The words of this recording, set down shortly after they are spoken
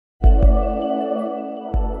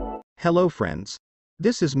Hello friends.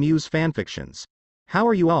 This is Muse Fanfictions. How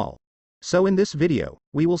are you all? So in this video,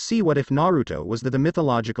 we will see what if Naruto was the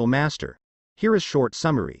mythological master. Here is short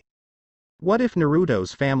summary. What if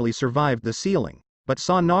Naruto's family survived the sealing, but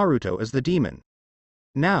saw Naruto as the demon?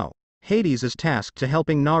 Now, Hades is tasked to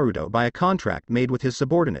helping Naruto by a contract made with his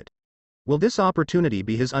subordinate. Will this opportunity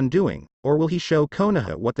be his undoing, or will he show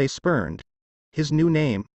Konoha what they spurned? His new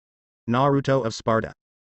name? Naruto of Sparta.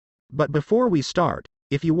 But before we start,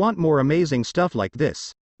 if you want more amazing stuff like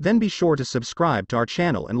this, then be sure to subscribe to our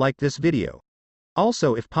channel and like this video.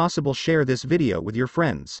 Also, if possible, share this video with your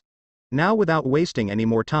friends. Now, without wasting any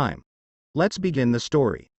more time, let's begin the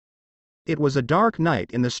story. It was a dark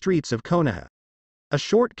night in the streets of Konoha. A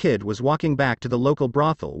short kid was walking back to the local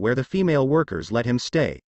brothel where the female workers let him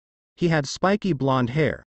stay. He had spiky blonde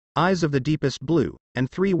hair, eyes of the deepest blue,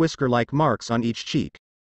 and 3 whisker-like marks on each cheek.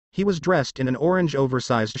 He was dressed in an orange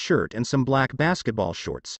oversized shirt and some black basketball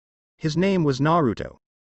shorts. His name was Naruto.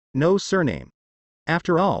 No surname.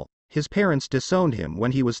 After all, his parents disowned him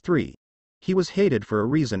when he was 3. He was hated for a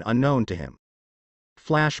reason unknown to him.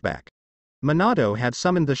 Flashback. Minato had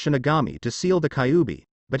summoned the Shinigami to seal the Kyuubi,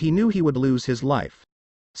 but he knew he would lose his life.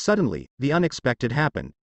 Suddenly, the unexpected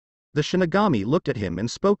happened. The Shinigami looked at him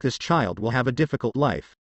and spoke. This child will have a difficult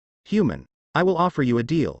life. Human, I will offer you a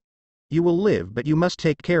deal. You will live, but you must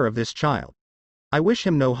take care of this child. I wish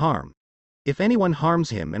him no harm. If anyone harms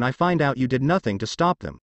him and I find out you did nothing to stop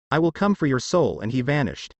them, I will come for your soul. And he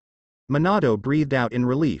vanished. Minato breathed out in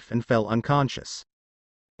relief and fell unconscious.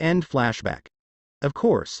 End flashback. Of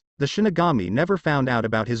course, the Shinigami never found out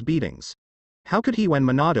about his beatings. How could he when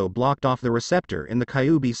Minato blocked off the receptor in the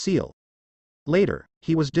Kyuubi seal? Later,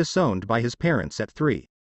 he was disowned by his parents at 3.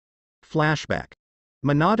 Flashback.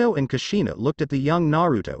 Minato and Kushina looked at the young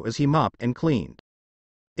Naruto as he mopped and cleaned.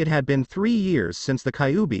 It had been 3 years since the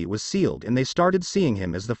Kyuubi was sealed and they started seeing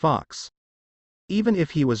him as the fox. Even if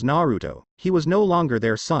he was Naruto, he was no longer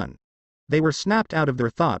their son. They were snapped out of their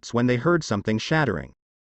thoughts when they heard something shattering.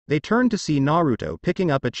 They turned to see Naruto picking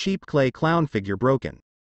up a cheap clay clown figure broken.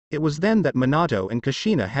 It was then that Minato and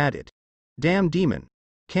Kushina had it. Damn demon.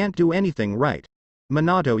 Can't do anything right.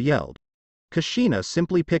 Minato yelled. Kushina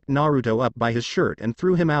simply picked Naruto up by his shirt and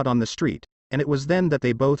threw him out on the street, and it was then that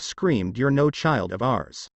they both screamed, "You're no child of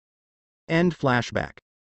ours." End flashback.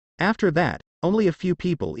 After that, only a few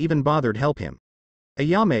people even bothered help him.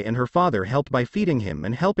 Ayame and her father helped by feeding him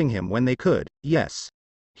and helping him when they could. Yes.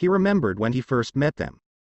 He remembered when he first met them.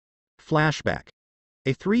 Flashback.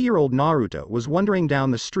 A 3-year-old Naruto was wandering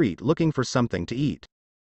down the street looking for something to eat.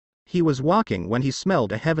 He was walking when he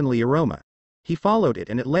smelled a heavenly aroma. He followed it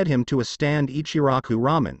and it led him to a stand. Ichiraku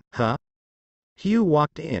ramen, huh? Hugh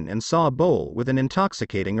walked in and saw a bowl with an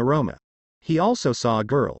intoxicating aroma. He also saw a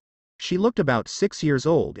girl. She looked about 6 years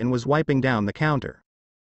old and was wiping down the counter.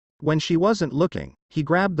 When she wasn't looking, he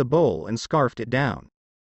grabbed the bowl and scarfed it down.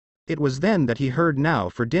 It was then that he heard "now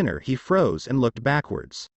for dinner." He froze and looked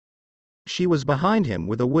backwards. She was behind him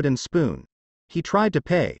with a wooden spoon. He tried to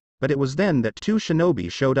pay, but it was then that 2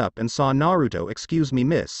 shinobi showed up and saw Naruto. "Excuse me,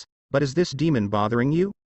 miss, but is this demon bothering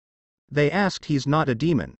you?" They asked. "He's not a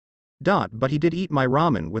demon. But he did eat my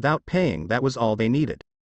ramen without paying." That was all they needed.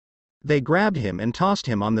 They grabbed him and tossed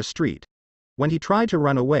him on the street. When he tried to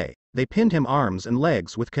run away, they pinned him arms and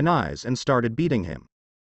legs with kunais and started beating him.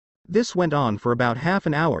 This went on for about half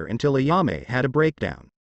an hour until Ayame had a breakdown.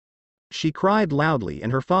 She cried loudly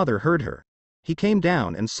and her father heard her. He came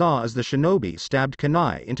down and saw as the shinobi stabbed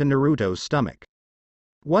kunai into Naruto's stomach.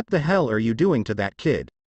 "What the hell are you doing to that kid?"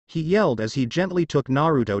 he yelled as he gently took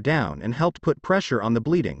Naruto down and helped put pressure on the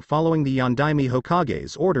bleeding. Following the Yondaime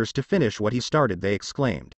Hokage's orders to finish what he started, they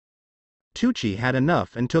exclaimed. Tucci had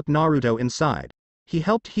enough and took Naruto inside. He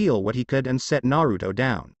helped heal what he could and set Naruto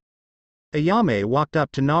down. Ayame walked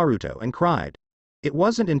up to Naruto and cried. It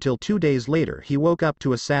wasn't until 2 days later he woke up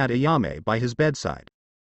to a sad Ayame by his bedside.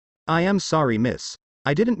 "I am sorry, miss.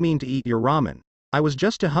 I didn't mean to eat your ramen. I was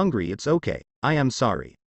just too hungry. It's okay, I am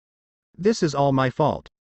sorry. This is all my fault.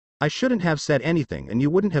 I shouldn't have said anything and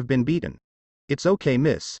you wouldn't have been beaten. It's okay,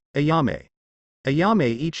 miss, Ayame.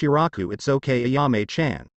 Ayame Ichiraku. It's okay,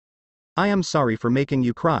 Ayame-chan. I am sorry for making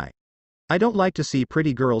you cry. I don't like to see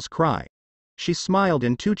pretty girls cry." She smiled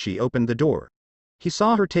and Tucci opened the door. He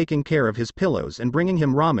saw her taking care of his pillows and bringing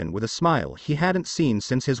him ramen with a smile he hadn't seen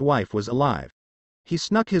since his wife was alive. He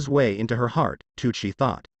snuck his way into her heart, Tucci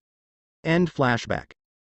thought. End flashback.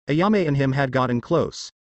 Ayame and him had gotten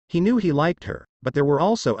close. He knew he liked her, but there were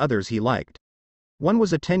also others he liked. One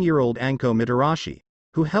was a 10-year-old Anko Mitarashi,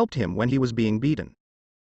 who helped him when he was being beaten.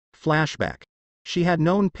 Flashback. She had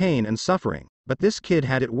known pain and suffering, but this kid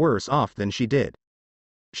had it worse off than she did.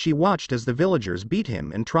 She watched as the villagers beat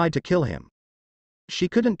him and tried to kill him. She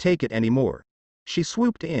couldn't take it anymore. She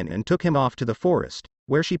swooped in and took him off to the forest,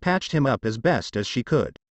 where she patched him up as best as she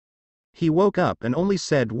could. He woke up and only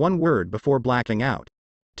said one word before blacking out.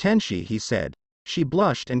 Tenshi, he said. She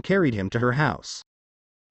blushed and carried him to her house.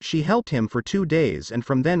 She helped him for 2 days and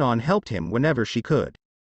from then on helped him whenever she could.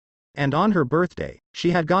 And on her birthday,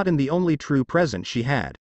 she had gotten the only true present she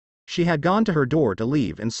had. She had gone to her door to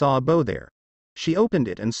leave and saw a bow there. She opened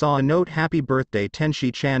it and saw a note, "Happy birthday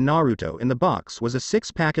Tenshi-chan." Naruto in the box was a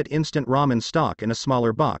 6-packet instant ramen stock in a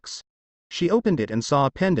smaller box. She opened it and saw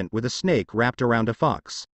a pendant with a snake wrapped around a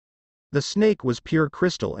fox. The snake was pure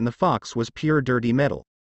crystal and the fox was pure dirty metal.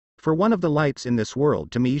 "For one of the lights in this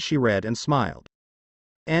world to me," she read and smiled.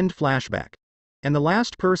 End flashback. And the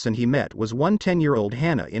last person he met was one 10-year-old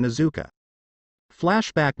Hana in Izuka.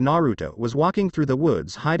 Flashback. Naruto was walking through the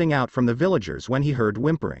woods hiding out from the villagers when he heard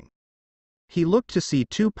whimpering. He looked to see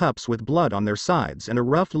 2 pups with blood on their sides and a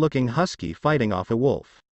rough-looking husky fighting off a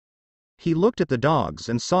wolf. He looked at the dogs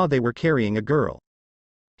and saw they were carrying a girl.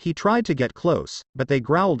 He tried to get close, but they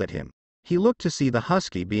growled at him. He looked to see the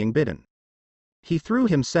husky being bitten. He threw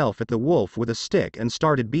himself at the wolf with a stick and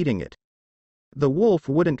started beating it. The wolf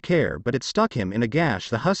wouldn't care, but it stuck him in a gash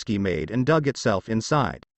the husky made and dug itself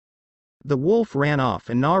inside. The wolf ran off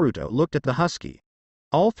and Naruto looked at the husky.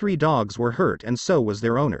 All 3 dogs were hurt and so was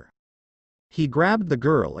their owner. He grabbed the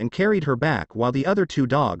girl and carried her back while the other 2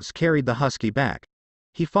 dogs carried the husky back.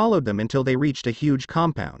 He followed them until they reached a huge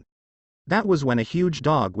compound. That was when a huge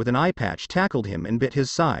dog with an eye patch tackled him and bit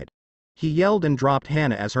his side. He yelled and dropped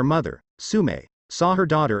Hana as her mother, Sume, saw her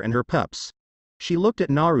daughter and her pups. She looked at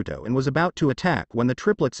Naruto and was about to attack when the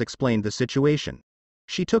triplets explained the situation.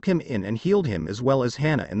 She took him in and healed him as well as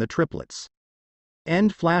Hana and the triplets.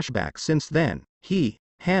 End flashback. Since then, he,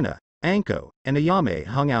 Hana, Anko, and Ayame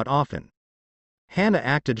hung out often. Hana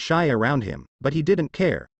acted shy around him, but he didn't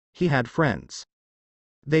care. He had friends.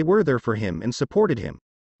 They were there for him and supported him.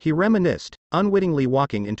 He reminisced, unwittingly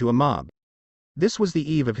walking into a mob. This was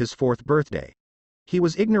the eve of his 4th birthday. He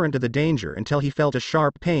was ignorant of the danger until he felt a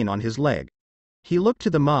sharp pain on his leg. He looked to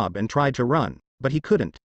the mob and tried to run, but he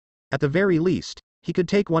couldn't. At the very least, he could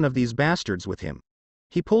take one of these bastards with him.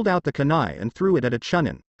 He pulled out the kunai and threw it at a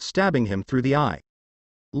chunin, stabbing him through the eye.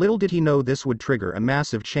 Little did he know this would trigger a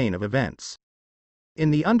massive chain of events. In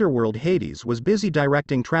the underworld, Hades was busy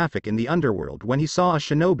directing traffic in the underworld when he saw a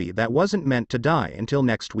shinobi that wasn't meant to die until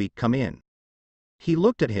next week come in. He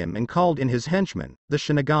looked at him and called in his henchman, the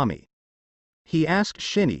Shinigami. He asked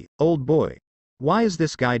Shinny, "Old boy, why is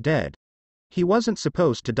this guy dead? He wasn't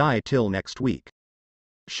supposed to die till next week."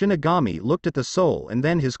 Shinigami looked at the soul and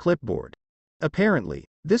then his clipboard. Apparently,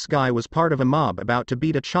 this guy was part of a mob about to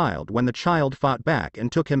beat a child when the child fought back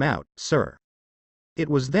and took him out, sir. It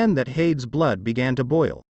was then that Hades' blood began to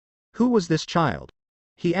boil. "Who was this child?"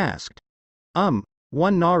 he asked. One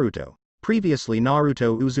Naruto. Previously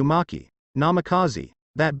Naruto Uzumaki. Namikaze,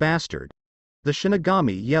 that bastard." The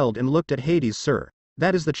Shinigami yelled and looked at Hades. "Sir,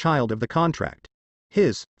 that is the child of the contract.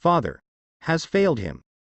 His father has failed him."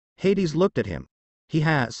 Hades looked at him. "He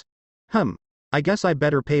has? I guess I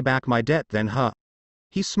better pay back my debt then, huh?"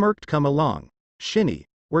 He smirked. "Come along, Shinny,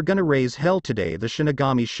 we're gonna raise hell today." The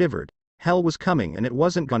Shinigami shivered. Hell was coming and it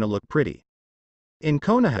wasn't gonna look pretty. In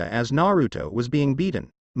Konoha, as Naruto was being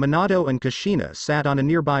beaten, Minato and Kushina sat on a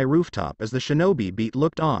nearby rooftop as the shinobi beat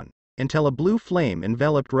looked on, until a blue flame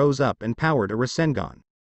enveloped rose up and powered a Rasengan.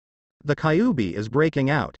 "The Kyuubi is breaking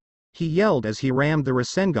out," he yelled as he rammed the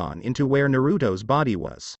Rasengan into where Naruto's body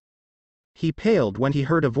was. He paled when he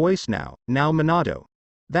heard a voice. Now Minato.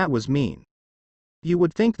 That was mean. You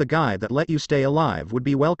would think the guy that let you stay alive would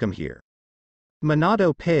be welcome here."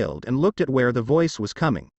 Minato paled and looked at where the voice was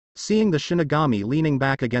coming, seeing the Shinigami leaning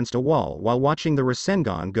back against a wall while watching the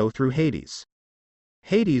Rasengan go through Hades.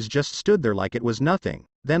 Hades just stood there like it was nothing,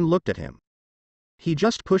 then looked at him. He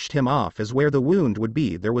just pushed him off as where the wound would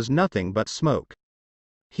be there was nothing but smoke.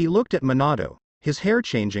 He looked at Minato, his hair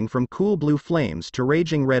changing from cool blue flames to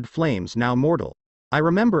raging red flames. "Now mortal, I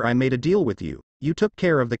remember I made a deal with you, you took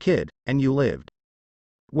care of the kid, and you lived.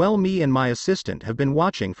 Well, me and my assistant have been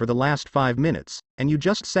watching for the last 5 minutes, and you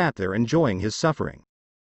just sat there enjoying his suffering.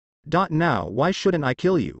 Now why shouldn't I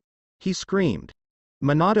kill you?" he screamed.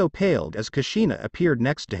 Minato paled as Kushina appeared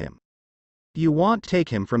next to him. "You won't take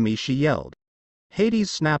him from me," she yelled. Hades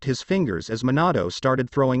snapped his fingers as Minato started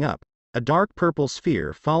throwing up, a dark purple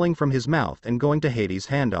sphere falling from his mouth and going to Hades'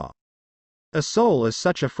 handoff. "A soul is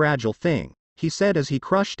such a fragile thing," he said as he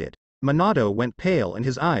crushed it. Minato went pale and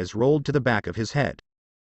his eyes rolled to the back of his head.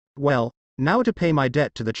 "Well, now to pay my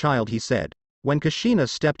debt to the child," he said. "When Kushina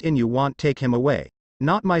stepped in, you won't take him away."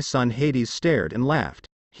 "Not my son." Hades stared and laughed.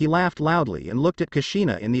 He laughed loudly and looked at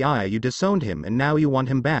Kushina in the eye. You disowned him and now you want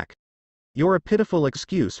him back. You're a pitiful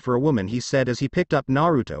excuse for a woman, he said as he picked up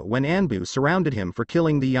Naruto when Anbu surrounded him for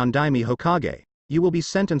killing the Yondaime Hokage. You will be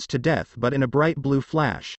sentenced to death. But in a bright blue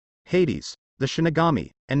flash, Hades, the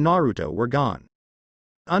Shinigami, and Naruto were gone.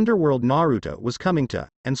 Underworld Naruto was coming to,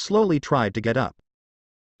 and slowly tried to get up.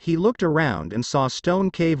 He looked around and saw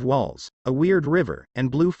stone cave walls, a weird river, and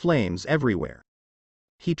blue flames everywhere.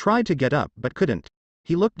 He tried to get up but couldn't.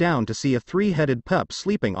 He looked down to see a three-headed pup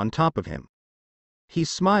sleeping on top of him. He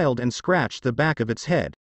smiled and scratched the back of its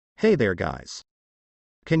head. Hey there guys.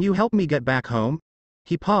 Can you help me get back home?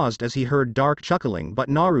 He paused as he heard Dark chuckling. But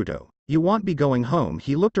Naruto, you won't be going home.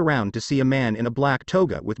 He looked around to see a man in a black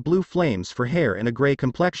toga with blue flames for hair and a gray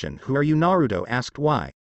complexion. Who are you? Naruto asked. Why,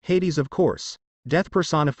 Hades of course. Death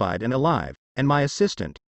personified and alive, and my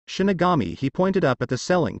assistant, Shinigami. He pointed up at the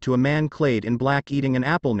ceiling to a man clad in black eating an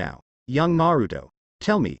apple. Now, young Naruto,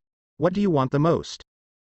 tell me, what do you want the most?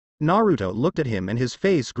 Naruto looked at him and his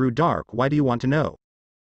face grew dark. Why do you want to know?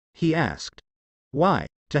 He asked. Why,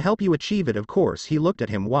 to help you achieve it of course. He looked at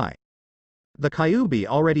him. Why? The Kyuubi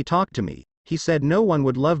already talked to me. He said no one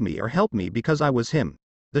would love me or help me because I was him.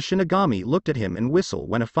 The Shinigami looked at him and whistled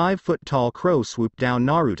when a 5-foot-tall crow swooped down.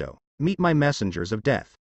 Naruto, meet my messengers of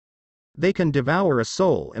death. They can devour a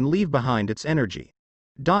soul and leave behind its energy.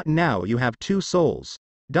 Now you have 2 souls.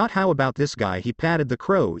 How about this guy? He patted the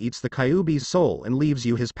crow. Eats the Kyuubi's soul and leaves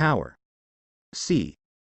you his power. See,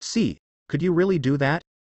 could you really do that?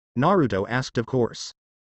 Naruto asked. Of course.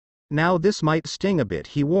 Now this might sting a bit,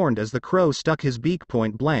 he warned as the crow stuck his beak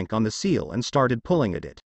point blank on the seal and started pulling at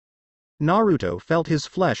it. Naruto felt his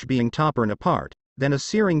flesh being torn apart, then a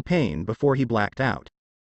searing pain before he blacked out.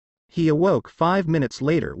 He awoke 5 minutes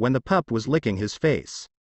later when the pup was licking his face.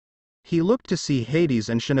 He looked to see Hades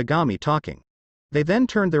and Shinigami talking. They then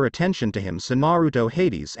turned their attention to him. So Naruto,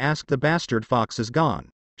 Hades asked, the bastard fox is gone.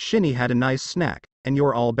 Shinny had a nice snack, and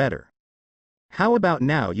you're all better. How about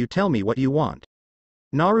now you tell me what you want?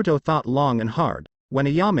 Naruto thought long and hard, when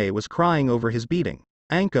Ayame was crying over his beating,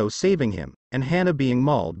 Anko saving him, and Hana being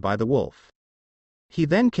mauled by the wolf. He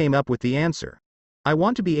then came up with the answer. I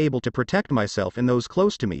want to be able to protect myself and those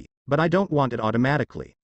close to me, but I don't want it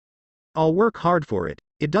automatically. I'll work hard for it.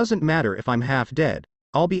 It doesn't matter if I'm half dead.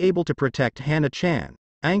 I'll be able to protect Hana-chan,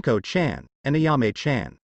 Anko-chan, and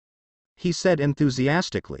Ayame-chan. He said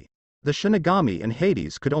enthusiastically. The Shinigami and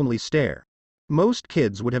Hades could only stare. Most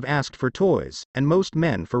kids would have asked for toys, and most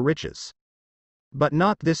men for riches. But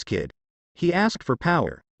not this kid. He asked for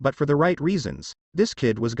power, but for the right reasons. This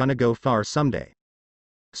kid was gonna go far someday.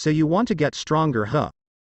 So you want to get stronger, huh?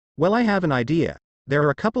 Well, I have an idea. There are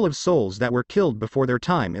a couple of souls that were killed before their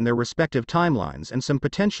time in their respective timelines and some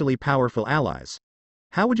potentially powerful allies.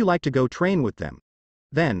 How would you like to go train with them?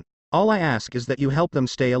 Then, all I ask is that you help them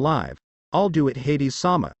stay alive. I'll do it,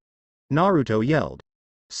 Hades-sama. Naruto yelled.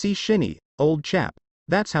 See, Shinny, old chap,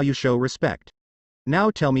 that's how you show respect.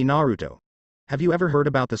 Now tell me, Naruto. Have you ever heard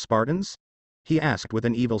about the Spartans? He asked with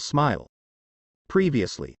an evil smile.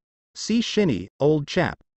 Previously. See, Shinny, old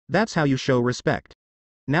chap, that's how you show respect.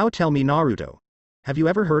 Now tell me, Naruto. Have you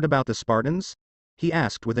ever heard about the Spartans? He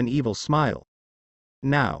asked with an evil smile.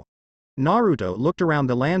 Now. Naruto looked around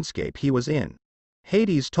the landscape he was in.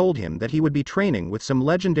 Hades told him that he would be training with some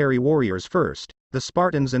legendary warriors first, the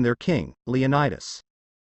Spartans and their king, Leonidas.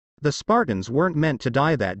 The Spartans weren't meant to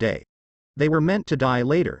die that day. They were meant to die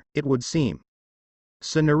later, it would seem.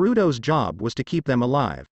 So Naruto's job was to keep them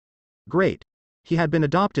alive. Great. He had been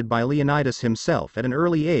adopted by Leonidas himself at an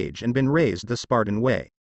early age and been raised the Spartan way.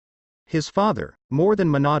 His father, more than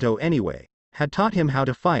Minato anyway, had taught him how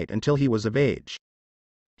to fight until he was of age.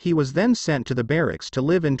 He was then sent to the barracks to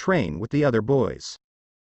live and train with the other boys.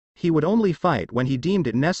 He would only fight when he deemed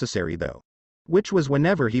it necessary though, which was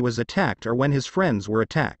whenever he was attacked or when his friends were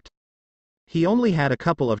attacked. He only had a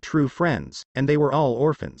couple of true friends, and they were all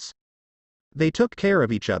orphans. They took care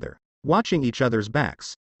of each other, watching each other's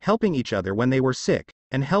backs, helping each other when they were sick,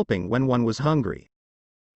 and helping when one was hungry.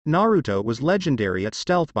 Naruto was legendary at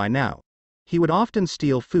stealth by now. He would often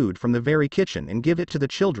steal food from the very kitchen and give it to the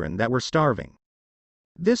children that were starving.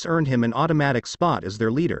 This earned him an automatic spot as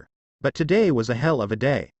their leader, but today was a hell of a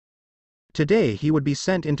day. Today he would be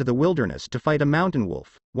sent into the wilderness to fight a mountain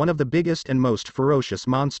wolf, one of the biggest and most ferocious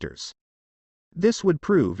monsters. This would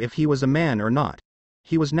prove if he was a man or not.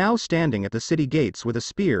 He was now standing at the city gates with a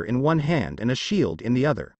spear in one hand and a shield in the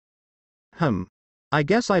other. I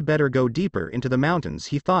guess I better go deeper into the mountains,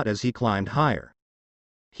 he thought as he climbed higher.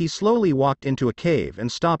 He slowly walked into a cave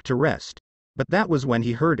and stopped to rest, but that was when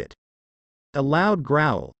he heard it. A loud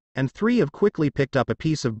growl, and 3 quickly picked up a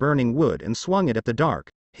piece of burning wood and swung it at the dark,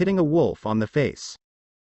 hitting a wolf on the face.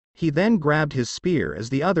 He then grabbed his spear as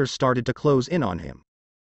the others started to close in on him.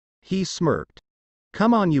 He smirked.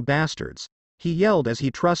 "Come on, you bastards," he yelled as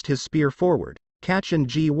he thrust his spear forward, catching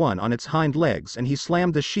G1 on its hind legs, and he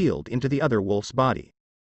slammed the shield into the other wolf's body.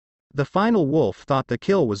 The final wolf thought the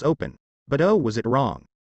kill was open, but oh was it wrong.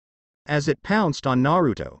 As it pounced on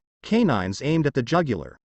Naruto, canines aimed at the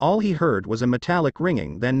jugular, all he heard was a metallic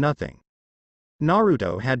ringing, then nothing.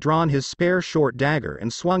 Naruto had drawn his spare short dagger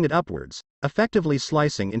and swung it upwards, effectively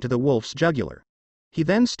slicing into the wolf's jugular. He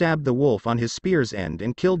then stabbed the wolf on his spear's end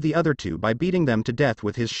and killed the other two by beating them to death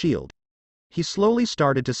with his shield. He slowly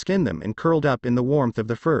started to skin them and curled up in the warmth of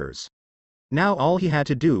the furs. Now all he had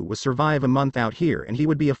to do was survive a month out here and he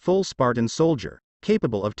would be a full Spartan soldier,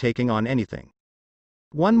 capable of taking on anything.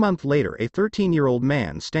 1 month later, a 13-year-old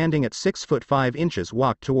man standing at 6 foot 5 inches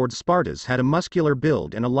walked towards Spartas, had a muscular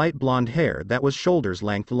build and a light blonde hair that was shoulders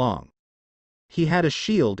length long. He had a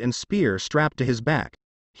shield and spear strapped to his back.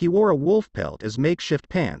 He wore a wolf pelt as makeshift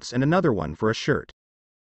pants and another one for a shirt.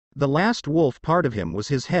 The last wolf part of him was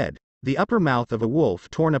his head, the upper mouth of a wolf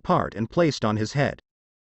torn apart and placed on his head.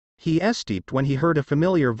 He escaped when he heard a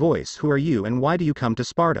familiar voice. "Who are you and why do you come to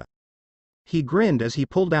Sparta?" He grinned as he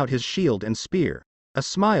pulled out his shield and spear, a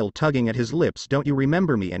smile tugging at his lips. "Don't you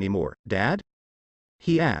remember me anymore, Dad?"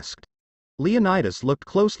 he asked. Leonidas looked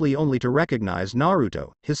closely only to recognize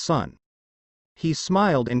Naruto, his son. He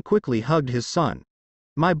smiled and quickly hugged his son.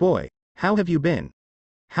 "My boy, how have you been?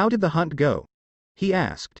 How did the hunt go?" he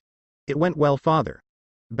asked. "It went well, father.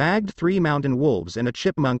 Bagged 3 mountain wolves and a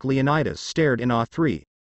chipmunk." Leonidas stared in awe. 3.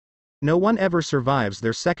 No one ever survives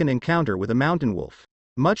their second encounter with a mountain wolf,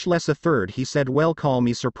 much less a third. He said, "Well, call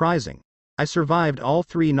me surprising. I survived all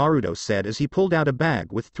 3, Naruto said as he pulled out a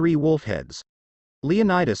bag with 3 wolf heads.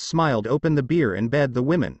 Leonidas smiled. "Open the beer and bed the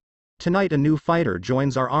women. Tonight a new fighter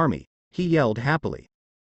joins our army," he yelled happily.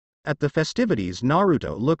 At the festivities,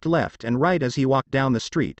 Naruto looked left and right as he walked down the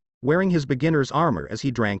street, wearing his beginner's armor as he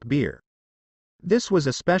drank beer. This was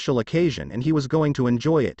a special occasion and he was going to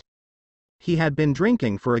enjoy it. He had been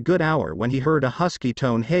drinking for a good hour when he heard a husky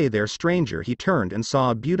tone. "Hey there, stranger." He turned and saw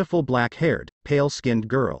a beautiful black-haired, pale-skinned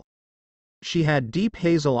girl. She had deep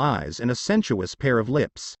hazel eyes and a sensuous pair of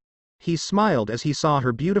lips. He smiled as he saw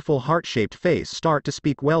her beautiful heart-shaped face start to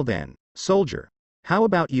speak. "Well then, soldier, how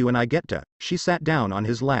about you and I get to?" She sat down on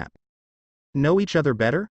his lap. "Know each other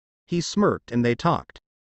better?" He smirked and they talked.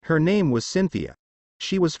 Her name was Cynthia.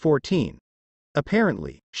 She was 14.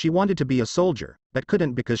 Apparently, she wanted to be a soldier, but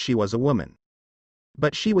couldn't because she was a woman.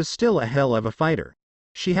 But she was still a hell of a fighter.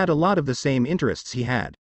 She had a lot of the same interests he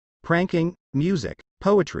had. Pranking, music,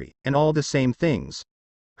 poetry, and all the same things.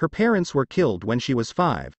 Her parents were killed when she was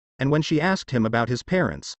 5, and when she asked him about his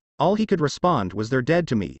parents, all he could respond was, "They're dead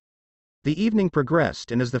to me." The evening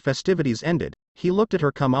progressed and as the festivities ended, he looked at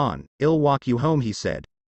her. "Come on, I'll walk you home," he said.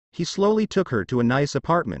 He slowly took her to a nice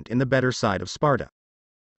apartment in the better side of Sparta.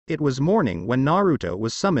 It was morning when Naruto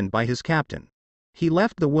was summoned by his captain. He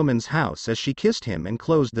left the woman's house as she kissed him and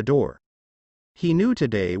closed the door. He knew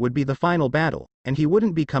today would be the final battle, and he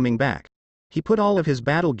wouldn't be coming back. He put all of his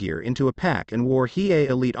battle gear into a pack and wore Hiei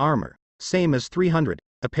elite armor, same as 300,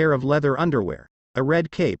 a pair of leather underwear, a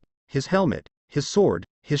red cape, his helmet, his sword,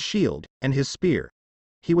 his shield, and his spear.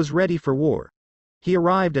 He was ready for war. He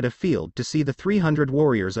arrived at a field to see the 300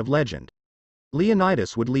 warriors of legend.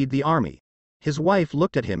 Leonidas would lead the army. His wife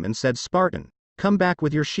looked at him and said, "Spartan, come back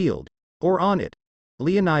with your shield, or on it."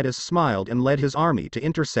 Leonidas smiled and led his army to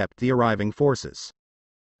intercept the arriving forces.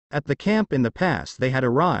 At the camp in the pass they had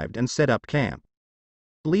arrived and set up camp.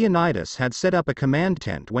 Leonidas had set up a command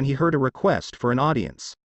tent when he heard a request for an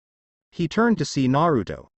audience. He turned to see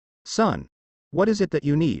Naruto. "Son, what is it that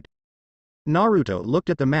you need?" Naruto looked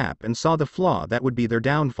at the map and saw the flaw that would be their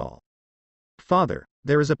downfall. "Father,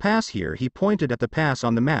 there is a pass here." He pointed at the pass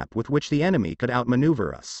on the map with which the enemy could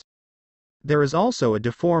outmaneuver us. "There is also a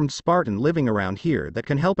deformed Spartan living around here that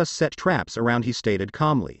can help us set traps around," he stated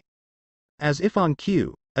calmly. As if on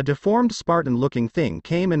cue, a deformed Spartan-looking thing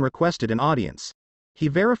came and requested an audience. He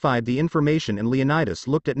verified the information and Leonidas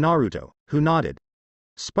looked at Naruto, who nodded.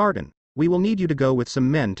 "Spartan, we will need you to go with some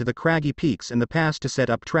men to the craggy peaks in the pass to set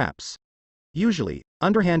up traps. Usually,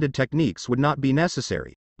 underhanded techniques would not be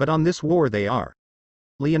necessary, but on this war they are,"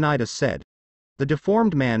 Leonidas said. The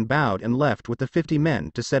deformed man bowed and left with the 50 men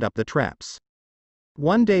to set up the traps.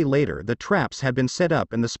 1 day later the traps had been set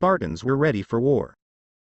up and the Spartans were ready for war.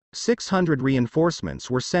 600 reinforcements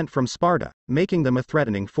were sent from Sparta, making them a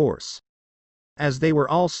threatening force. As they were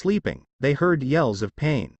all sleeping, they heard yells of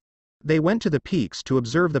pain. They went to the peaks to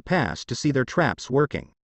observe the pass to see their traps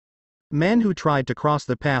working. Men who tried to cross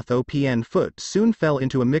the path on foot soon fell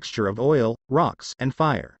into a mixture of oil, rocks, and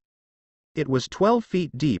fire. It was 12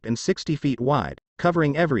 feet deep and 60 feet wide,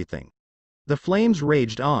 covering everything. The flames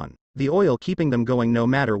raged on, the oil keeping them going no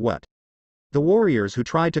matter what. The warriors who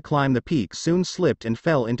tried to climb the peak soon slipped and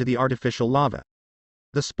fell into the artificial lava.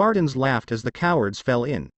 The Spartans laughed as the cowards fell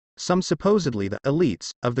in, some supposedly the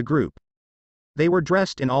elites of the group. They were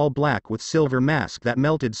dressed in all black with silver masks that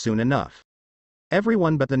melted soon enough.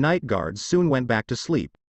 Everyone but the night guards soon went back to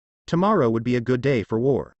sleep. Tomorrow would be a good day for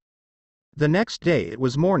war. The next day it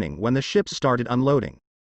was morning when the ships started unloading.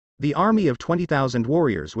 The army of 20,000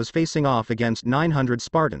 warriors was facing off against 900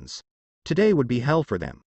 Spartans. Today would be hell for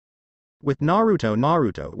them. With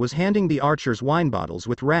Naruto was handing the archers wine bottles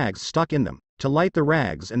with rags stuck in them, to light the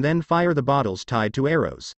rags and then fire the bottles tied to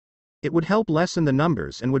arrows. It would help lessen the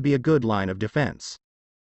numbers and would be a good line of defense.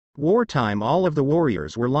 Wartime. All of the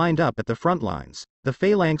warriors were lined up at the front lines, the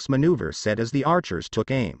phalanx maneuver said as the archers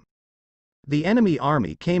took aim. The enemy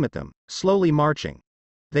army came at them, slowly marching.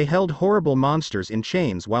 They held horrible monsters in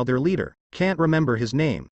chains while their leader, can't remember his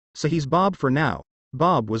name, so he's Bob for now.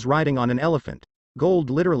 Bob was riding on an elephant, gold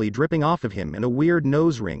literally dripping off of him and a weird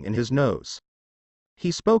nose ring in his nose.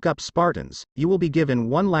 He spoke up, Spartans, you will be given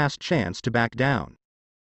one last chance to back down.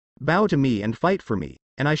 Bow to me and fight for me,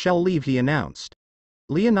 and I shall leave, he announced.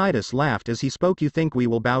 Leonidas laughed as he spoke. You think we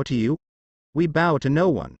will bow to you? We bow to no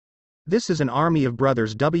one. This is an army of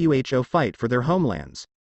brothers who fight for their homelands.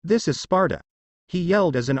 This is Sparta. He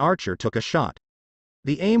yelled as an archer took a shot.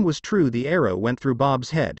 The aim was true. The arrow went through Bob's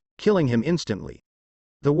head, killing him instantly.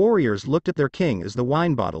 The warriors looked at their king as the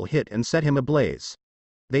wine bottle hit and set him ablaze.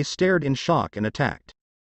 They stared in shock and attacked.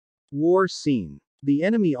 War scene. The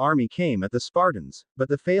enemy army came at the Spartans, but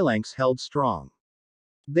the phalanx held strong.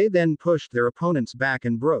 They then pushed their opponents back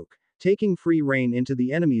and broke, taking free rein into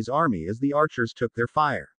the enemy's army as the archers took their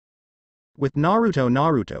fire. With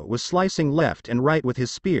Naruto was slicing left and right with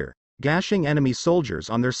his spear, gashing enemy soldiers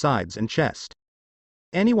on their sides and chest.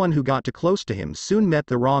 Anyone who got too close to him soon met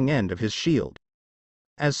the wrong end of his shield.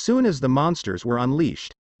 As soon as the monsters were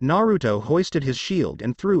unleashed, Naruto hoisted his shield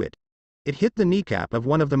and threw it. It hit the kneecap of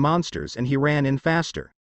one of the monsters and he ran in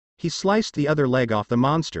faster. He sliced the other leg off the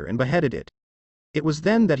monster and beheaded it. It was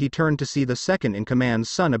then that he turned to see the second-in-command's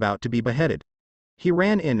son about to be beheaded. He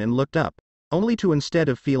ran in and looked up, only to, instead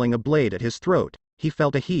of feeling a blade at his throat, he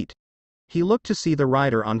felt a heat. He looked to see the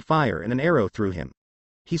rider on fire and an arrow through him.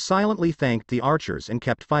 He silently thanked the archers and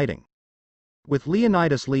kept fighting. With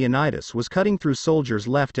Leonidas was cutting through soldiers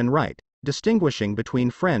left and right, distinguishing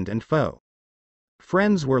between friend and foe.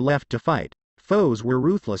 Friends were left to fight, foes were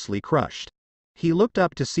ruthlessly crushed. He looked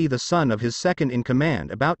up to see the son of his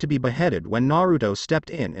second-in-command about to be beheaded when Naruto stepped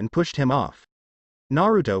in and pushed him off.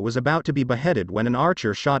 Naruto was about to be beheaded when an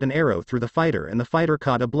archer shot an arrow through the fighter and the fighter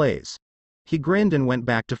caught ablaze. He grinned and went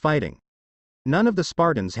back to fighting. None of the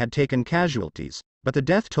Spartans had taken casualties, but the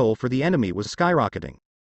death toll for the enemy was skyrocketing.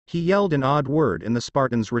 He yelled an odd word and the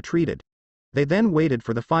Spartans retreated. They then waited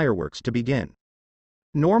for the fireworks to begin.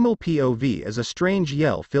 Normal POV as a strange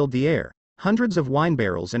yell filled the air. Hundreds of wine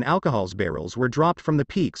barrels and alcohol barrels were dropped from the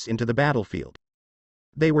peaks into the battlefield.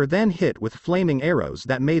 They were then hit with flaming arrows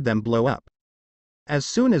that made them blow up. As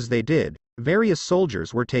soon as they did, various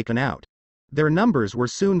soldiers were taken out. Their numbers were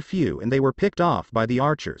soon few and they were picked off by the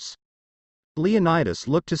archers. Leonidas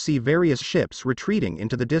looked to see various ships retreating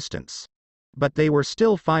into the distance. But they were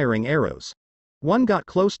still firing arrows. One got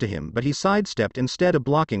close to him but he sidestepped instead of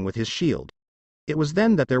blocking with his shield. It was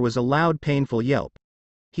then that there was a loud painful yelp.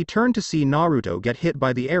 He turned to see Naruto get hit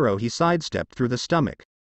by the arrow he sidestepped through the stomach.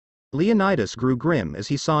 Leonidas grew grim as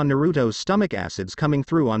he saw Naruto's stomach acids coming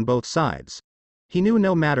through on both sides. He knew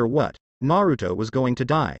no matter what, Naruto was going to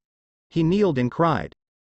die. He kneeled and cried.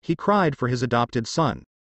 He cried for his adopted son.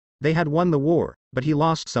 They had won the war, but he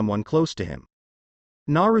lost someone close to him.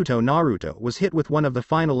 Naruto was hit with one of the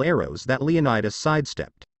final arrows that Leonidas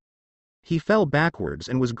sidestepped. He fell backwards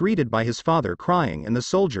and was greeted by his father crying and the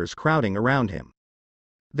soldiers crowding around him.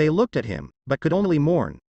 They looked at him, but could only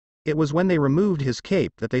mourn. It was when they removed his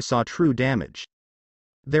cape that they saw true damage.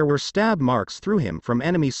 There were stab marks through him from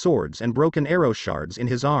enemy swords and broken arrow shards in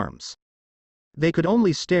his arms. They could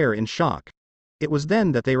only stare in shock. It was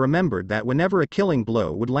then that they remembered that whenever a killing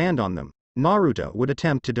blow would land on them, Naruto would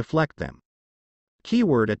attempt to deflect them.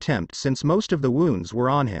 Keyword attempt, since most of the wounds were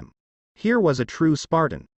on him. Here was a true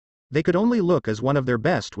Spartan. They could only look as one of their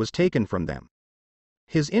best was taken from them.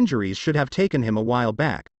 His injuries should have taken him a while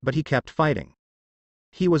back, but he kept fighting.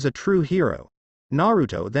 He was a true hero.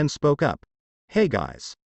 Naruto then spoke up. Hey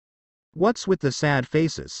guys. What's with the sad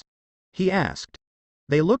faces? He asked.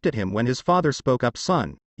 They looked at him when his father spoke up.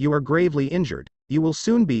 Son, you are gravely injured, you will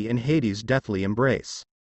soon be in Hades' deathly embrace.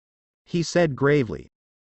 He said gravely.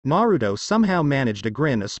 Naruto somehow managed a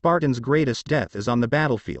grin. A Spartan's greatest death is on the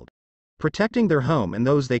battlefield. Protecting their home and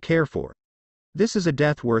those they care for. This is a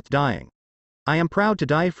death worth dying. I am proud to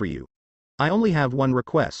die for you. I only have one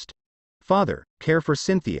request. Father, care for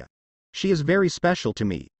Cynthia. She is very special to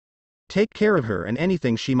me. Take care of her and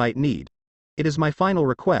anything she might need. It is my final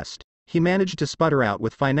request. He managed to sputter out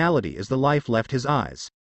with finality as the life left his eyes.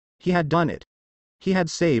 He had done it. He had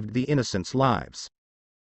saved the innocents' lives.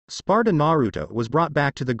 Sparta. Naruto was brought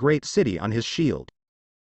back to the great city on his shield.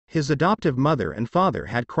 His adoptive mother and father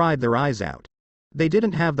had cried their eyes out. They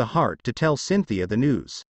didn't have the heart to tell Cynthia the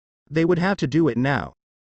news. They would have to do it now.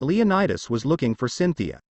 Leonidas was looking for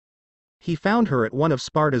Cynthia. He found her at one of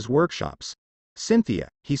Sparta's workshops. Cynthia,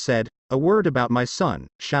 he said, a word about my son,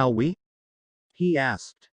 shall we? He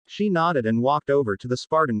asked. She nodded and walked over to the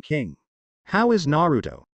Spartan king. How is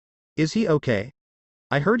Naruto? Is he okay?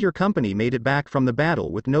 I heard your company made it back from the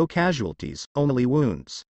battle with no casualties, only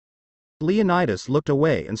wounds. Leonidas looked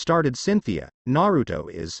away and started. Cynthia,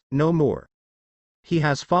 Naruto is no more. He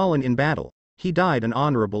has fallen in battle. He died an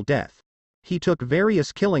honorable death. He took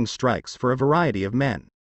various killing strikes for a variety of men.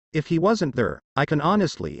 If he wasn't there, I can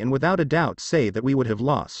honestly and without a doubt say that we would have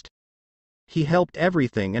lost. He helped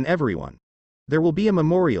everything and everyone. There will be a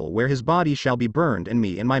memorial where his body shall be burned and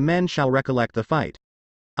me and my men shall recollect the fight.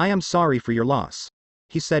 I am sorry for your loss,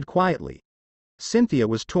 he said quietly. Cynthia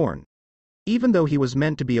was torn. Even though he was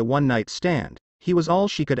meant to be a one-night stand, he was all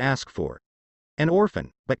she could ask for. An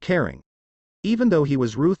orphan, but caring. Even though he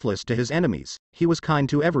was ruthless to his enemies, he was kind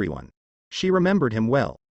to everyone. She remembered him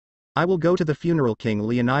well. I will go to the funeral, King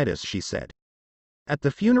Leonidas, she said. At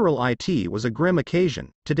the funeral it was a grim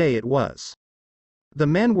occasion, today it was. The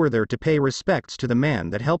men were there to pay respects to the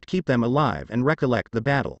man that helped keep them alive and recollect the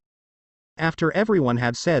battle. After everyone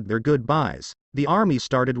had said their goodbyes, the army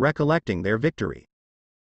started recollecting their victory.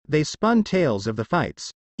 They spun tales of the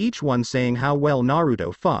fights, each one saying how well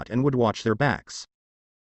Naruto fought and would watch their backs.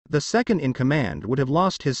 The second in command would have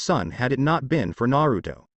lost his son had it not been for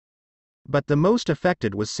Naruto. But the most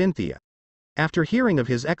affected was Cynthia. After hearing of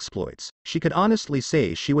his exploits, she could honestly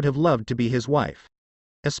say she would have loved to be his wife.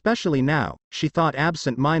 Especially now, she thought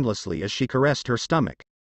absent-mindedly as she caressed her stomach.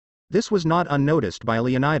 This was not unnoticed by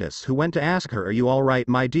Leonidas, who went to ask her, "Are you all right,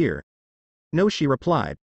 my dear?" "No," she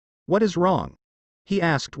replied. "What is wrong?" he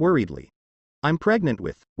asked worriedly. "I'm pregnant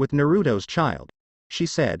with Naruto's child," she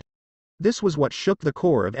said. This was what shook the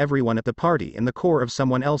core of everyone at the party and the core of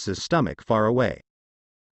someone else's stomach far away.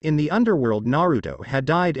 In the underworld, Naruto had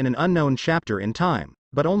died in an unknown chapter in time,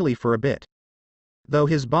 but only for a bit. Though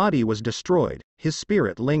his body was destroyed, his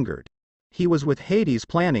spirit lingered. He was with Hades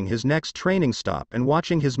planning his next training stop and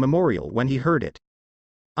watching his memorial when he heard it.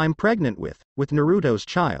 "I'm pregnant with Naruto's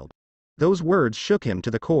child." Those words shook him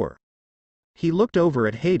to the core. He looked over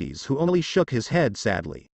at Hades, who only shook his head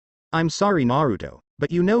sadly. "I'm sorry, Naruto,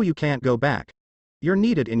 but you know you can't go back. You're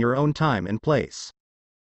needed in your own time and place.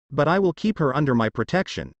 But I will keep her under my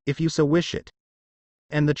protection, if you so wish it.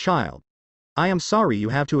 And the child. I am sorry you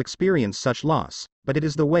have to experience such loss, but it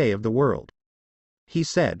is the way of the world," he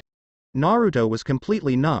said. Naruto was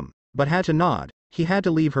completely numb, but had to nod. He had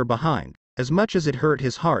to leave her behind. As much as it hurt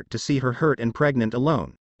his heart to see her hurt and pregnant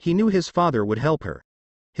alone, he knew his father would help her.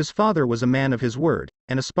 His father was a man of his word,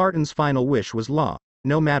 and a Spartan's final wish was law.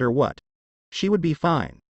 No matter what, she would be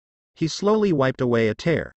fine. He slowly wiped away a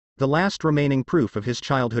tear, the last remaining proof of his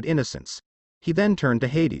childhood innocence. He then turned to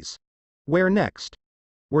Hades. "Where next?"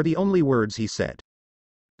 were the only words he said.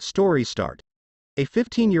 Story start. A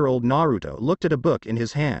 15-year-old Naruto looked at a book in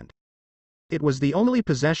his hand. It was the only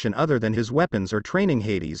possession other than his weapons or training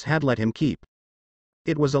Hades had let him keep.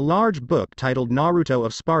 It was a large book titled Naruto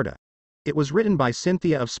of Sparta. It was written by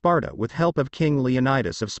Cynthia of Sparta with help of King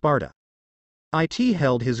Leonidas of Sparta. It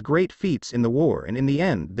held his great feats in the war, and in the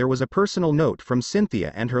end there was a personal note from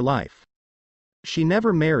Cynthia and her life. She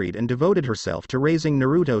never married and devoted herself to raising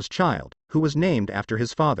Naruto's child, who was named after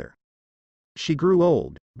his father. She grew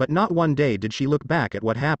old, but not one day did she look back at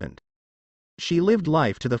what happened. She lived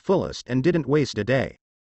life to the fullest and didn't waste a day.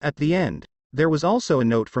 At the end, there was also a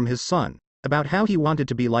note from his son, about how he wanted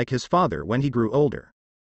to be like his father when he grew older.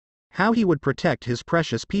 How he would protect his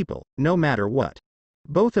precious people, no matter what.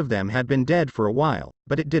 Both of them had been dead for a while,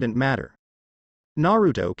 but it didn't matter.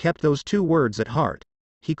 Naruto kept those two words at heart.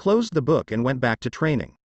 He closed the book and went back to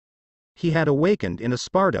training. He had awakened in a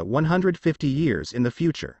Sparta 150 years in the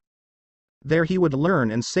future. There he would learn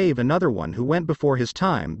and save another one who went before his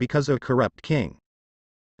time because of a corrupt king.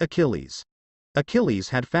 Achilles. Achilles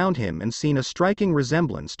had found him and seen a striking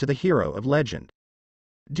resemblance to the hero of legend.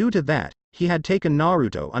 Due to that, he had taken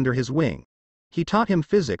Naruto under his wing. He taught him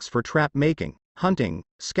physics for trap making, hunting,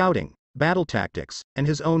 scouting, battle tactics, and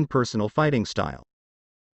his own personal fighting style.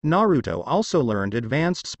 Naruto also learned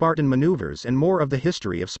advanced Spartan maneuvers and more of the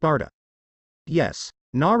history of Sparta. Yes,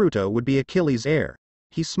 Naruto would be Achilles' heir.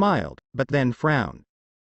 He smiled, but then frowned.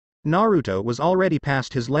 Naruto was already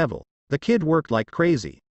past his level. The kid worked like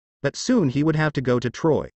crazy. But soon he would have to go to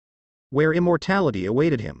Troy, where immortality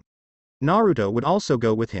awaited him. Naruto would also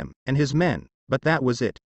go with him, and his men, but that was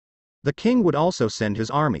it. The king would also send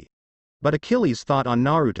his army. But Achilles thought on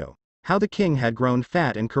Naruto, how the king had grown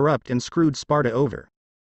fat and corrupt and screwed Sparta over.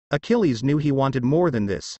 Achilles knew he wanted more than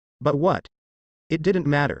this, but what? It didn't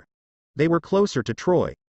matter. They were closer to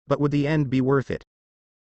Troy, but would the end be worth it?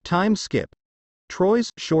 Time skip.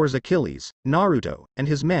 Troy's shores. Achilles, Naruto, and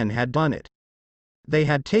his men had done it. They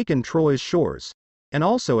had taken Troy's shores, and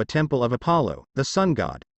also a temple of Apollo, the sun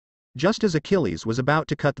god. Just as Achilles was about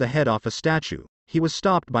to cut the head off a statue, he was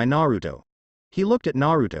stopped by Naruto. He looked at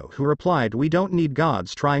Naruto, who replied, "We don't need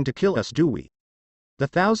gods trying to kill us, do we? The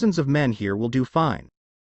thousands of men here will do fine."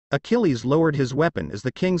 Achilles lowered his weapon as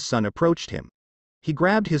the king's son approached him. He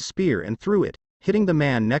grabbed his spear and threw it, hitting the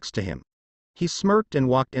man next to him. He smirked and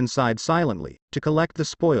walked inside silently, to collect the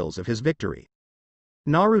spoils of his victory.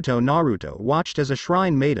 Naruto watched as a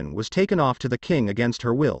shrine maiden was taken off to the king against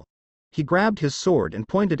her will. He grabbed his sword and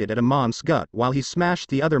pointed it at Amon's gut while he smashed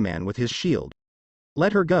the other man with his shield.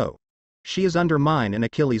 "Let her go. She is under mine and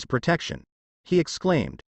Achilles' protection," he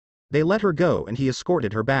exclaimed. They let her go and he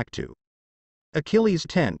escorted her back to Achilles'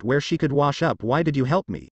 tent where she could wash up. "Why did you help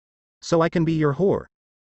me? So I can be your whore?"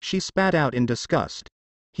 She spat out in disgust.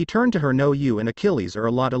 He turned to her. "No, you and Achilles are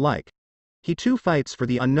a lot alike. He too fights for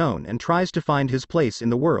the unknown and tries to find his place in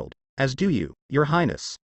the world, as do you, your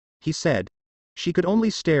highness," he said. She could only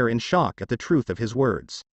stare in shock at the truth of his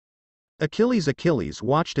words. Achilles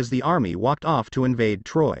watched as the army walked off to invade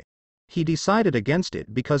Troy. He decided against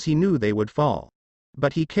it because he knew they would fall.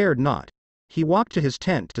 But he cared not. He walked to his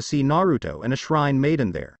tent to see Naruto and a shrine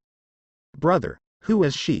maiden there. "Brother, who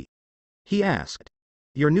is she?" he asked.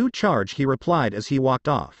 "Your new charge," he replied as he walked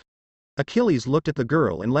off. Achilles looked at the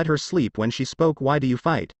girl and let her sleep when she spoke. "Why do you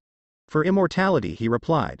fight?" "For immortality," he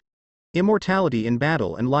replied. "Immortality in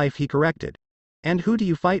battle and life," he corrected. "And who do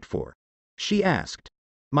you fight for?" she asked.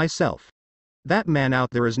 "Myself. That man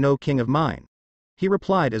out there is no king of mine," he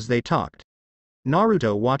replied as they talked.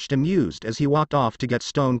 Naruto watched amused as he walked off to get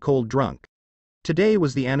stone cold drunk. Today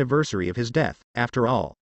was the anniversary of his death, after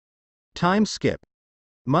all. Time skip.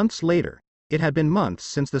 Months later. It had been months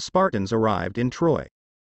since the Spartans arrived in Troy.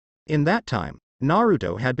 In that time,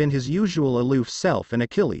 Naruto had been his usual aloof self and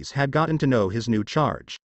Achilles had gotten to know his new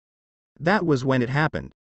charge. That was when it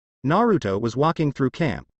happened. Naruto was walking through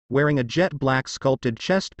camp, wearing a jet black sculpted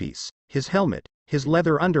chest piece, his helmet, his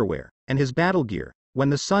leather underwear, and his battle gear, when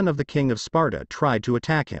the son of the king of Sparta tried to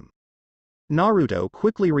attack him. Naruto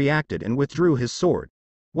quickly reacted and withdrew his sword.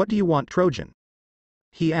 "What do you want, Trojan?"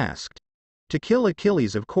 he asked. "To kill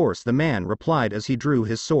Achilles, of course," the man replied as he drew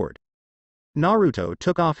his sword. Naruto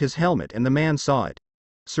took off his helmet and the man saw it.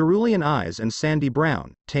 Cerulean eyes and sandy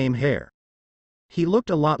brown, tame hair. He looked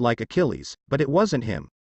a lot like Achilles, but it wasn't him.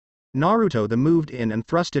 Naruto then moved in and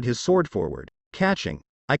thrusted his sword forward, catching,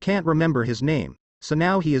 I can't remember his name, so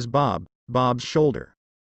now he is Bob's shoulder.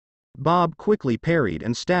 Bob quickly parried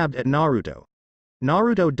and stabbed at Naruto.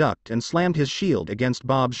 Naruto ducked and slammed his shield against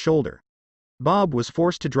Bob's shoulder. Bob was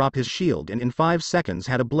forced to drop his shield and in 5 seconds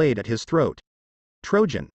had a blade at his throat.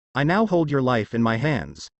 "Trojan, I now hold your life in my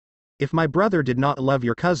hands. If my brother did not love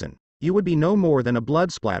your cousin, you would be no more than a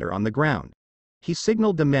blood splatter on the ground." He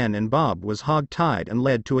signaled the men and Bob was hog-tied and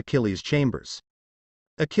led to Achilles' chambers.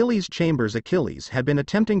 Achilles had been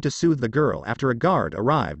attempting to soothe the girl after a guard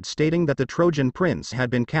arrived stating that the Trojan prince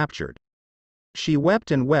had been captured. She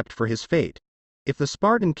wept and wept for his fate. If the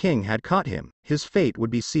Spartan king had caught him, his fate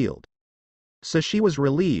would be sealed. So she was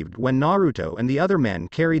relieved when Naruto and the other men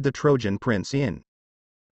carried the Trojan prince in.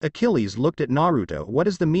 Achilles looked at Naruto. "What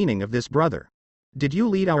is the meaning of this, brother? Did you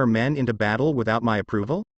lead our men into battle without my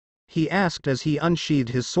approval?" he asked as he unsheathed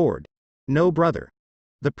his sword. "No, brother.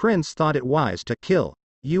 The prince thought it wise to kill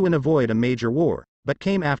you and avoid a major war, but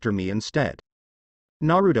came after me instead,"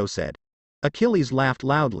 Naruto said. Achilles laughed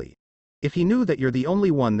loudly. "If he knew that you're the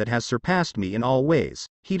only one that has surpassed me in all ways,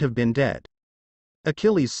 he'd have been dead,"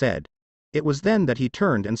 Achilles said. It was then that he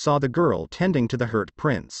turned and saw the girl tending to the hurt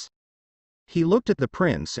prince. He looked at the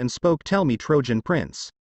prince and spoke. "Tell me, Trojan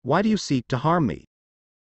prince, why do you seek to harm me?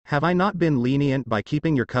 Have I not been lenient by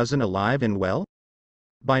keeping your cousin alive and well?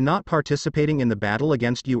 By not participating in the battle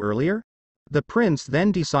against you earlier?" The prince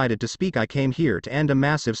then decided to speak. "I came here to end a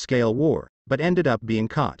massive-scale war, but ended up being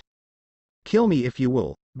caught. Kill me if you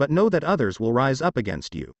will, but know that others will rise up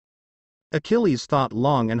against you." Achilles thought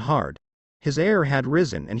long and hard. His heir had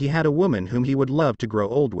risen and he had a woman whom he would love to grow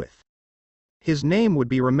old with. His name would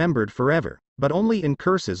be remembered forever, but only in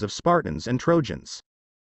curses of Spartans and Trojans.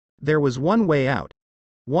 There was one way out.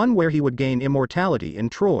 One where he would gain immortality in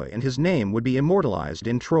Troy and his name would be immortalized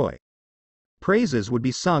in Troy. Praises would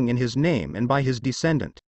be sung in his name and by his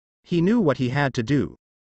descendant. He knew what he had to do.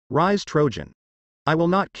 Rise, Trojan. I will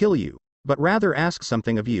not kill you, but rather ask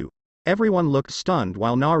something of you. Everyone looked stunned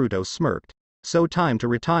while Naruto smirked. So time to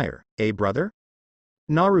retire, eh brother?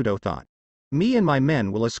 Naruto thought. Me and my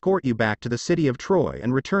men will escort you back to the city of Troy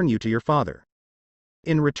and return you to your father.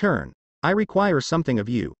 In return, I require something of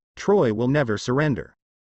you. Troy will never surrender.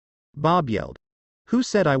 Bob yelled. Who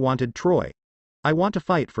said I wanted Troy? I want to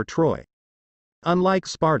fight for Troy. Unlike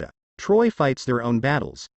Sparta, Troy fights their own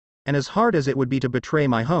battles, and as hard as it would be to betray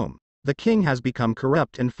my home, the king has become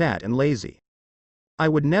corrupt and fat and lazy. I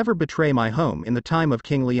would never betray my home in the time of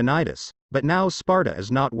King Leonidas, but now Sparta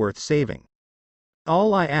is not worth saving.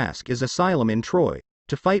 All I ask is asylum in Troy,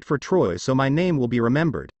 to fight for Troy so my name will be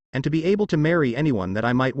remembered, and to be able to marry anyone that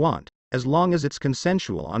I might want, as long as it's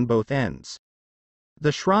consensual on both ends.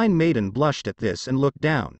 The shrine maiden blushed at this and looked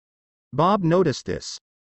down. Bob noticed this.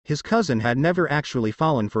 His cousin had never actually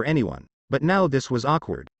fallen for anyone, but now this was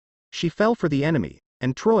awkward. She fell for the enemy,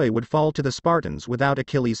 and Troy would fall to the Spartans without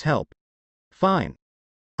Achilles' help. Fine.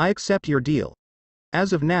 I accept your deal.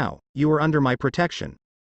 As of now, you are under my protection.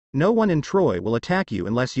 No one in Troy will attack you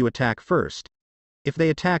unless you attack first. If they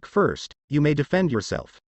attack first, you may defend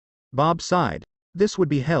yourself. Bob sighed. This would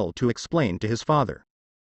be hell to explain to his father.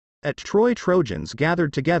 At Troy, Trojans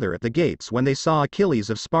gathered together at the gates when they saw Achilles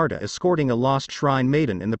of Sparta escorting a lost shrine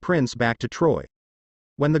maiden and the prince back to Troy.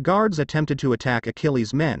 When the guards attempted to attack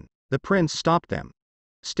Achilles' men, the prince stopped them,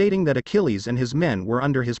 stating that Achilles and his men were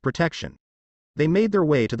under his protection. They made their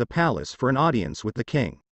way to the palace for an audience with the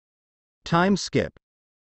king. Time skip.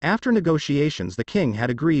 After negotiations, the king had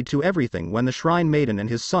agreed to everything when the shrine maiden and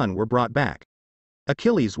his son were brought back.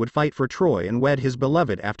 Achilles would fight for Troy and wed his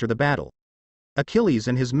beloved after the battle. Achilles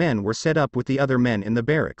and his men were set up with the other men in the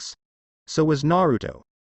barracks. So was Naruto.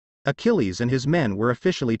 Achilles and his men were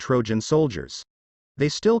officially Trojan soldiers. They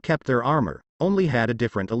still kept their armor, only had a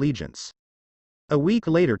different allegiance. A week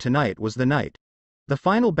later tonight was the night. The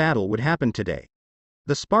final battle would happen today.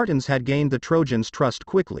 The Spartans had gained the Trojans' trust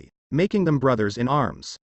quickly, making them brothers in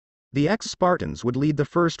arms. The ex-Spartans would lead the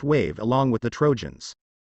first wave along with the Trojans.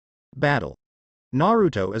 Battle.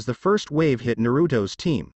 Naruto as the first wave hit Naruto's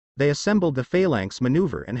team, they assembled the phalanx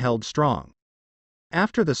maneuver and held strong.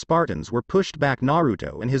 After the Spartans were pushed back,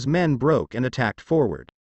 Naruto and his men broke and attacked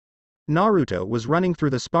forward. Naruto was running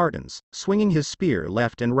through the Spartans, swinging his spear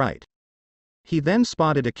left and right. He then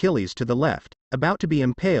spotted Achilles to the left, about to be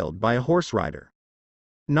impaled by a horse rider.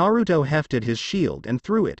 Naruto hefted his shield and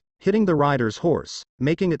threw it, hitting the rider's horse,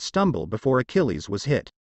 making it stumble before Achilles was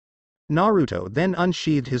hit. Naruto then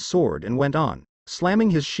unsheathed his sword and went on,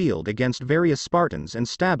 slamming his shield against various Spartans and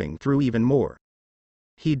stabbing through even more.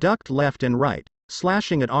 He ducked left and right,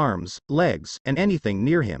 slashing at arms, legs, and anything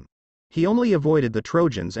near him. He only avoided the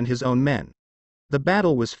Trojans and his own men. The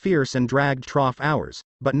battle was fierce and dragged 12 hours,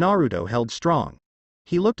 but Naruto held strong.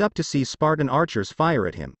 He looked up to see Spartan archers fire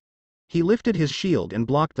at him. He lifted his shield and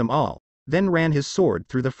blocked them all, then ran his sword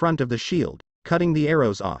through the front of the shield, cutting the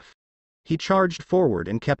arrows off. He charged forward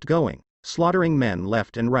and kept going, slaughtering men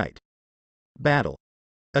left and right. Battle.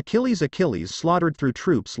 Achilles slaughtered through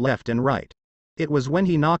troops left and right. It was when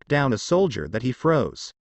he knocked down a soldier that he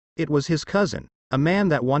froze. It was his cousin. A man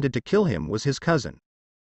that wanted to kill him was his cousin.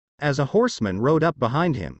 As a horseman rode up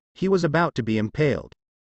behind him, he was about to be impaled.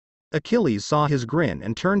 Achilles saw his grin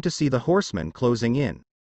and turned to see the horseman closing in.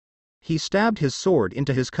 He stabbed his sword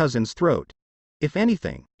into his cousin's throat. If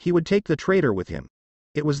anything, he would take the traitor with him.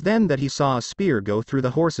 It was then that he saw a spear go through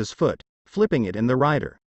the horse's foot, flipping it in the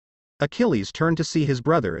rider. Achilles turned to see his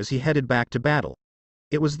brother as he headed back to battle.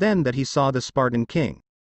 It was then that he saw the Spartan king.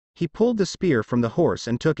 He pulled the spear from the horse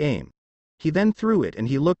and took aim. He then threw it and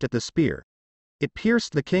he looked at the spear. It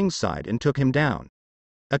pierced the king's side and took him down.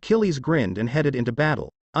 Achilles grinned and headed into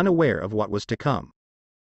battle, unaware of what was to come.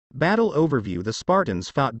 Battle overview. The Spartans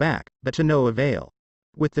fought back, but to no avail.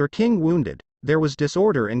 With their king wounded, there was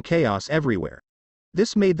disorder and chaos everywhere.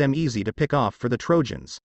 This made them easy to pick off for the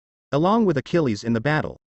Trojans. Along with Achilles in the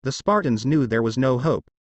battle, the Spartans knew there was no hope.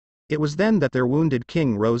 It was then that their wounded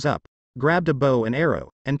king rose up, grabbed a bow and arrow,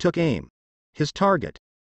 and took aim. His target.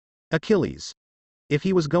 Achilles. If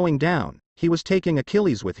he was going down, he was taking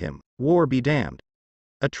Achilles with him, war be damned.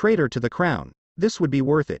 A traitor to the crown, this would be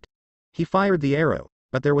worth it. He fired the arrow,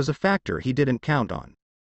 but there was a factor he didn't count on.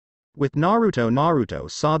 With Naruto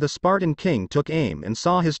saw the Spartan king took aim and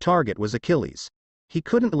saw his target was Achilles. He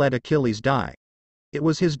couldn't let Achilles die. It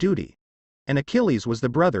was his duty. And Achilles was the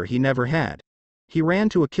brother he never had. He ran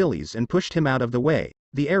to Achilles and pushed him out of the way,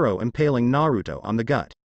 the arrow impaling Naruto on the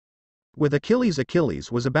gut. With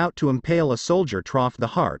Achilles was about to impale a soldier trough the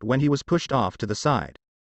heart when he was pushed off to the side.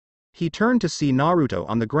 He turned to see Naruto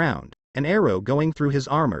on the ground, an arrow going through his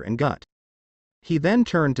armor and gut. He then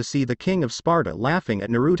turned to see the king of Sparta laughing at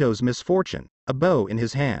Naruto's misfortune, a bow in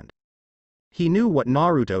his hand. He knew what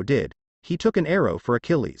Naruto did. He took an arrow for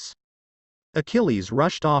Achilles. Achilles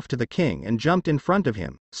rushed off to the king and jumped in front of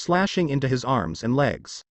him, slashing into his arms and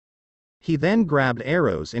legs. He then grabbed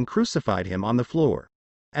arrows and crucified him on the floor.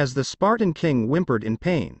 As the Spartan king whimpered in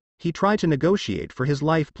pain, he tried to negotiate for his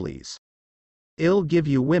life. Please. I'll give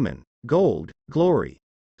you women, gold, glory.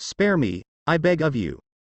 Spare me, I beg of you.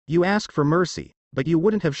 You ask for mercy, but you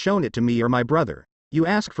wouldn't have shown it to me or my brother. You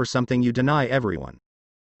ask for something you deny everyone.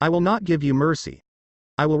 I will not give you mercy.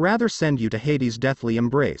 I will rather send you to Hades' deathly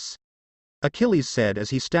embrace. Achilles said as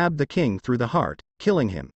he stabbed the king through the heart, killing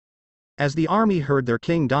him. As the army heard their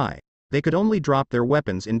king die, they could only drop their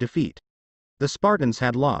weapons in defeat. The Spartans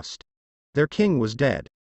had lost. Their king was dead.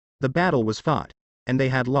 The battle was fought, and they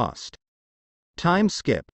had lost. Time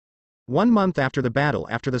skip. 1 month after the battle,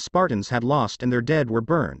 after the Spartans had lost and their dead were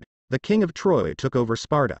burned, the king of Troy took over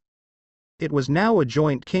Sparta. It was now a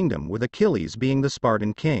joint kingdom with Achilles being the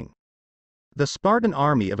Spartan king. The Spartan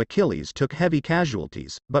army of Achilles took heavy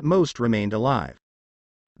casualties, but most remained alive.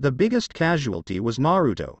 The biggest casualty was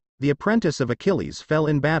Naruto, the apprentice of Achilles, fell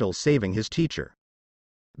in battle saving his teacher.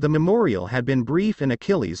 The memorial had been brief and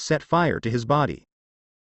Achilles set fire to his body.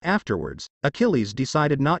 Afterwards, Achilles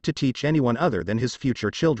decided not to teach anyone other than his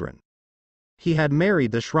future children. He had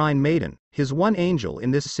married the shrine maiden, his one angel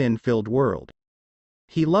in this sin-filled world.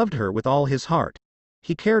 He loved her with all his heart.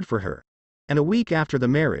 He cared for her. And a week after the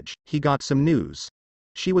marriage, he got some news.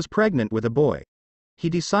 She was pregnant with a boy. He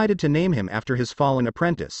decided to name him after his fallen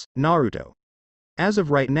apprentice, Naruto. As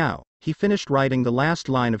of right now, he finished writing the last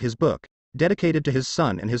line of his book, dedicated to his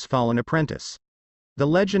son and his fallen apprentice. The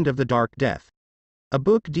Legend of the Dark Death. A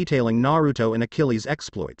book detailing Naruto and Achilles'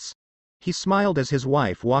 exploits. He smiled as his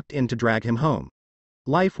wife walked in to drag him home.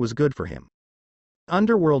 Life was good for him.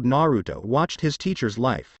 Underworld Naruto watched his teacher's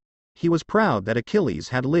life. He was proud that Achilles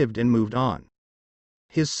had lived and moved on.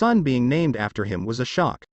 His son being named after him was a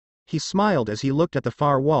shock. He smiled as he looked at the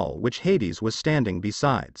far wall which Hades was standing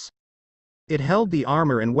besides. It held the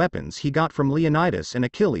armor and weapons he got from Leonidas and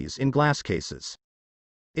Achilles in glass cases.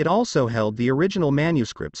 It also held the original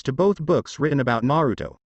manuscripts to both books written about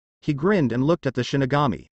Naruto. He grinned and looked at the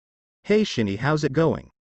Shinigami. Hey Shinny, how's it going?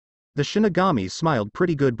 The Shinigami smiled,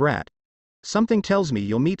 pretty good brat. Something tells me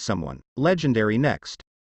you'll meet someone legendary next.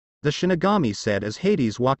 The Shinigami said as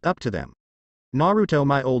Hades walked up to them. Naruto,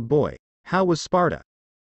 my old boy, how was Sparta?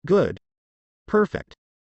 Good. Perfect.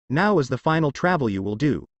 Now is the final travel you will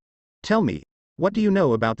do. Tell me, what do you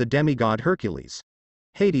know about the demigod Hercules?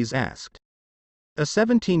 Hades asked. A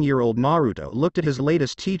 17-year-old Naruto looked at his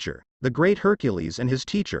latest teacher, the great Hercules, and his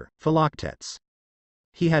teacher, Philoctetes.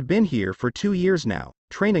 He had been here for 2 years now,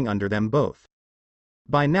 training under them both.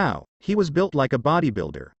 By now, he was built like a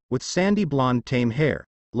bodybuilder, with sandy blonde tame hair,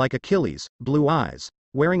 like Achilles, blue eyes,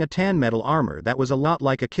 wearing a tan metal armor that was a lot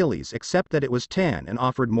like Achilles except that it was tan and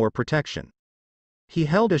offered more protection. He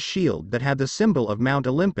held a shield that had the symbol of Mount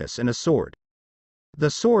Olympus and a sword. The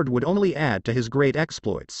sword would only add to his great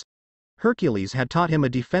exploits. Hercules had taught him a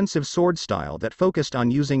defensive sword style that focused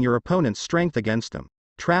on using your opponent's strength against them,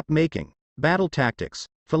 trap making, battle tactics,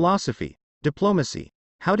 philosophy, diplomacy,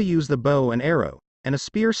 how to use the bow and arrow, and a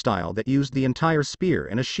spear style that used the entire spear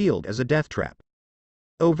and a shield as a death trap.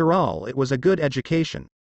 Overall, it was a good education.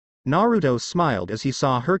 Naruto smiled as he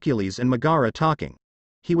saw Hercules and Megara talking.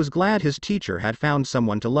 He was glad his teacher had found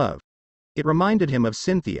someone to love. It reminded him of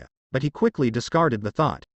Cynthia, but he quickly discarded the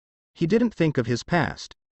thought. He didn't think of his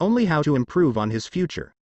past, only how to improve on his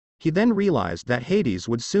future. He then realized that Hades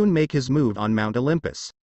would soon make his move on Mount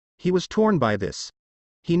Olympus. He was torn by this.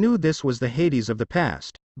 He knew this was the Hades of the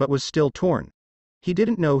past, but was still torn. He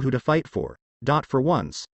didn't know who to fight for. For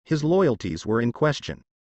once, his loyalties were in question.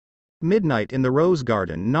 Midnight in the Rose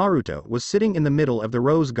Garden. Naruto was sitting in the middle of the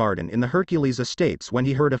Rose Garden in the Hercules estates when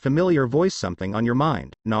he heard a familiar voice. Something on your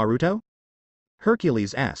mind, Naruto?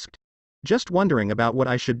 Hercules asked. Just wondering about what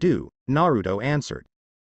I should do, Naruto answered.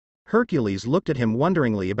 Hercules looked at him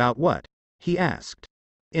wonderingly. About what? He asked.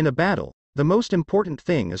 In a battle, the most important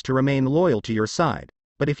thing is to remain loyal to your side,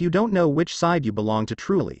 but if you don't know which side you belong to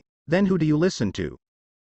truly, then who do you listen to?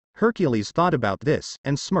 Hercules thought about this,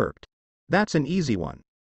 and smirked. That's an easy one.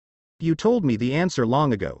 You told me the answer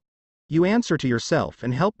long ago. You answer to yourself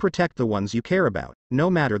and help protect the ones you care about, no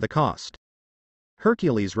matter the cost.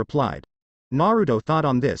 Hercules replied. Naruto thought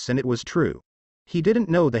on this and it was true. He didn't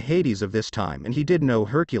know the Hades of this time and he did know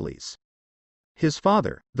Hercules. His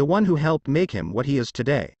father, the one who helped make him what he is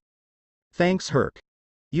today. Thanks Herc.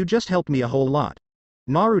 You just helped me a whole lot.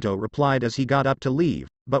 Naruto replied as he got up to leave,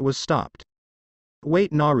 but was stopped.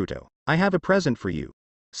 Wait Naruto, I have a present for you.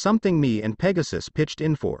 Something me and Pegasus pitched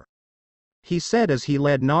in for. He said as he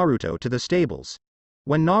led Naruto to the stables.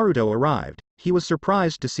 When Naruto arrived, he was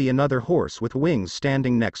surprised to see another horse with wings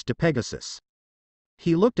standing next to Pegasus.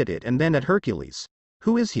 He looked at it and then at Hercules.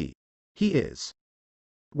 Who is he? He is.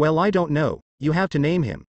 Well, I don't know, you have to name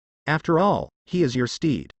him. After all, he is your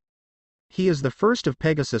steed. He is the first of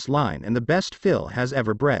Pegasus' line and the best Phil has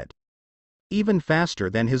ever bred. Even faster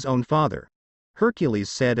than his own father. Hercules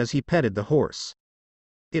said as he petted the horse.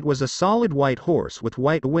 It was a solid white horse with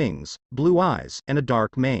white wings, blue eyes, and a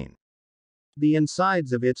dark mane. The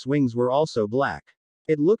insides of its wings were also black.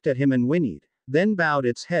 It looked at him and whinnied, then bowed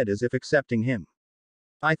its head as if accepting him.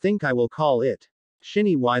 I think I will call it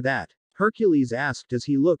Shinny. Why that? Hercules asked as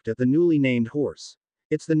he looked at the newly named horse.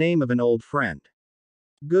 It's the name of an old friend.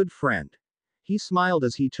 Good friend. He smiled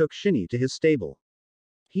as he took Shinny to his stable.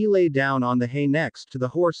 He lay down on the hay next to the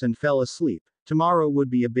horse and fell asleep. Tomorrow would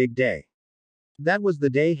be a big day. That was the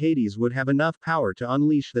day Hades would have enough power to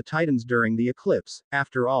unleash the Titans during the eclipse,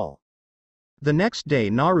 after all. The next day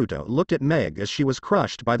Naruto looked at Meg as she was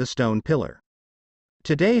crushed by the stone pillar.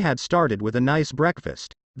 Today had started with a nice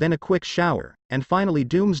breakfast, then a quick shower, and finally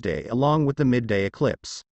doomsday along with the midday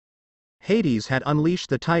eclipse. Hades had unleashed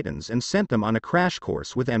the Titans and sent them on a crash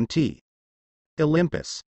course with Mt.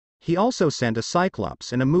 Olympus. He also sent a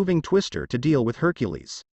Cyclops and a moving twister to deal with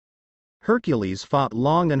Hercules. Hercules fought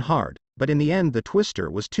long and hard, but in the end the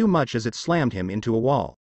twister was too much as it slammed him into a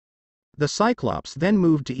wall. The Cyclops then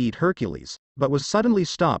moved to eat Hercules, but was suddenly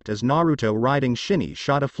stopped as Naruto riding Shinny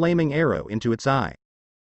shot a flaming arrow into its eye.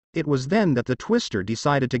 It was then that the twister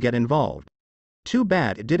decided to get involved. Too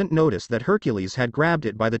bad it didn't notice that Hercules had grabbed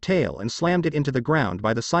it by the tail and slammed it into the ground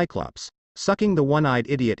by the Cyclops, sucking the one-eyed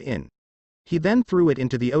idiot in. He then threw it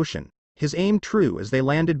into the ocean, his aim true as they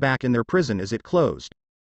landed back in their prison as it closed.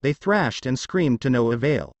 They thrashed and screamed to no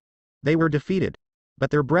avail. They were defeated. But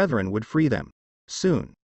their brethren would free them.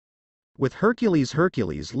 Soon. With Hercules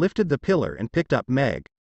lifted the pillar and picked up Meg.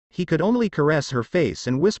 He could only caress her face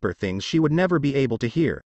and whisper things she would never be able to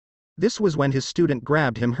hear. This was when his student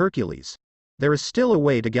grabbed him. Hercules. There is still a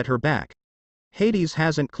way to get her back. Hades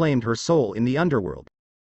hasn't claimed her soul in the underworld.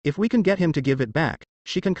 If we can get him to give it back,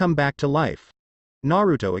 she can come back to life.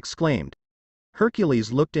 Naruto exclaimed.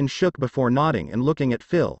 Hercules looked and shook before nodding and looking at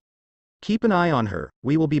Phil. Keep an eye on her,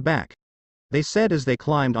 we will be back. They said as they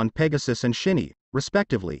climbed on Pegasus and Shinny,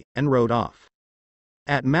 respectively, and rode off.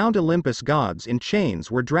 At Mount Olympus gods in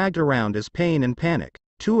chains were dragged around as Pain and Panic,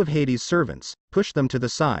 two of Hades' servants, pushed them to the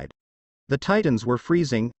side. The Titans were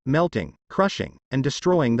freezing, melting, crushing, and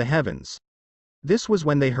destroying the heavens. This was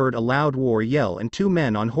when they heard a loud war yell and two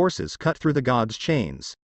men on horses cut through the gods'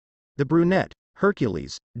 chains. The brunette,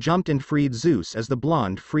 Hercules, jumped and freed Zeus as the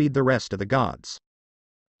blonde freed the rest of the gods.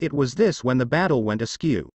 It was this when the battle went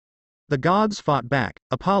askew. The gods fought back,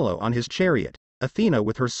 Apollo on his chariot, Athena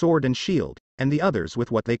with her sword and shield, and the others with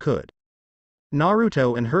what they could.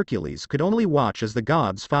 Naruto and Hercules could only watch as the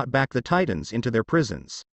gods fought back the Titans into their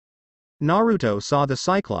prisons. Naruto saw the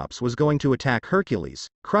Cyclops was going to attack Hercules,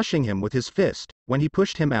 crushing him with his fist, when he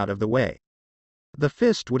pushed him out of the way. The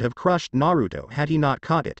fist would have crushed Naruto had he not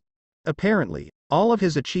caught it. Apparently, all of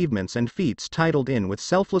his achievements and feats titled in with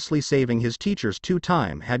selflessly saving his teachers 2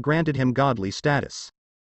 times had granted him godly status.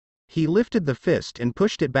 He lifted the fist and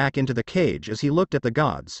pushed it back into the cage as he looked at the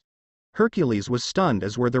gods. Hercules was stunned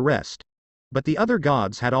as were the rest. But the other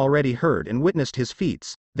gods had already heard and witnessed his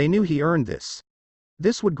feats, they knew he earned this.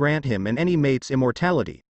 This would grant him and any mate's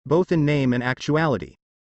immortality, both in name and actuality.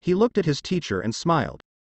 He looked at his teacher and smiled.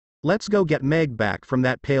 Let's go get Meg back from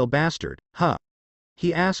that pale bastard, huh?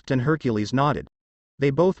 He asked and Hercules nodded. They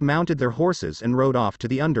both mounted their horses and rode off to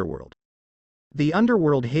the underworld. The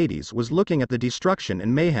underworld Hades was looking at the destruction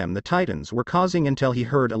and mayhem the Titans were causing until he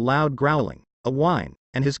heard a loud growling, a whine,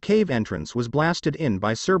 and his cave entrance was blasted in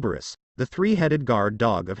by Cerberus, the 3-headed guard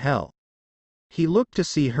dog of hell. He looked to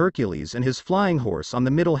see Hercules and his flying horse on the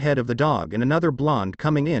middle head of the dog and another blonde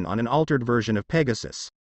coming in on an altered version of Pegasus.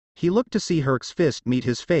 He looked to see Herc's fist meet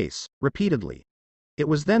his face, repeatedly. It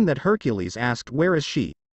was then that Hercules asked, where is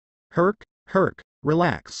she? Herc,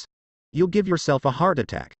 relax. You'll give yourself a heart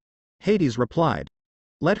attack. Hades replied.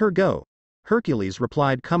 Let her go. Hercules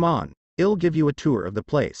replied, come on, I'll give you a tour of the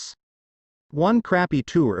place. One crappy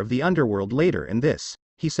tour of the underworld later and this,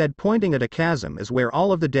 he said, pointing at a chasm as where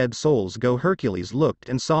all of the dead souls go. Hercules looked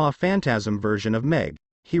and saw a phantasm version of Meg.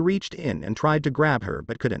 He reached in and tried to grab her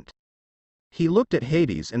but couldn't. He looked at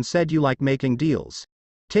Hades and said, "You like making deals?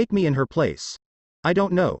 Take me in her place." "I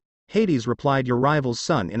don't know," Hades replied, "your rival's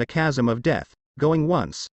son in a chasm of death, going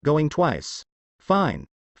once, going twice." "Fine.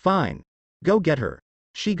 Fine. Go get her."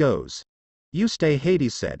 "She goes." "You stay,"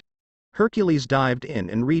 Hades said. Hercules dived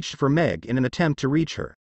in and reached for Meg in an attempt to reach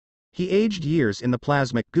her. He aged years in the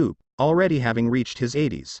plasmic goop, already having reached his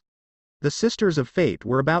 80s. The Sisters of Fate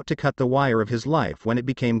were about to cut the wire of his life when it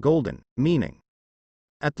became golden, meaning.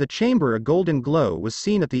 At the chamber a golden glow was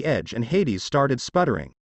seen at the edge and Hades started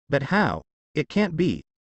sputtering. "But how? It can't be.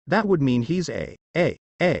 That would mean he's a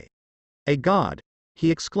god," he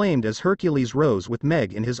exclaimed as Hercules rose with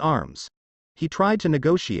Meg in his arms. He tried to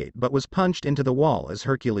negotiate but was punched into the wall as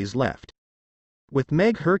Hercules left. With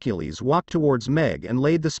Meg, Hercules walked towards Meg and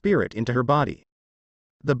laid the spirit into her body.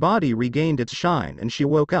 The body regained its shine and she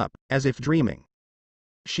woke up, as if dreaming.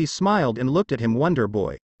 She smiled and looked at him. "Wonder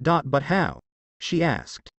Boy. But how?" she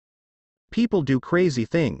asked. "People do crazy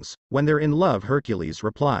things, when they're in love," Hercules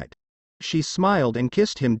replied. She smiled and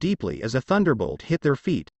kissed him deeply as a thunderbolt hit their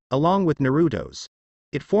feet, along with Naruto's.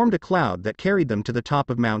 It formed a cloud that carried them to the top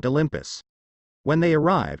of Mount Olympus. When they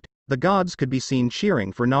arrived, the gods could be seen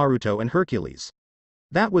cheering for Naruto and Hercules.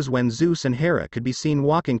 That was when Zeus and Hera could be seen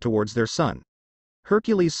walking towards their son.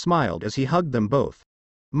 Hercules smiled as he hugged them both.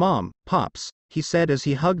 "Mom, Pops," he said as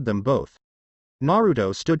he hugged them both.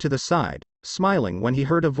 Naruto stood to the side, smiling when he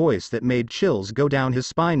heard a voice that made chills go down his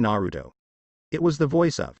spine. Naruto. It was the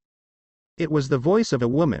voice of a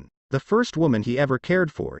woman, the first woman he ever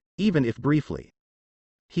cared for, even if briefly.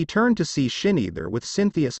 He turned to see Shinny there with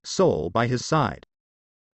Cynthia's soul by his side.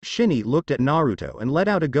 Shinny looked at Naruto and let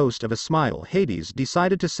out a ghost of a smile. "Hades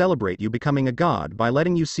decided to celebrate you becoming a god by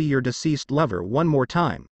letting you see your deceased lover one more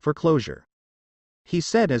time, for closure," he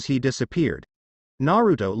said as he disappeared.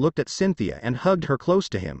 Naruto looked at Cynthia and hugged her close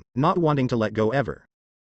to him, not wanting to let go ever.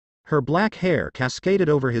 Her black hair cascaded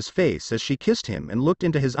over his face as she kissed him and looked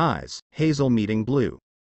into his eyes, hazel meeting blue.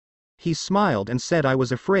 He smiled and said, "I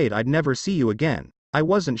was afraid I'd never see you again." "I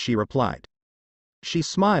wasn't," she replied. She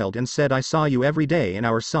smiled and said, "I saw you every day in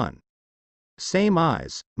our son. Same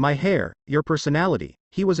eyes, my hair, your personality,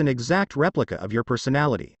 he was an exact replica of your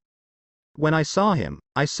personality. When I saw him,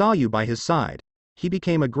 I saw you by his side. He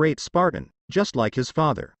became a great Spartan, just like his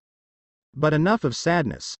father. But enough of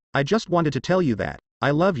sadness, I just wanted to tell you that,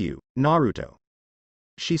 I love you, Naruto."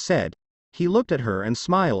 She said. He looked at her and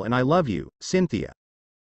smiled. "And I love you, Cynthia,"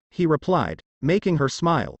 he replied, making her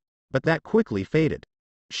smile, but that quickly faded.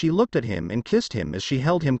 She looked at him and kissed him as she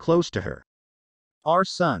held him close to her. "Our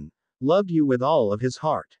son loved you with all of his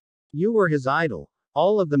heart. You were his idol.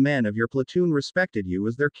 All of the men of your platoon respected you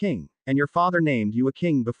as their king, and your father named you a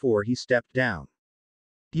king before he stepped down.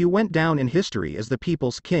 You went down in history as the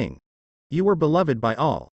people's king. You were beloved by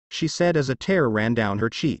all," she said as a tear ran down her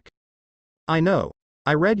cheek. "I know.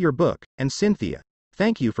 I read your book, and Cynthia,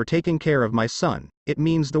 thank you for taking care of my son, it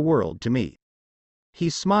means the world to me." He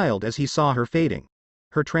smiled as he saw her fading.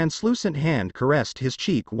 Her translucent hand caressed his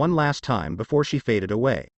cheek one last time before she faded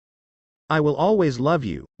away. "I will always love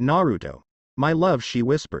you, Naruto. My love," she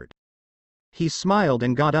whispered. He smiled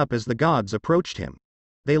and got up as the gods approached him.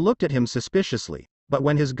 They looked at him suspiciously, but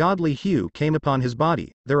when his godly hue came upon his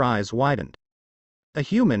body, their eyes widened. A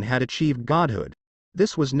human had achieved godhood.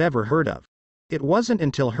 This was never heard of. It wasn't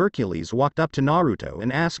until Hercules walked up to Naruto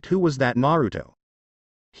and asked who was that Naruto.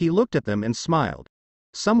 He looked at them and smiled.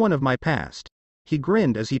 "Someone of my past." He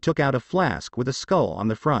grinned as he took out a flask with a skull on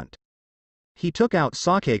the front. He took out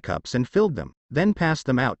sake cups and filled them, then passed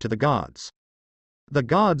them out to the gods. The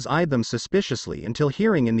gods eyed them suspiciously until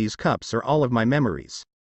hearing, "In these cups are all of my memories.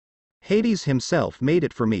 Hades himself made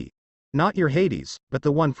it for me. Not your Hades, but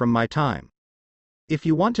the one from my time. If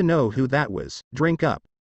you want to know who that was, drink up,"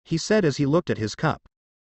 he said as he looked at his cup.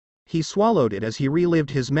 He swallowed it as he relived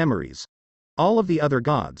his memories. All of the other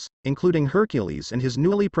gods, including Hercules and his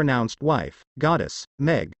newly pronounced wife, goddess,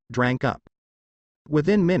 Meg, drank up.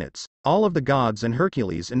 Within minutes, all of the gods and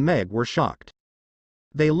Hercules and Meg were shocked.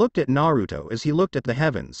 They looked at Naruto as he looked at the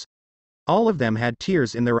heavens. All of them had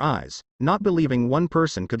tears in their eyes, not believing one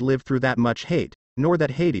person could live through that much hate, nor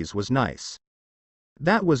that Hades was nice.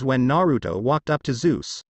 That was when Naruto walked up to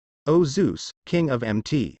Zeus. "O Zeus, king of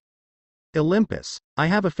Mt. Olympus, I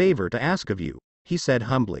have a favor to ask of you," he said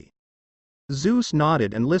humbly. Zeus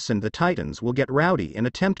nodded and listened. "The Titans will get rowdy and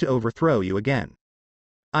attempt to overthrow you again.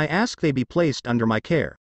 I ask they be placed under my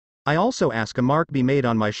care. I also ask a mark be made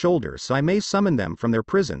on my shoulder so I may summon them from their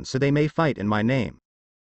prison so they may fight in my name.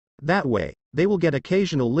 That way, they will get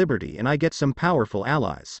occasional liberty and I get some powerful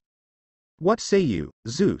allies. What say you,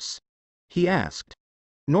 Zeus? He asked.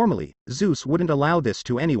 Normally, Zeus wouldn't allow this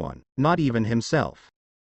to anyone, not even himself.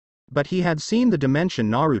 But he had seen the dimension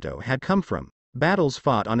Naruto had come from, battles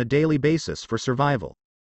fought on a daily basis for survival.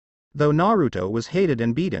 Though Naruto was hated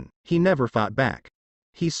and beaten, he never fought back.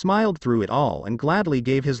 He smiled through it all and gladly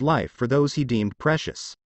gave his life for those he deemed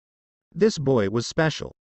precious. This boy was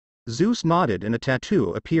special. Zeus nodded and a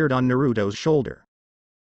tattoo appeared on Naruto's shoulder.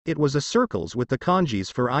 It was a circles with the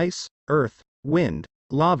kanjis for ice, earth, wind,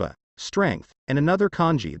 lava, strength, and another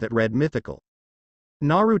kanji that read mythical.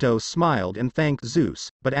 Naruto smiled and thanked Zeus,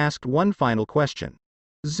 but asked one final question.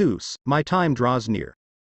 Zeus, my time draws near.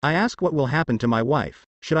 I ask what will happen to my wife,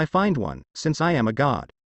 should I find one, since I am a god.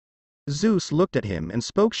 Zeus looked at him and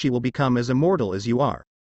spoke, she will become as immortal as you are.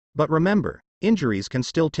 But remember, injuries can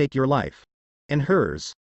still take your life. And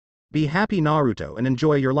hers. Be happy Naruto and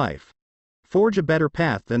enjoy your life. Forge a better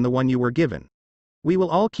path than the one you were given. We will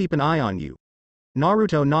all keep an eye on you.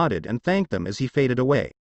 Naruto nodded and thanked them as he faded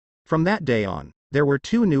away. From that day on, there were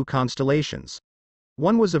two new constellations.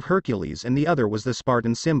 One was of Hercules and the other was the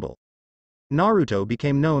Spartan symbol. Naruto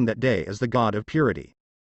became known that day as the god of purity.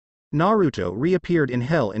 Naruto reappeared in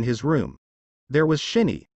hell in his room. There was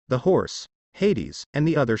Shinny, the horse, Hades, and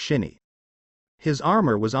the other Shinny. His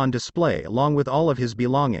armor was on display along with all of his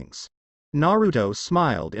belongings. Naruto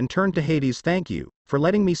smiled and turned to Hades. Thank you, for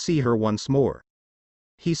letting me see her once more.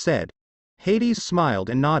 He said. Hades smiled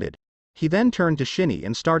and nodded. He then turned to Shinny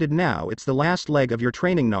and started. Now it's the last leg of your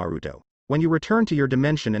training Naruto. When you return to your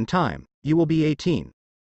dimension and time, you will be 18.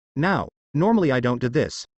 Now, normally I don't do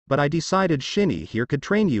this, but I decided Shinny here could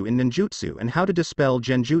train you in ninjutsu and how to dispel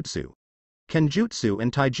genjutsu. Kenjutsu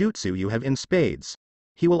and taijutsu you have in spades.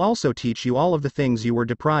 He will also teach you all of the things you were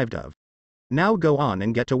deprived of. Now go on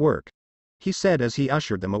and get to work. He said as he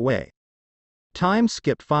ushered them away. Time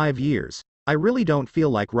skipped 5 years. I really don't feel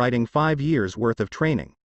like writing 5 years worth of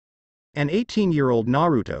training. An 18-year-old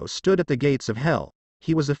Naruto stood at the gates of hell.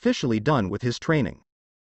 He was officially done with his training.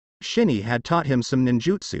 Shinny had taught him some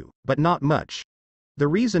ninjutsu, but not much. The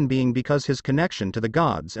reason being because his connection to the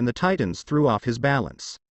gods and the titans threw off his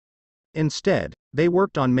balance. Instead, they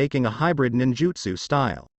worked on making a hybrid ninjutsu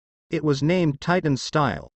style. It was named Titan's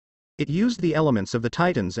style. It used the elements of the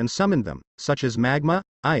titans and summoned them, such as magma,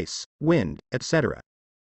 ice, wind, etc.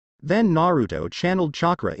 Then Naruto channeled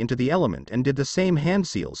chakra into the element and did the same hand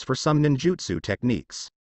seals for some ninjutsu techniques.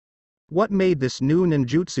 What made this new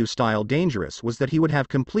ninjutsu style dangerous was that he would have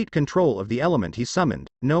complete control of the element he summoned,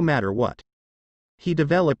 no matter what. He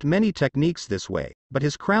developed many techniques this way, but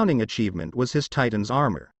his crowning achievement was his Titan's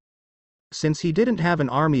armor. Since he didn't have an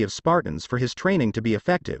army of Spartans for his training to be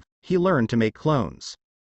effective, he learned to make clones.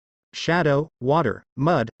 Shadow, water,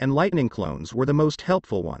 mud, and lightning clones were the most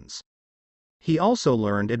helpful ones. He also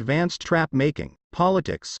learned advanced trap making,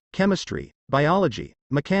 politics, chemistry, biology,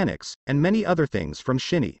 mechanics, and many other things from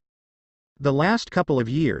Shinny. The last couple of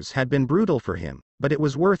years had been brutal for him, but it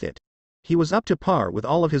was worth it. He was up to par with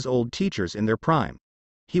all of his old teachers in their prime.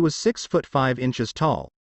 He was 6 foot 5 inches tall.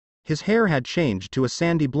 His hair had changed to a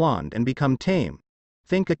sandy blonde and become tame.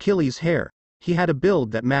 Think Achilles' hair. He had a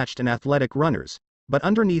build that matched an athletic runner's, but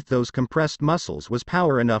underneath those compressed muscles was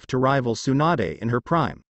power enough to rival Tsunade in her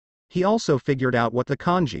prime. He also figured out what the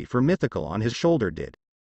kanji for mythical on his shoulder did.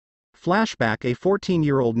 Flashback: a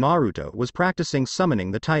 14-year-old Naruto was practicing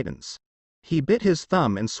summoning the titans. He bit his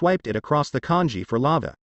thumb and swiped it across the kanji for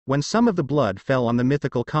lava, when some of the blood fell on the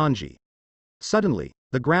mythical kanji. Suddenly,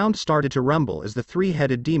 the ground started to rumble as the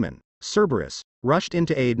three-headed demon, Cerberus, rushed in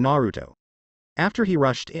to aid Naruto. After he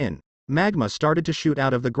rushed in, magma started to shoot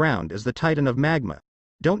out of the ground as the Titan of Magma,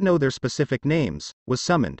 don't know their specific names, was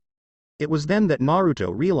summoned. It was then that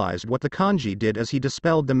Naruto realized what the kanji did as he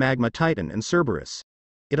dispelled the Magma Titan and Cerberus.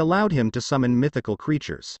 It allowed him to summon mythical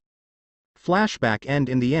creatures. Flashback: and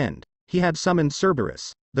in the end, he had summoned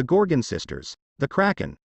Cerberus, the Gorgon sisters, the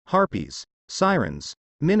Kraken, Harpies, Sirens,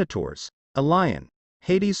 Minotaurs, a lion,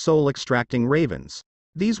 Hades' soul-extracting ravens.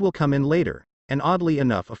 These will come in later, and oddly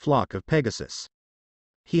enough a flock of Pegasus.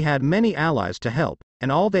 He had many allies to help,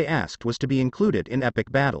 and all they asked was to be included in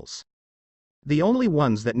epic battles. The only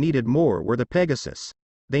ones that needed more were the Pegasus.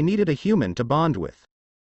 They needed a human to bond with.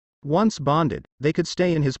 Once bonded, they could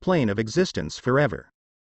stay in his plane of existence forever.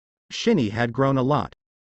 Shinny had grown a lot.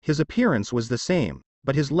 His appearance was the same,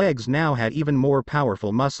 but his legs now had even more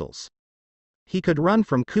powerful muscles. He could run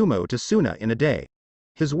from Kumo to Suna in a day.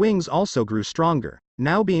 His wings also grew stronger,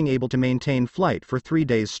 now being able to maintain flight for 3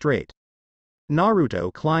 days straight.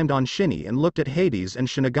 Naruto climbed on Shinny and looked at Hades and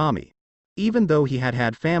Shinigami. Even though he had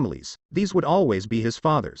had families, these would always be his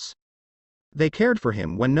fathers. They cared for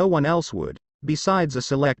him when no one else would, besides a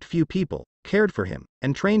select few people, cared for him,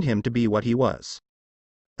 and trained him to be what he was.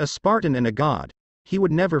 A Spartan and a god. He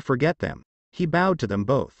would never forget them. He bowed to them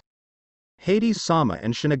both. Hades-sama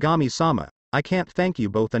and Shinigami-sama, I can't thank you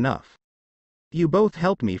both enough. You both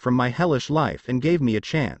helped me from my hellish life and gave me a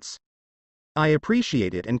chance. I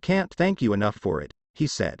appreciate it and can't thank you enough for it, he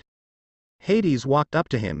said. Hades walked up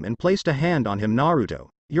to him and placed a hand on him. Naruto,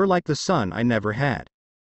 you're like the son I never had.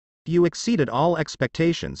 You exceeded all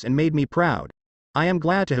expectations and made me proud. I am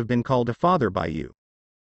glad to have been called a father by you.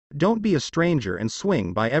 Don't be a stranger and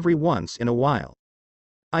swing by every once in a while.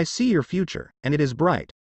 I see your future, and it is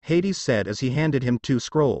bright, Hades said as he handed him 2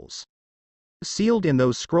 scrolls. Sealed in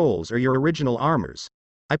those scrolls are your original armors.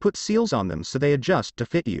 I put seals on them so they adjust to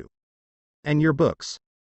fit you. And your books.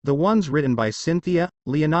 The ones written by Cynthia,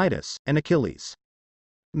 Leonidas, and Achilles.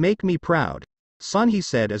 Make me proud, son, he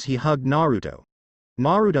said as he hugged Naruto.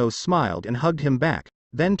 Naruto smiled and hugged him back,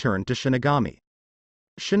 then turned to Shinigami.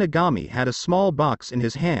 Shinigami had a small box in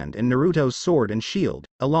his hand and Naruto's sword and shield,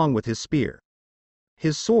 along with his spear.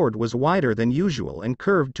 His sword was wider than usual and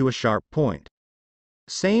curved to a sharp point.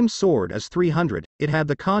 Same sword as 300, it had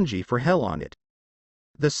the kanji for hell on it.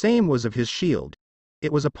 The same was of his shield.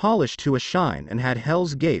 It was a polish to a shine and had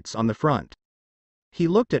Hell's Gates on the front. He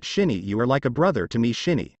looked at Shinny. You are like a brother to me,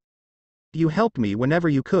 Shinny. You helped me whenever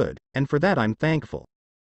you could, and for that I'm thankful.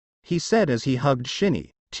 He said as he hugged Shinny,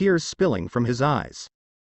 tears spilling from his eyes.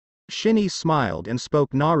 Shinny smiled and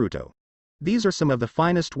spoke. Naruto. These are some of the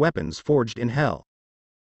finest weapons forged in hell.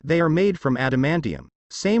 They are made from adamantium,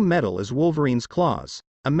 same metal as Wolverine's claws,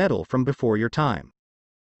 a metal from before your time.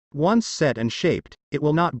 Once set and shaped, it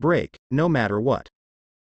will not break, no matter what.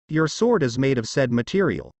 Your sword is made of said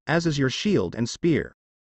material, as is your shield and spear.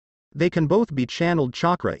 They can both be channeled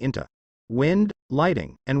chakra into. Wind,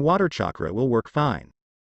 lighting, and water chakra will work fine.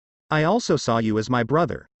 I also saw you as my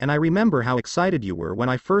brother, and I remember how excited you were when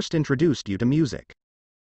I first introduced you to music.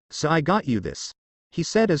 So I got you this, he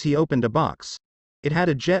said as he opened a box. It had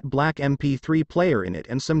a jet black MP3 player in it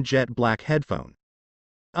and some jet black headphone.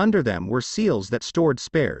 Under them were seals that stored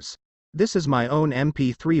spares. This is my own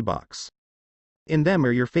MP3 box. In them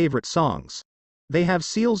are your favorite songs. They have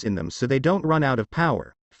seals in them so they don't run out of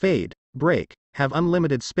power, fade, break, have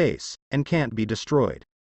unlimited space, and can't be destroyed.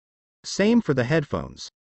 Same for the headphones.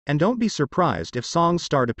 And don't be surprised if songs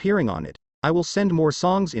start appearing on it. I will send more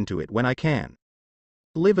songs into it when I can.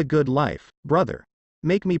 Live a good life, brother.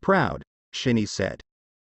 Make me proud, Shinny said.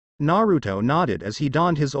 Naruto nodded as he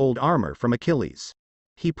donned his old armor from Achilles.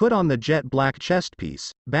 He put on the jet black chest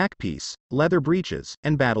piece, back piece, leather breeches,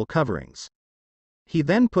 and battle coverings. He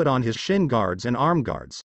then put on his shin guards and arm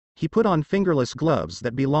guards. He put on fingerless gloves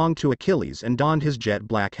that belonged to Achilles and donned his jet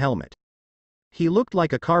black helmet. He looked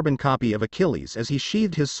like a carbon copy of Achilles as he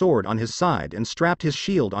sheathed his sword on his side and strapped his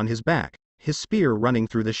shield on his back, his spear running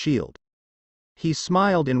through the shield. He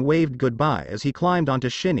smiled and waved goodbye as he climbed onto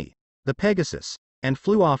Shinny, the Pegasus, and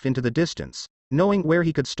flew off into the distance, knowing where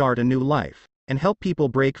he could start a new life, and help people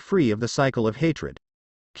break free of the cycle of hatred.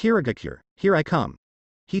 Kirigakure, here I come.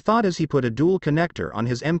 He thought as he put a dual connector on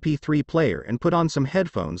his MP3 player and put on some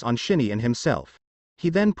headphones on Shinny and himself. He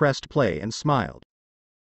then pressed play and smiled.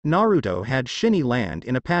 Naruto had Shinny land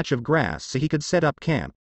in a patch of grass so he could set up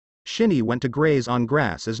camp. Shinny went to graze on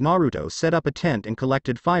grass as Naruto set up a tent and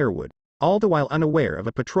collected firewood, all the while unaware of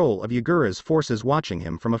a patrol of Yagura's forces watching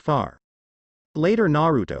him from afar. Later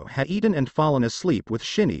Naruto had eaten and fallen asleep with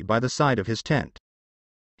Shinny by the side of his tent.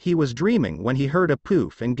 He was dreaming when he heard a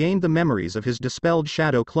poof and gained the memories of his dispelled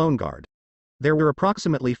shadow clone guard. There were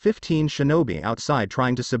approximately 15 shinobi outside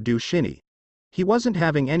trying to subdue Shinny. He wasn't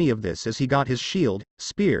having any of this as he got his shield,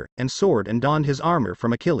 spear, and sword and donned his armor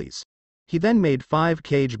from Achilles. He then made 5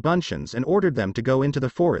 cage bunchins and ordered them to go into the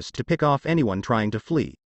forest to pick off anyone trying to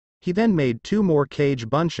flee. He then made 2 more cage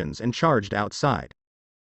bunchins and charged outside.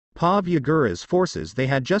 Pav Yagura's forces, they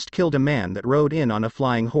had just killed a man that rode in on a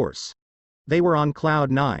flying horse. They were on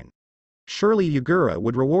cloud 9. Surely Yagura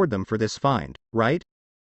would reward them for this find, right?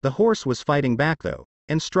 The horse was fighting back though,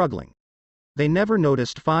 and struggling. They never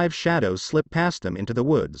noticed 5 shadows slip past them into the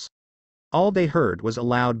woods. All they heard was a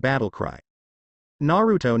loud battle cry.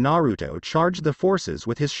 Naruto charged the forces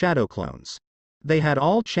with his shadow clones. They had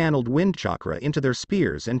all channeled wind chakra into their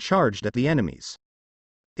spears and charged at the enemies.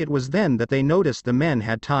 It was then that they noticed the men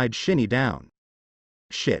had tied Shinny down.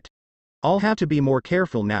 Shit. I'll have to be more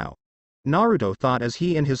careful now, Naruto thought as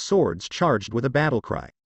he and his swords charged with a battle cry.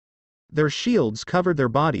 Their shields covered their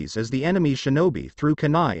bodies as the enemy shinobi threw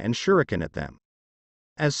kunai and shuriken at them.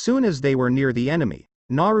 As soon as they were near the enemy,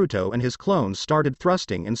 Naruto and his clones started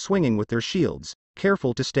thrusting and swinging with their shields,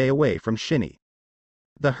 careful to stay away from Shinny.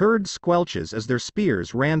 The herd squelches as their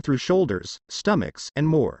spears ran through shoulders, stomachs, and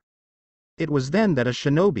more. It was then that a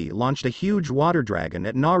shinobi launched a huge water dragon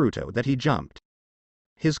at Naruto that he jumped.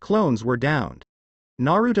 His clones were downed.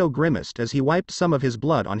 Naruto grimaced as he wiped some of his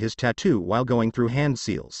blood on his tattoo while going through hand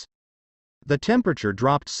seals. The temperature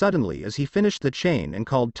dropped suddenly as he finished the chain and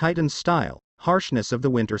called Titan's style, harshness of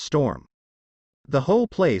the winter storm. The whole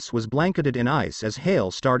place was blanketed in ice as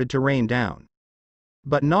hail started to rain down.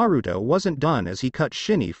 But Naruto wasn't done as he cut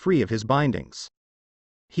Shinny free of his bindings.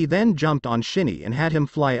 He then jumped on Shinny and had him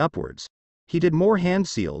fly upwards. He did more hand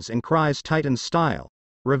seals and cries Titan's style,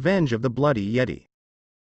 revenge of the bloody Yeti.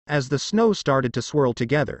 As the snow started to swirl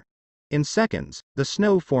together, in seconds, the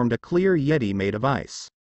snow formed a clear Yeti made of ice.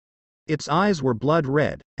 Its eyes were blood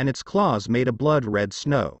red, and its claws made a blood red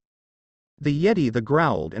snow. The Yeti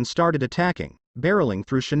growled and started attacking, barreling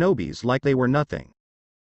through shinobis like they were nothing.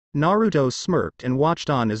 Naruto smirked and watched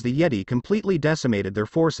on as the Yeti completely decimated their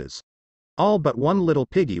forces. All but one little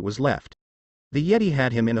piggy was left. The Yeti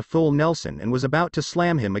had him in a full Nelson and was about to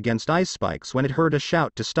slam him against ice spikes when it heard a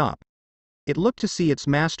shout to stop. It looked to see its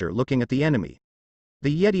master looking at the enemy.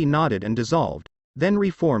 The Yeti nodded and dissolved, then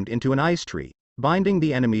reformed into an ice tree, binding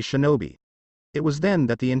the enemy shinobi. It was then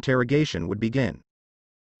that the interrogation would begin.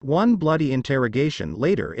 One bloody interrogation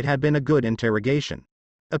later, it had been a good interrogation.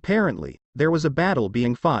 Apparently, there was a battle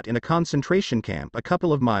being fought in a concentration camp a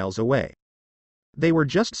couple of miles away. They were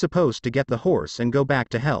just supposed to get the horse and go back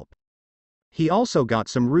to help. He also got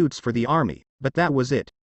some roots for the army, but that was it.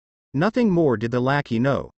 Nothing more did the lackey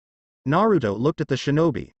know. Naruto looked at the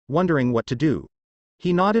shinobi, wondering what to do.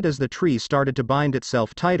 He nodded as the tree started to bind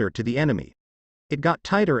itself tighter to the enemy. It got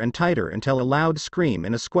tighter and tighter until a loud scream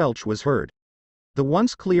and a squelch was heard. The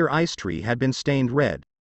once clear ice tree had been stained red.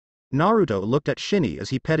 Naruto looked at Shinny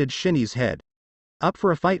as he petted Shinny's head. "Up for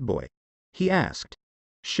a fight, boy?" he asked.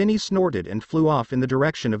 Shinny snorted and flew off in the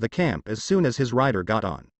direction of the camp as soon as his rider got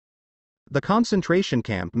on. The concentration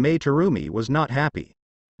camp Mei Terumi was not happy.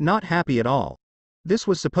 Not happy at all. This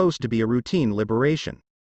was supposed to be a routine liberation.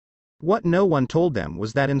 What no one told them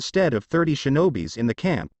was that instead of 30 shinobis in the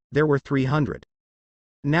camp, there were 300.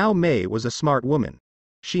 Now Mei was a smart woman.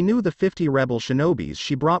 She knew the 50 rebel shinobis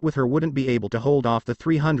she brought with her wouldn't be able to hold off the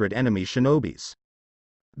 300 enemy shinobis.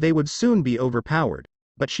 They would soon be overpowered,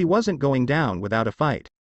 but she wasn't going down without a fight.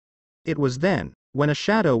 It was then, when a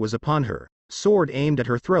shadow was upon her, sword aimed at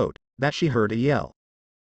her throat, that she heard a yell.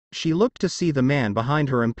 She looked to see the man behind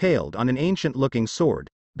her impaled on an ancient-looking sword,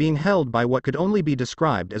 being held by what could only be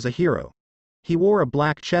described as a hero. He wore a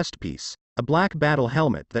black chest piece, a black battle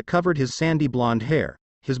helmet that covered his sandy blonde hair,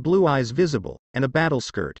 his blue eyes visible, and a battle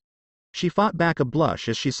skirt. She fought back a blush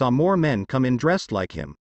as she saw more men come in dressed like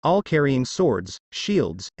him, all carrying swords,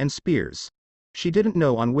 shields, and spears. She didn't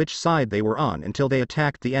know on which side they were on until they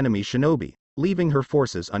attacked the enemy shinobi, leaving her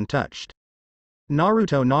forces untouched.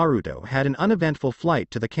 Naruto had an uneventful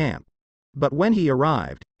flight to the camp. But when he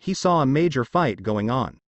arrived, he saw a major fight going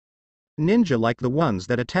on. Ninja like the ones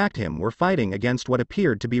that attacked him were fighting against what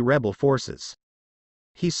appeared to be rebel forces.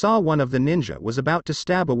 He saw one of the ninja was about to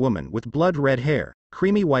stab a woman with blood-red hair,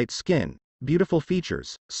 creamy white skin, beautiful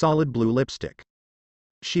features, solid blue lipstick.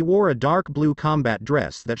 She wore a dark blue combat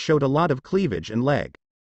dress that showed a lot of cleavage and leg.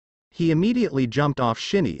 He immediately jumped off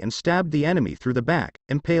Shinny and stabbed the enemy through the back,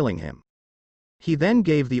 impaling him. He then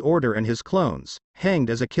gave the order and his clones, hanged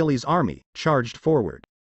as Achilles' army, charged forward.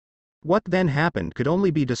 What then happened could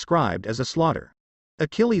only be described as a slaughter.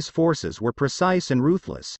 Achilles' forces were precise and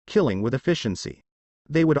ruthless, killing with efficiency.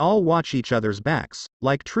 They would all watch each other's backs,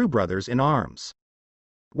 like true brothers in arms.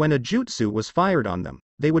 When a jutsu was fired on them,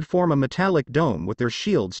 they would form a metallic dome with their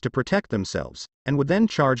shields to protect themselves, and would then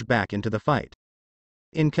charge back into the fight.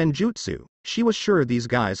 In Kenjutsu, she was sure these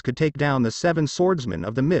guys could take down the 7 swordsmen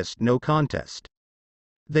of the mist no contest.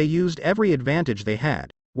 They used every advantage they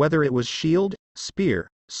had, whether it was shield, spear,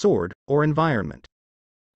 sword, or environment.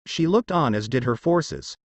 She looked on as did her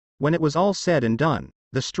forces. When it was all said and done,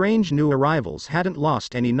 the strange new arrivals hadn't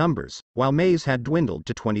lost any numbers, while Mei's had dwindled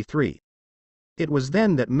to 23. It was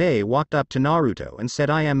then that Mei walked up to Naruto and said,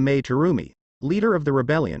 "I am Mei Terumi, leader of the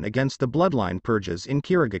rebellion against the bloodline purges in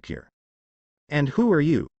Kirigakure." "And who are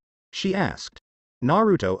you?" she asked.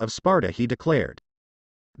 "Naruto of Sparta," he declared.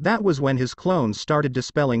 That was when his clones started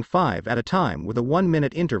dispelling 5 at a time with a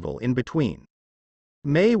 1-minute interval in between.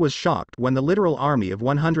 Mei was shocked when the literal army of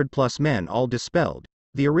 100+ men all dispelled,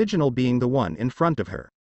 the original being the one in front of her.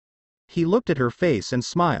 He looked at her face and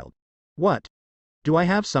smiled. "What? Do I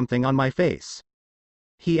have something on my face?"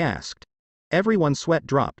 he asked. Everyone's sweat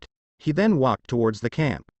dropped. He then walked towards the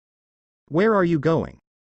camp. "Where are you going?"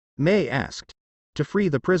 Mei asked. "To free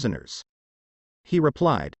the prisoners," he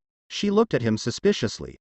replied. She looked at him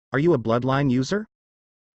suspiciously. Are you a bloodline user?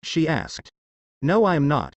 She asked. No, I am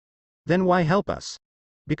not. Then why help us?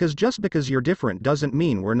 Because just because you're different doesn't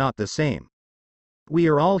mean we're not the same. We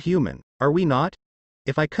are all human, are we not?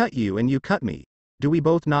 If I cut you and you cut me, do we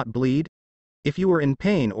both not bleed? If you are in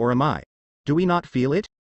pain or am I, do we not feel it?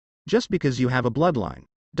 Just because you have a bloodline,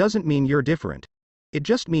 doesn't mean you're different. It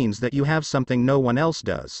just means that you have something no one else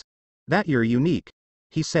does. That you're unique,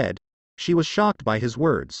 he said. She was shocked by his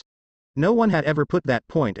words. No one had ever put that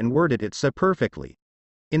point and worded it so perfectly.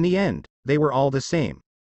 In the end, they were all the same.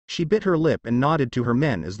 She bit her lip and nodded to her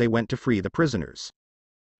men as they went to free the prisoners.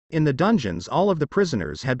 In the dungeons, all of the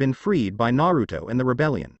prisoners had been freed by Naruto and the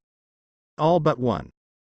rebellion. All but one.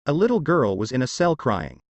 A little girl was in a cell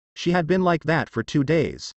crying. She had been like that for 2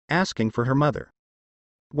 days, asking for her mother.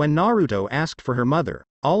 When Naruto asked for her mother,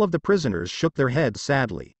 all of the prisoners shook their heads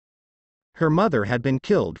sadly. Her mother had been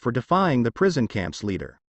killed for defying the prison camp's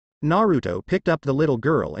leader. Naruto picked up the little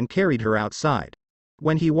girl and carried her outside.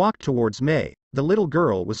 When he walked towards Mei, the little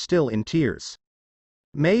girl was still in tears.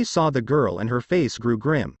 Mei saw the girl and her face grew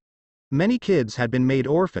grim. Many kids had been made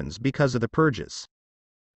orphans because of the purges.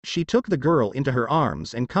 She took the girl into her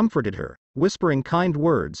arms and comforted her, whispering kind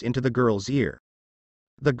words into the girl's ear.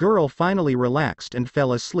 The girl finally relaxed and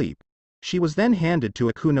fell asleep. She was then handed to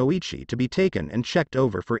a kunoichi to be taken and checked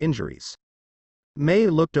over for injuries. Mei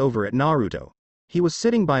looked over at Naruto. He was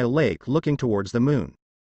sitting by a lake looking towards the moon.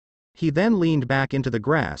 He then leaned back into the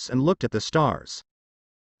grass and looked at the stars.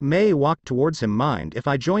 Mei walked towards him. Mind if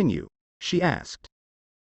I join you? She asked.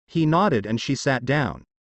 He nodded and she sat down.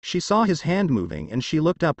 She saw his hand moving and she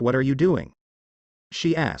looked up. What are you doing?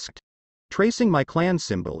 She asked. Tracing my clan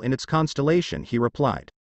symbol in its constellation, he replied.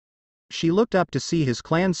 She looked up to see his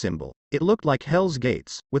clan symbol. It looked like Hell's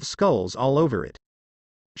Gates, with skulls all over it.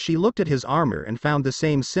 She looked at his armor and found the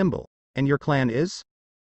same symbol. And your clan is?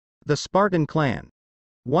 The Spartan clan.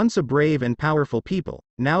 Once a brave and powerful people,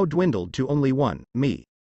 now dwindled to only one, me.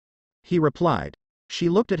 He replied. She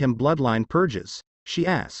looked at him. Bloodline purges? She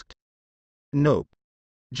asked. Nope.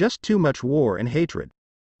 Just too much war and hatred.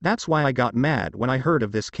 That's why I got mad when I heard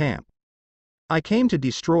of this camp. I came to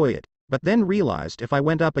destroy it, but then realized if I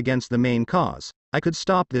went up against the main cause, I could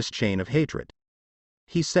stop this chain of hatred.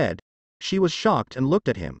 He said. She was shocked and looked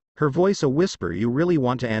at him, her voice a whisper. You really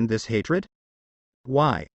want to end this hatred?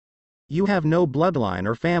 Why? You have no bloodline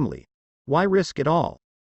or family. Why risk it all?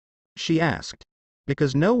 She asked.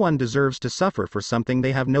 Because no one deserves to suffer for something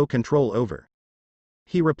they have no control over.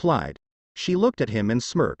 He replied. She looked at him and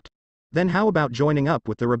smirked. Then how about joining up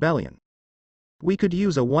with the rebellion? We could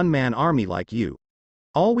use a one-man army like you.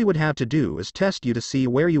 All we would have to do is test you to see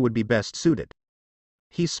where you would be best suited.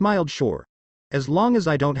 He smiled. Sure. As long as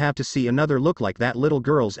I don't have to see another look like that little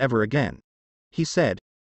girl's ever again. He said.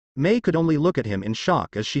 Mei could only look at him in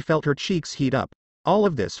shock as she felt her cheeks heat up. All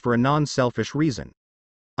of this for a non-selfish reason.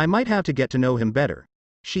 I might have to get to know him better,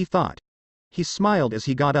 she thought. He smiled as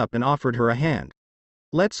he got up and offered her a hand.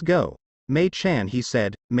 Let's go. Mei-chan, he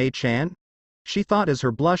said. Mei-chan? She thought as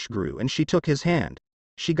her blush grew and she took his hand.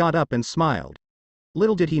 She got up and smiled.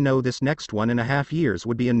 Little did he know this next 1.5 years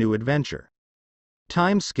would be a new adventure.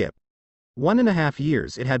 Time skip. 1.5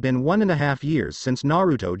 years. It had been 1.5 years since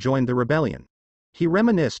Naruto joined the rebellion. He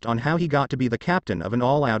reminisced on how he got to be the captain of an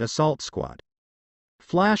all-out assault squad.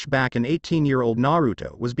 Flashback. An 18-year-old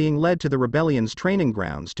Naruto was being led to the rebellion's training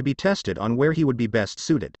grounds to be tested on where he would be best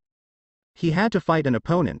suited. He had to fight an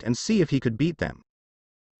opponent and see if he could beat them.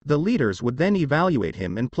 The leaders would then evaluate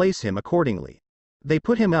him and place him accordingly. They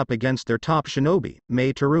put him up against their top shinobi,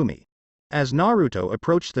 Mei Terumi. As Naruto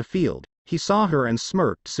approached the field, he saw her and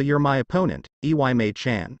smirked. So you're my opponent, Ey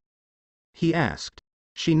Mei-chan? He asked.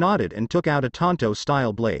 She nodded and took out a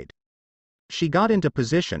Tonto-style blade. She got into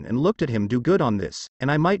position and looked at him. Do good on this,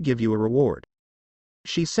 and I might give you a reward.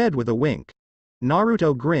 She said with a wink.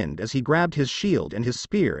 Naruto grinned as he grabbed his shield and his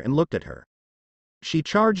spear and looked at her. She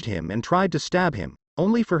charged him and tried to stab him,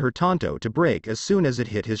 only for her Tonto to break as soon as it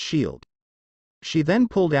hit his shield. She then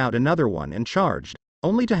pulled out another one and charged,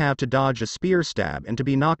 only to have to dodge a spear stab and to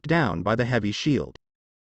be knocked down by the heavy shield.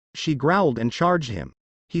 She growled and charged him.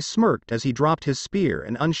 He smirked as he dropped his spear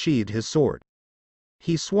and unsheathed his sword.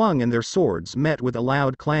 He swung and their swords met with a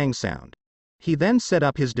loud clang sound. He then set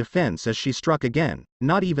up his defense as she struck again,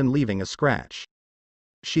 not even leaving a scratch.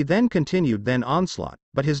 She then continued onslaught,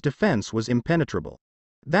 but his defense was impenetrable.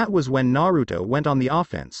 That was when Naruto went on the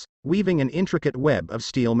offense, weaving an intricate web of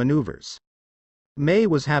steel maneuvers. Mei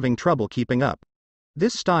was having trouble keeping up.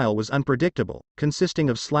 This style was unpredictable, consisting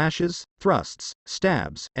of slashes, thrusts,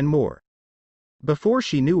 stabs, and more. Before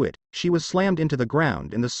she knew it, she was slammed into the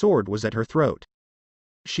ground and the sword was at her throat.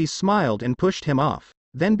 She smiled and pushed him off.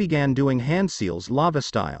 then began doing hand seals lava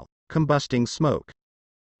style, combusting smoke.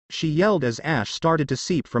 She yelled as ash started to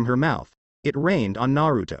seep from her mouth. It rained on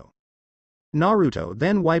Naruto. Naruto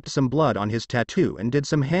then wiped some blood on his tattoo and did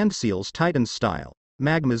some hand seals Titan style,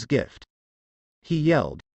 Magma's gift. He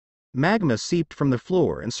yelled. Magma seeped from the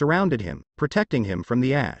floor and surrounded him, protecting him from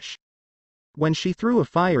the ash. When she threw a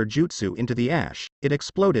fire jutsu into the ash, it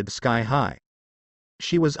exploded sky high.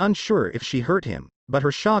 She was unsure if she hurt him, but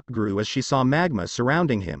her shock grew as she saw magma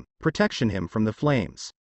surrounding him, protection him from the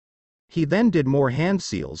flames. He then did more hand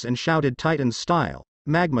seals and shouted Titan style,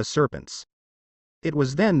 magma serpents. It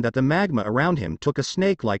was then that the magma around him took a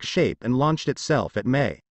snake-like shape and launched itself at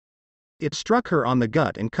Mei. It struck her on the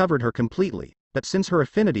gut and covered her completely, but since her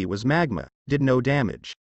affinity was magma, did no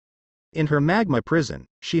damage. In her magma prison,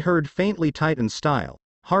 she heard faintly Titan style,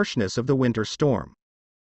 harshness of the winter storm.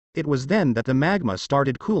 It was then that the magma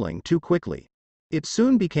started cooling too quickly. It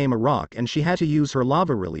soon became a rock and she had to use her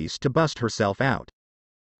lava release to bust herself out.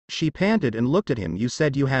 She panted and looked at him. You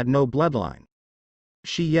said you had no bloodline.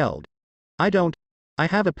 She yelled. I don't. I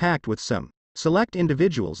have a pact with some select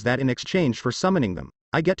individuals that in exchange for summoning them,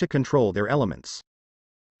 I get to control their elements.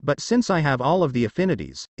 But since I have all of the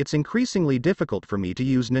affinities, it's increasingly difficult for me to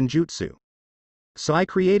use ninjutsu. So I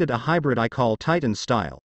created a hybrid I call Titan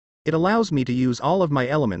style. It allows me to use all of my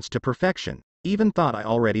elements to perfection, even thought I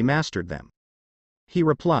already mastered them. He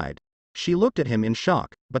replied. She looked at him in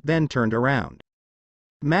shock, but then turned around.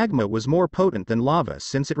 Magma was more potent than lava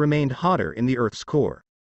since it remained hotter in the Earth's core.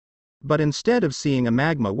 But instead of seeing a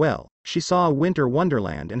magma well, she saw a winter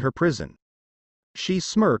wonderland in her prison. She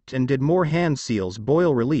smirked and did more hand seals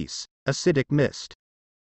boil release, acidic mist.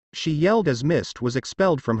 She yelled as mist was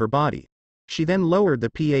expelled from her body. She then lowered the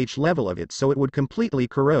pH level of it so it would completely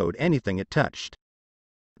corrode anything it touched.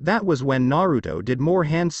 That was when Naruto did more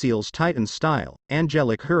hand seals Titan style,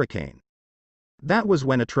 angelic hurricane. That was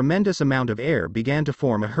when a tremendous amount of air began to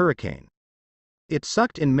form a hurricane. It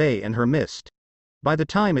sucked in Mei and her mist. By the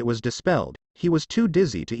time it was dispelled, he was too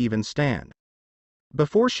dizzy to even stand.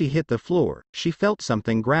 Before she hit the floor, she felt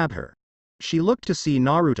something grab her. She looked to see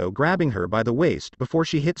Naruto grabbing her by the waist before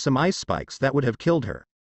she hit some ice spikes that would have killed her.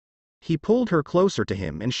 He pulled her closer to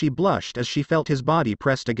him and she blushed as she felt his body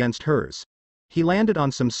pressed against hers. He landed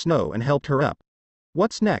on some snow and helped her up.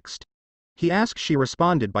 What's next? He asked. She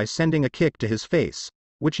responded by sending a kick to his face,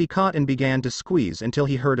 which he caught and began to squeeze until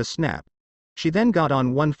he heard a snap. She then got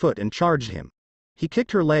on one foot and charged him. He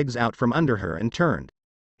kicked her legs out from under her and turned.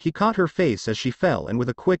 He caught her face as she fell and with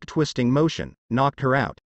a quick twisting motion, knocked her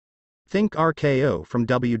out. Think RKO from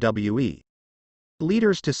WWE.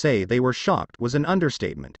 Leaders to say they were shocked was an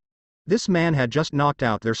understatement. This man had just knocked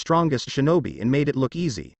out their strongest shinobi and made it look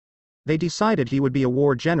easy. They decided he would be a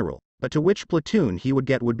war general, but to which platoon he would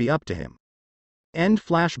get would be up to him. End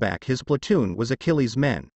flashback. His platoon was Achilles'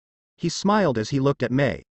 men. He smiled as he looked at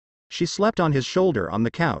Mei. She slept on his shoulder on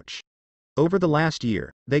the couch. Over the last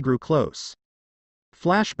year, they grew close.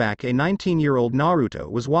 Flashback. A 19-year-old Naruto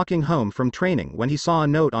was walking home from training when he saw a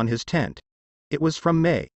note on his tent. It was from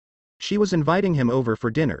Mei. She was inviting him over for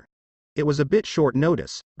dinner. It was a bit short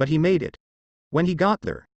notice, but he made it. When he got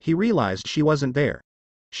there, he realized she wasn't there.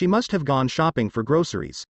 She must have gone shopping for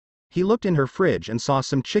groceries. He looked in her fridge and saw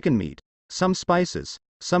some chicken meat, some spices,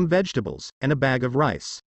 some vegetables, and a bag of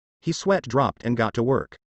rice. He sweat dropped and got to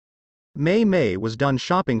work. Mei was done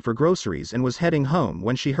shopping for groceries and was heading home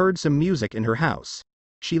when she heard some music in her house.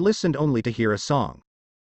 She listened only to hear a song.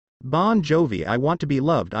 Bon Jovi. I want to be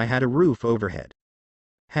loved. I had a roof overhead.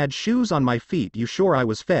 Had shoes on my feet. You sure I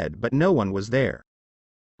was fed, but no one was there.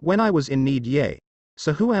 When I was in need. Yay.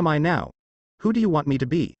 So who am I now? Who do you want me to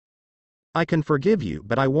be? I can forgive you,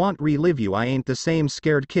 but I won't relive you. I ain't the same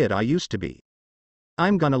scared kid I used to be.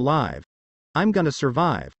 I'm gonna live. I'm gonna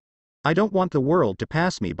survive. I don't want the world to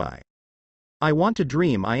pass me by. I want to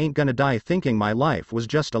dream. I ain't gonna die thinking my life was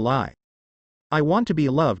just a lie. I want to be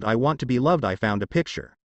loved. I want to be loved. I found a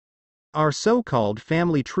picture. Our so-called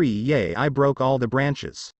family tree. Yay, I broke all the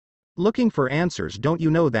branches. Looking for answers. Don't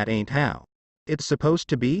you know that ain't how it's supposed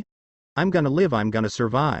to be? I'm gonna live. I'm gonna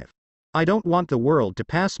survive. I don't want the world to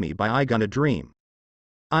pass me by. I gonna dream.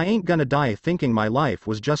 I ain't gonna die thinking my life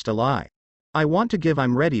was just a lie. I want to give.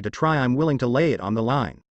 I'm ready to try. I'm willing to lay it on the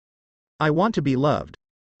line. I want to be loved.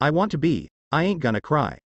 I want to be. I ain't gonna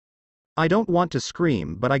cry. I don't want to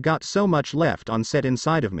scream, but I got so much left unsaid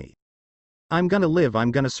inside of me. I'm gonna live.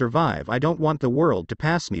 I'm gonna survive. I don't want the world to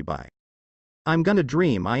pass me by. I'm gonna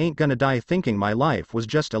dream. I ain't gonna die thinking my life was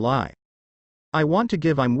just a lie. I want to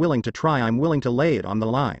give. I'm willing to try. I'm willing to lay it on the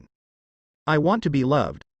line. I want to be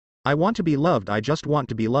loved. I want to be loved. I just want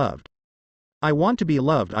to be loved. I want to be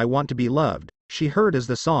loved. I want to be loved, she heard as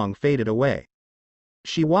the song faded away.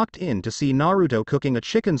 She walked in to see Naruto cooking a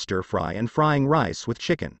chicken stir-fry and frying rice with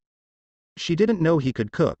chicken. She didn't know he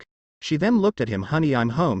could cook. She then looked at him. "Honey, I'm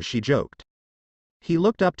home," she joked. He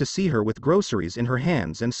looked up to see her with groceries in her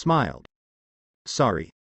hands and smiled. "Sorry.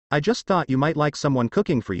 I just thought you might like someone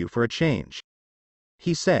cooking for you for a change,"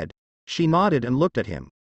 he said. She nodded and looked at him.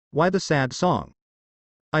 "Why the sad song?"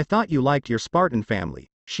 "I thought you liked your Spartan family,"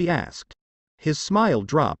 she asked. His smile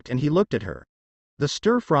dropped and he looked at her. The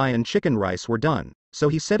stir-fry and chicken rice were done, so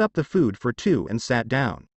he set up the food for two and sat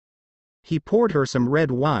down. He poured her some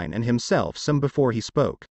red wine and himself some before he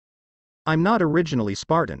spoke. "I'm not originally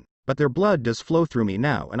Spartan, but their blood does flow through me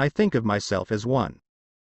now, and I think of myself as one.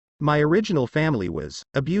 My original family was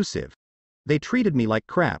abusive. They treated me like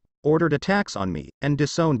crap, ordered attacks on me, and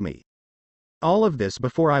disowned me. All of this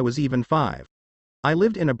before I was even 5. I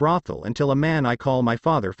lived in a brothel until a man I call my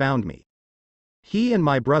father found me. He and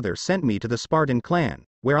my brother sent me to the Spartan clan,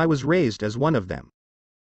 where I was raised as one of them.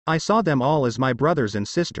 I saw them all as my brothers and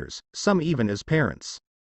sisters, some even as parents.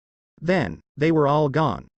 Then, they were all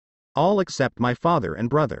gone. All except my father and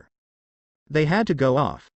brother. They had to go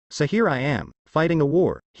off, so here I am, fighting a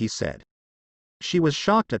war," he said. She was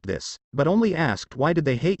shocked at this, but only asked, "Why did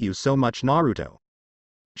they hate you so much, Naruto?"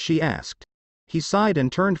 She asked. He sighed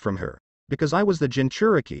and turned from her. "Because I was the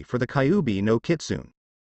Jinchuriki for the Kyuubi no Kitsune.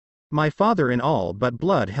 My father in all but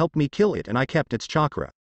blood helped me kill it and I kept its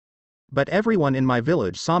chakra. But everyone in my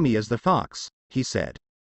village saw me as the fox," he said.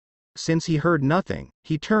 Since he heard nothing,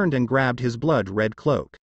 he turned and grabbed his blood-red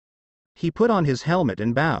cloak. He put on his helmet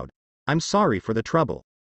and bowed. "I'm sorry for the trouble.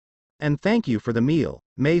 And thank you for the meal,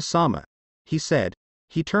 Mai-sama," he said.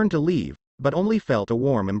 He turned to leave, but only felt a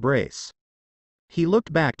warm embrace. He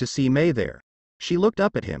looked back to see Mai there. She looked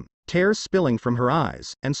up at him, tears spilling from her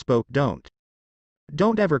eyes, and spoke,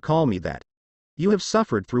 Don't ever call me that. You have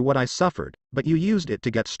suffered through what I suffered, but you used it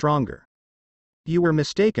to get stronger. You were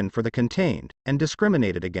mistaken for the contained, and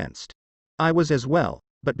discriminated against. I was as well,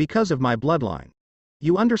 but because of my bloodline.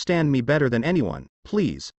 You understand me better than anyone.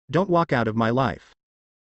 Please, don't walk out of my life."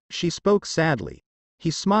 She spoke sadly. He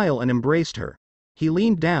smiled and embraced her. He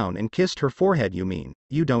leaned down and kissed her forehead. "You mean,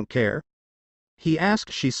 you don't care?" he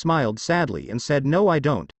asked. She smiled sadly and said, "No, I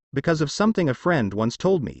don't, because of something a friend once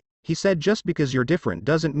told me." He said, "Just because you're different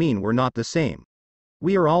doesn't mean we're not the same.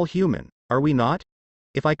 We are all human, are we not?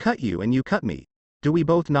 If I cut you and you cut me, do we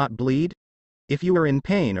both not bleed? If you are in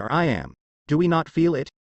pain or I am, do we not feel it?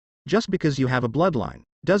 Just because you have a bloodline,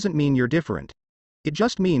 doesn't mean you're different. It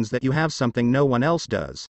just means that you have something no one else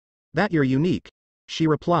does. That you're unique," she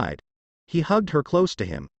replied. He hugged her close to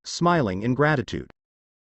him, smiling in gratitude.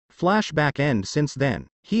 Flashback end. Since then,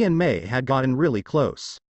 he and Mai had gotten really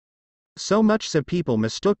close. So much so people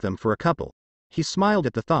mistook them for a couple. He smiled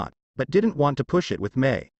at the thought, but didn't want to push it with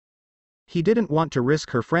Mai. He didn't want to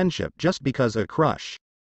risk her friendship just because of a crush.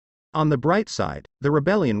 On the bright side, the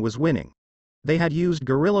rebellion was winning. They had used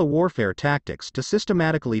guerrilla warfare tactics to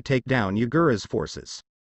systematically take down Yagura's forces.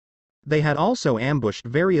 They had also ambushed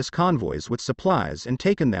various convoys with supplies and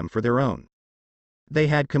taken them for their own. They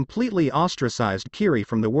had completely ostracized Kiri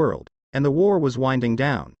from the world, and the war was winding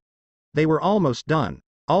down. They were almost done.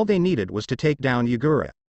 All they needed was to take down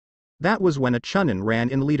Yagura. That was when a Chunin ran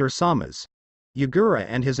in. "Leader Sama's. Yagura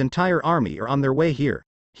and his entire army are on their way here,"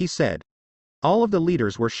 he said. All of the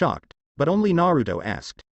leaders were shocked, but only Naruto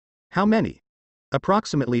asked. "How many?"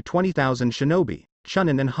 "Approximately 20,000 shinobi,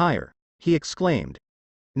 Chunin and higher," he exclaimed.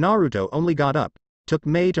 Naruto only got up, took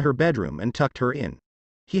Mai to her bedroom and tucked her in.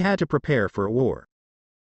 He had to prepare for a war.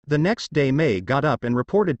 The next day Mai got up and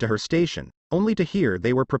reported to her station, only to hear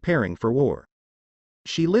they were preparing for war.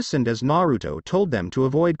 She listened as Naruto told them to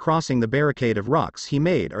avoid crossing the barricade of rocks he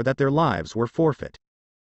made or that their lives were forfeit.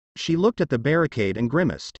 She looked at the barricade and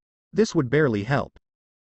grimaced. This would barely help.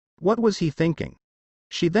 What was he thinking?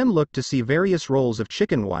 She then looked to see various rolls of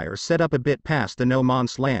chicken wire set up a bit past the no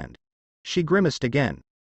man's land. She grimaced again.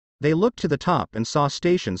 They looked to the top and saw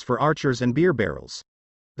stations for archers and beer barrels.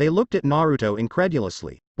 They looked at Naruto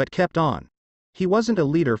incredulously, but kept on. He wasn't a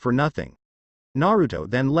leader for nothing. Naruto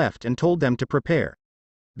then left and told them to prepare.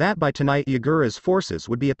 That by tonight Yagura's forces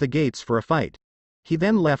would be at the gates for a fight. He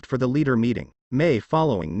then left for the leader meeting, Mai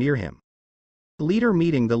following near him. Leader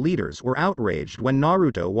meeting. The leaders were outraged when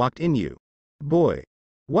Naruto walked in. "You boy.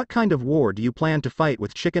 What kind of war do you plan to fight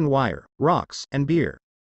with chicken wire, rocks, and beer?"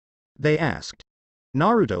 they asked.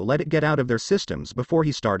 Naruto let it get out of their systems before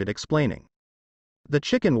he started explaining. "The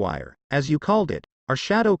chicken wire, as you called it, are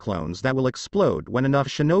shadow clones that will explode when enough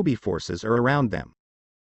shinobi forces are around them.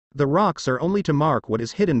 The rocks are only to mark what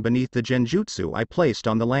is hidden beneath the genjutsu I placed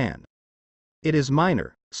on the land. It is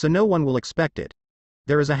minor, so no one will expect it.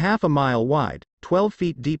 There is a half a mile wide, 12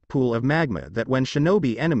 feet deep pool of magma that when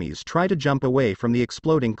shinobi enemies try to jump away from the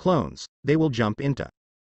exploding clones, they will jump into.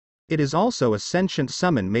 It is also a sentient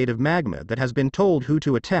summon made of magma that has been told who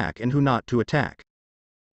to attack and who not to attack.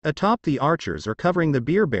 Atop the archers are covering the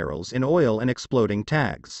beer barrels in oil and exploding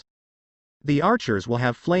tags. The archers will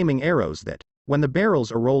have flaming arrows that, when the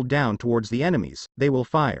barrels are rolled down towards the enemies, they will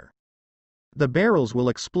fire. The barrels will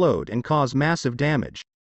explode and cause massive damage.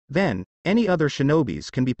 Then, any other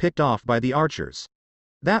shinobis can be picked off by the archers.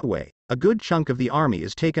 That way, a good chunk of the army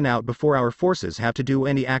is taken out before our forces have to do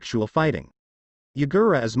any actual fighting.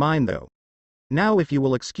 Yagura is mine though. Now if you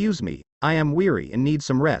will excuse me, I am weary and need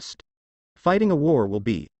some rest. Fighting a war will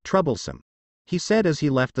be troublesome, he said as he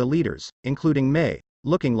left the leaders, including Mei,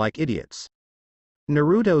 looking like idiots.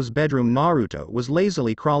 Naruto's bedroom. Naruto was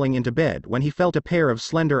lazily crawling into bed when he felt a pair of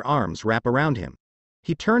slender arms wrap around him.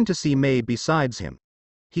 He turned to see Mei besides him.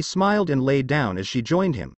 He smiled and laid down as she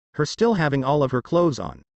joined him, her still having all of her clothes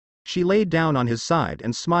on. She laid down on his side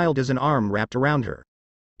and smiled as an arm wrapped around her.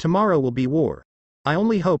 Tomorrow will be war. I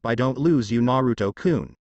only hope I don't lose you,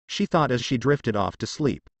 Naruto-kun, she thought as she drifted off to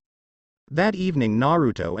sleep. That evening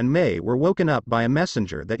Naruto and Mei were woken up by a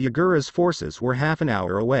messenger that Yagura's forces were half an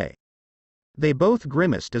hour away. They both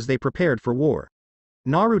grimaced as they prepared for war.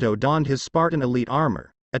 Naruto donned his Spartan elite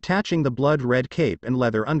armor, attaching the blood-red cape and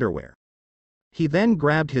leather underwear. He then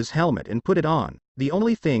grabbed his helmet and put it on, the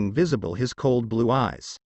only thing visible his cold blue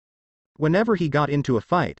eyes. Whenever he got into a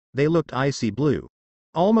fight, they looked icy blue.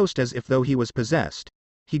 Almost as if though he was possessed.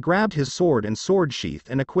 He grabbed his sword and sword sheath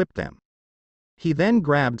and equipped them. He then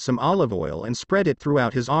grabbed some olive oil and spread it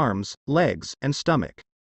throughout his arms, legs, and stomach.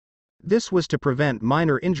 This was to prevent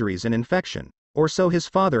minor injuries and infection, or so his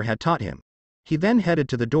father had taught him. He then headed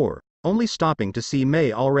to the door, only stopping to see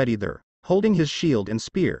Mei already there, holding his shield and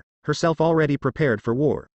spear, herself already prepared for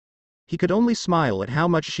war. He could only smile at how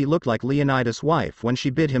much she looked like Leonidas' wife when she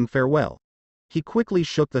bid him farewell. He quickly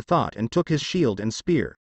shook the thought and took his shield and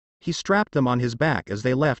spear. He strapped them on his back as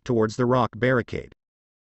they left towards the rock barricade.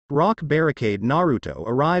 Rock barricade. Naruto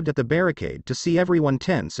arrived at the barricade to see everyone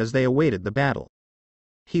tense as they awaited the battle.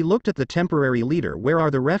 He looked at the temporary leader. Where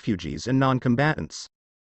are the refugees and non-combatants?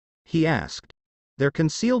 He asked. They're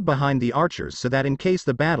concealed behind the archers so that in case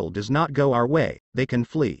the battle does not go our way, they can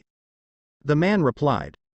flee. The man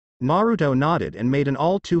replied. Naruto nodded and made an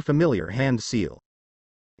all too familiar hand seal.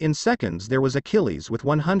 In seconds there was Achilles with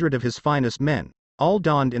 100 of his finest men, all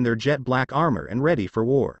donned in their jet black armor and ready for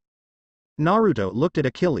war. Naruto looked at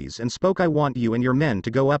Achilles and spoke. I want you and your men to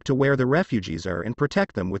go up to where the refugees are and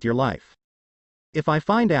protect them with your life. If I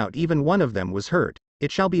find out even one of them was hurt,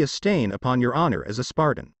 it shall be a stain upon your honor as a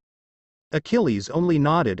Spartan. Achilles only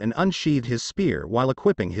nodded and unsheathed his spear while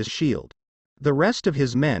equipping his shield. The rest of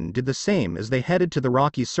his men did the same as they headed to the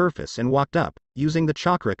rocky surface and walked up, using the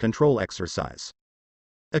chakra control exercise.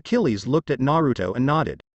 Achilles looked at Naruto and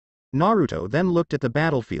nodded. Naruto then looked at the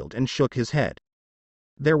battlefield and shook his head.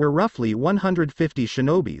 There were roughly 150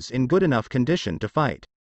 shinobis in good enough condition to fight.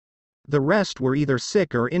 The rest were either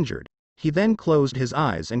sick or injured. He then closed his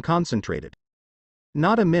eyes and concentrated.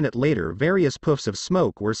 Not a minute later various puffs of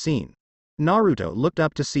smoke were seen. Naruto looked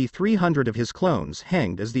up to see 300 of his clones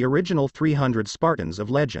hanged as the original 300 Spartans of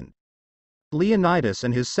legend. Leonidas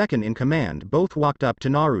and his second in command both walked up to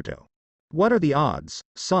Naruto. What are the odds,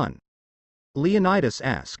 son? Leonidas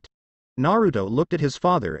asked. Naruto looked at his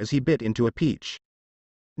father as he bit into a peach.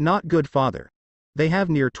 Not good, father. They have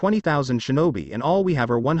near 20,000 shinobi and all we have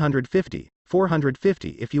are 150, 450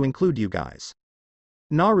 if you include you guys.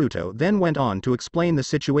 Naruto then went on to explain the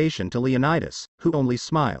situation to Leonidas, who only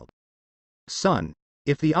smiled. Son,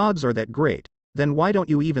 if the odds are that great, then why don't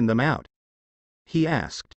you even them out? He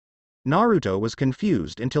asked. Naruto was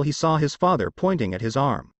confused until he saw his father pointing at his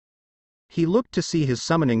arm. He looked to see his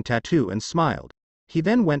summoning tattoo and smiled. He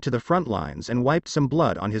then went to the front lines and wiped some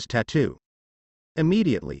blood on his tattoo.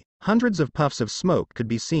 Immediately, hundreds of puffs of smoke could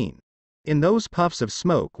be seen. In those puffs of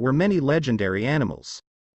smoke were many legendary animals.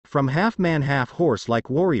 From half-man half-horse like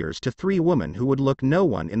warriors to 3 women who would look no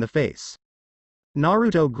one in the face.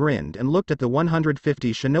 Naruto grinned and looked at the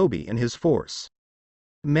 150 shinobi in his force.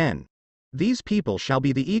 Men. These people shall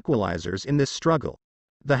be the equalizers in this struggle.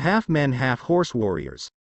 The half-men half-horse warriors.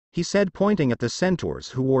 He said pointing at the centaurs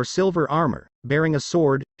who wore silver armor, bearing a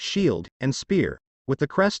sword, shield, and spear, with the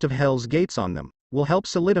crest of Hell's Gates on them, will help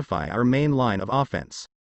solidify our main line of offense.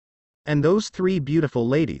 And those 3 beautiful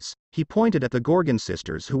ladies, he pointed at the Gorgon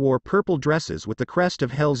sisters who wore purple dresses with the crest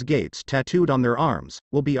of Hell's Gates tattooed on their arms,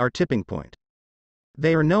 will be our tipping point.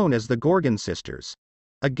 They are known as the Gorgon sisters.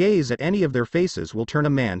 A gaze at any of their faces will turn a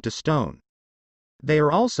man to stone. They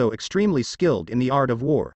are also extremely skilled in the art of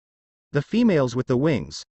war. The females with the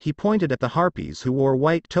wings, he pointed at the harpies who wore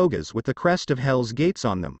white togas with the crest of Hell's Gates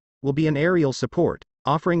on them, will be an aerial support,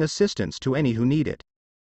 offering assistance to any who need it.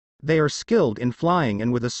 They are skilled in flying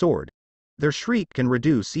and with a sword. Their shriek can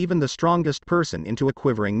reduce even the strongest person into a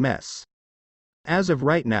quivering mess. As of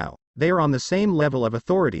right now, they are on the same level of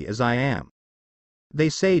authority as I am. They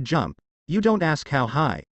say jump. You don't ask how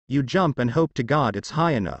high, you jump and hope to God it's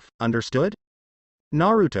high enough, understood?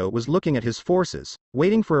 Naruto was looking at his forces,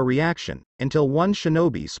 waiting for a reaction, until one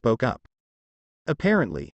shinobi spoke up.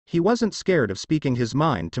 Apparently, he wasn't scared of speaking his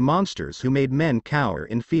mind to monsters who made men cower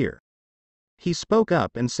in fear. He spoke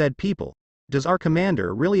up and said, people, does our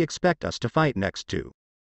commander really expect us to fight next to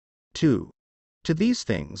these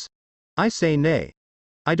things? I say nay.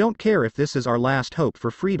 I don't care if this is our last hope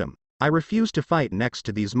for freedom, I refuse to fight next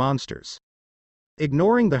to these monsters.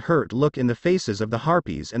 Ignoring the hurt look in the faces of the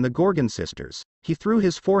harpies and the Gorgon sisters, he threw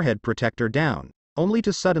his forehead protector down, only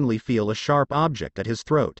to suddenly feel a sharp object at his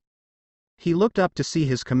throat. He looked up to see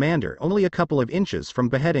his commander only a couple of inches from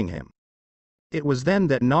beheading him. It was then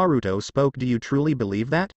that Naruto spoke. Do you truly believe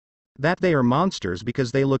that? That they are monsters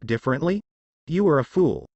because they look differently? You are a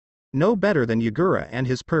fool. No better than Yagura and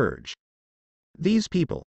his purge. These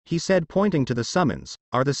people, he said pointing to the summons,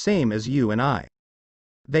 are the same as you and I.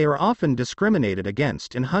 They are often discriminated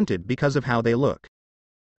against and hunted because of how they look.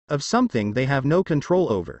 Of something they have no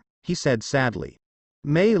control over, he said sadly.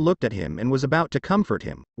 Mei looked at him and was about to comfort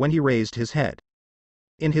him, when he raised his head.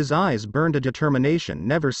 In his eyes burned a determination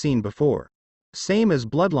never seen before. Same as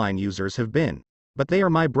bloodline users have been, but they are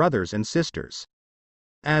my brothers and sisters.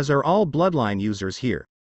 As are all bloodline users here.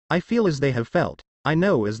 I feel as they have felt, I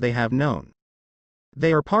know as they have known.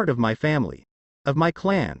 They are part of my family, of my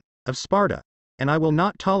clan, of Sparta, and I will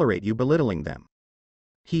not tolerate you belittling them.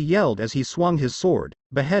 He yelled as he swung his sword,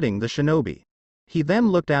 beheading the shinobi. He then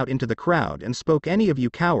looked out into the crowd and spoke. Any of you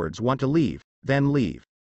cowards want to leave, then leave.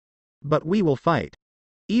 But we will fight.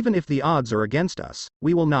 Even if the odds are against us,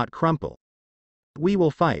 we will not crumple. We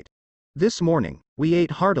will fight. This morning, we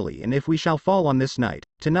ate heartily, and if we shall fall on this night,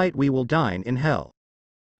 tonight we will dine in hell.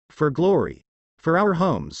 For glory. For our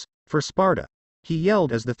homes, for Sparta. He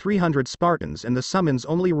yelled as the 300 Spartans and the summons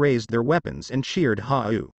only raised their weapons and cheered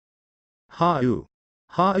Ha-U. Ha-U.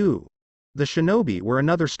 Ha-U. The shinobi were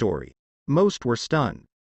another story. Most were stunned.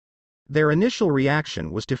 Their initial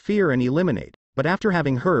reaction was to fear and eliminate, but after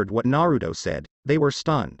having heard what Naruto said, they were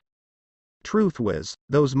stunned. Truth was,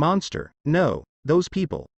 those those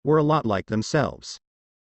people, were a lot like themselves.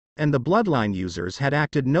 And the bloodline users had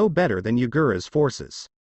acted no better than Yagura's forces.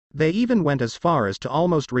 They even went as far as to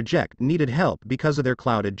almost reject needed help because of their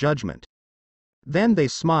clouded judgment. Then they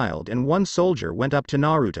smiled and one soldier went up to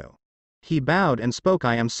Naruto. He bowed and spoke.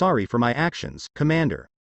 I am sorry for my actions, Commander.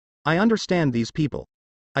 I understand these people.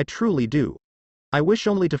 I truly do. I wish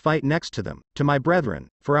only to fight next to them, to my brethren,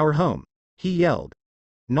 for our home. He yelled.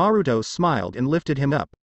 Naruto smiled and lifted him up.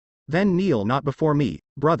 Then kneel not before me,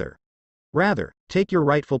 brother. Rather, take your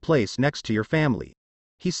rightful place next to your family.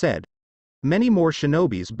 He said. Many more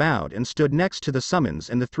shinobis bowed and stood next to the summons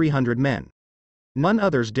and the 300 men. None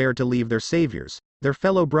others dared to leave their saviors, their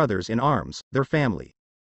fellow brothers in arms, their family.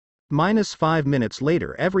 -5 minutes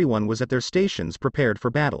later everyone was at their stations prepared for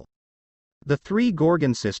battle. The 3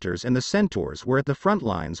 Gorgon sisters and the centaurs were at the front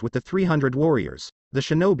lines with the 300 warriors, the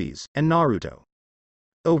shinobis, and Naruto.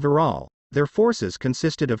 Overall, their forces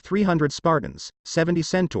consisted of 300 Spartans, 70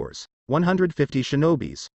 centaurs, 150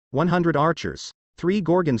 shinobis, 100 archers, 3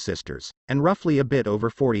 Gorgon sisters, and roughly a bit over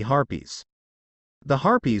 40 harpies. The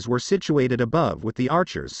harpies were situated above with the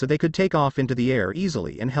archers so they could take off into the air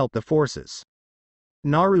easily and help the forces.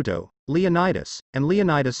 Naruto, Leonidas, and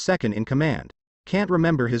Leonidas' second in command, can't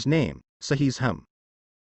remember his name, so he's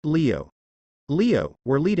Leo,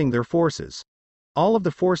 were leading their forces. All of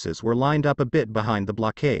the forces were lined up a bit behind the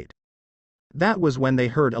blockade. That was when they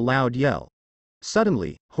heard a loud yell.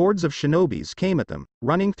 Suddenly, hordes of shinobis came at them,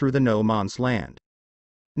 running through the no man's land.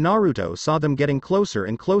 Naruto saw them getting closer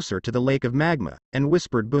and closer to the lake of magma, and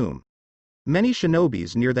whispered boom. Many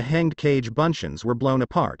shinobis near the hanged cage buncheons were blown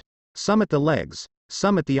apart, some at the legs,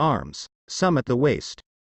 some at the arms, some at the waist.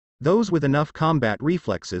 Those with enough combat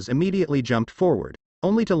reflexes immediately jumped forward,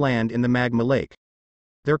 only to land in the magma lake.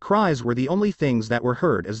 Their cries were the only things that were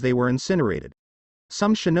heard as they were incinerated.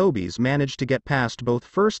 Some shinobis managed to get past both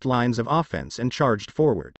first lines of offense and charged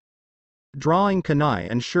forward. Drawing kunai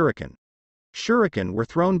and shuriken. Shuriken were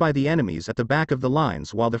thrown by the enemies at the back of the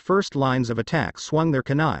lines while the first lines of attack swung their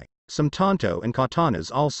kunai, some tanto and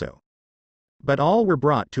katanas also. But all were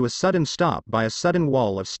brought to a sudden stop by a sudden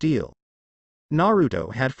wall of steel.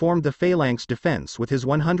 Naruto had formed the phalanx defense with his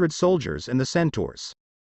 100 soldiers and the centaurs.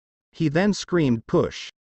 He then screamed push.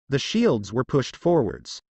 The shields were pushed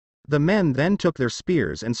forwards. The men then took their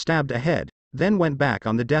spears and stabbed ahead, then went back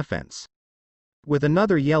on the defense. With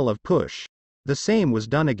another yell of push, the same was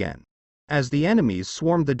done again. As the enemies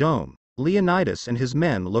swarmed the dome, Leonidas and his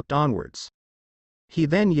men looked onwards. He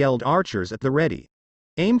then yelled, "Archers at the ready!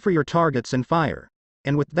 Aim for your targets and fire!"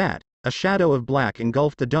 And with that, a shadow of black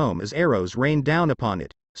engulfed the dome as arrows rained down upon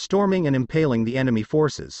it, storming and impaling the enemy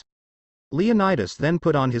forces. Leonidas then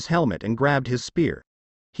put on his helmet and grabbed his spear.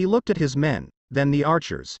 He looked at his men, then the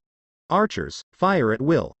archers. "Archers, fire at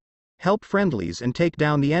will! Help friendlies and take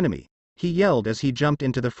down the enemy!" he yelled as he jumped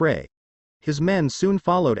into the fray. His men soon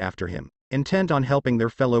followed after him, intent on helping their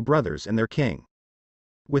fellow brothers and their king.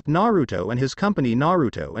 With Naruto and his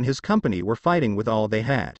company were fighting with all they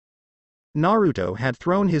had. Naruto had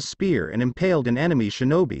thrown his spear and impaled an enemy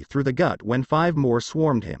shinobi through the gut when 5 more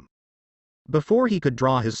swarmed him. Before he could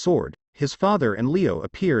draw his sword, his father and Leo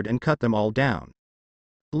appeared and cut them all down.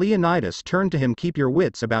 Leonidas turned to him, "Keep your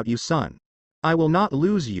wits about you, son. I will not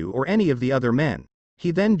lose you or any of the other men."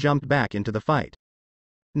 He then jumped back into the fight.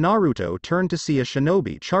 Naruto turned to see a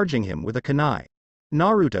shinobi charging him with a kunai.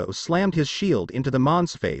 Naruto slammed his shield into the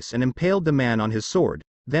man's face and impaled the man on his sword,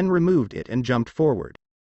 then removed it and jumped forward.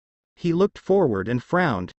 He looked forward and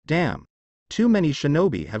frowned. "Damn! Too many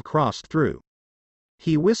shinobi have crossed through."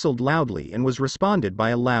 He whistled loudly and was responded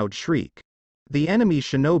by a loud shriek. The enemy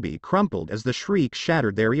shinobi crumpled as the shriek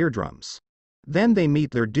shattered their eardrums. Then they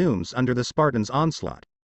meet their dooms under the Spartans' onslaught.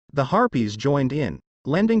 The Harpies joined in,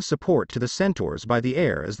 lending support to the centaurs by the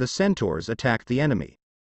air as the centaurs attacked the enemy.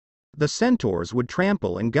 The centaurs would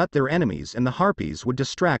trample and gut their enemies and the Harpies would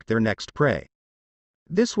distract their next prey.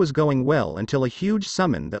 This was going well until a huge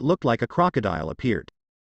summon that looked like a crocodile appeared.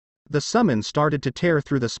 The summon started to tear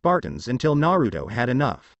through the Spartans until Naruto had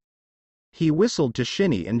enough. He whistled to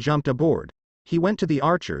Shinny and jumped aboard. He went to the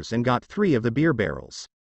archers and got 3 of the beer barrels.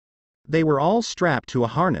 They were all strapped to a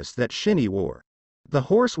harness that Shinny wore. The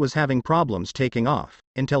horse was having problems taking off,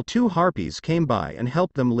 until 2 Harpies came by and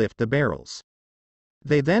helped them lift the barrels.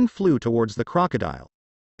 They then flew towards the crocodile.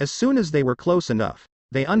 As soon as they were close enough,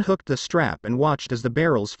 they unhooked the strap and watched as the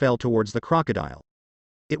barrels fell towards the crocodile.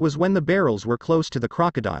 It was when the barrels were close to the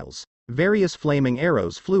crocodiles, various flaming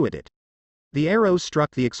arrows flew at it. The arrows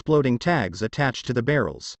struck the exploding tags attached to the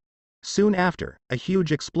barrels. Soon after, a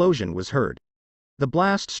huge explosion was heard. The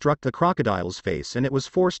blast struck the crocodile's face and it was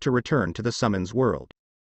forced to return to the summon's world.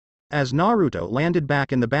 As Naruto landed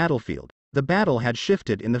back in the battlefield, the battle had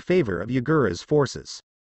shifted in the favor of Yagura's forces.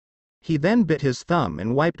 He then bit his thumb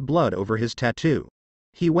and wiped blood over his tattoo.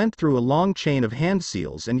 He went through a long chain of hand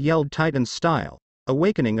seals and yelled Titan style,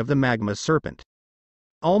 "Awakening of the Magma Serpent."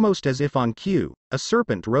 Almost as if on cue, a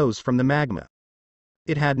serpent rose from the magma.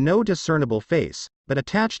 It had no discernible face, but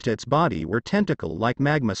attached to its body were tentacle-like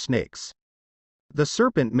magma snakes. The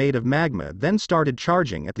serpent made of magma then started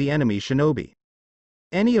charging at the enemy shinobi.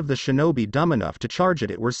 Any of the shinobi dumb enough to charge at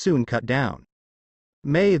it were soon cut down.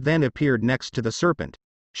 Mei then appeared next to the serpent.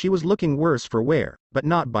 She was looking worse for wear, but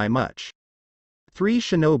not by much. 3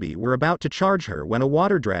 shinobi were about to charge her when a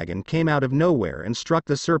water dragon came out of nowhere and struck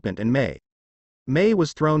the serpent and Mei. Mei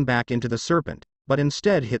was thrown back into the serpent, but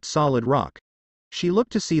instead hit solid rock. She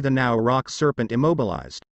looked to see the now rock serpent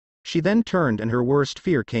immobilized. She then turned and her worst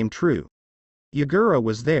fear came true. Yagura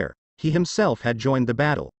was there. He himself had joined the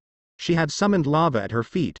battle. She had summoned lava at her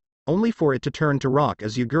feet, only for it to turn to rock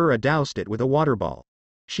as Yagura doused it with a water ball.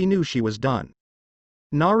 She knew she was done.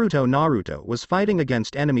 Naruto was fighting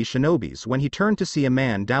against enemy shinobis when he turned to see a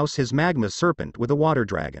man douse his magma serpent with a water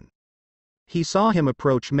dragon. He saw him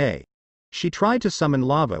approach Mei. She tried to summon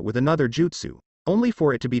lava with another jutsu, only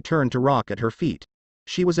for it to be turned to rock at her feet.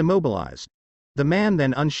 She was immobilized. The man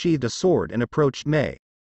then unsheathed a sword and approached Mei.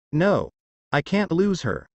 "No. I can't lose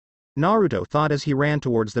her," Naruto thought as he ran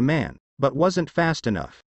towards the man, but wasn't fast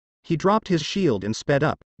enough. He dropped his shield and sped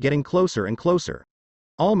up, getting closer and closer.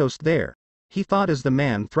 Almost there, he thought as the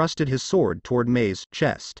man thrusted his sword toward Mei's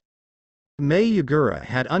chest. Mei Yagura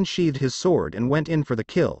had unsheathed his sword and went in for the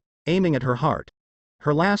kill, aiming at her heart.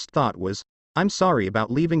 Her last thought was, "I'm sorry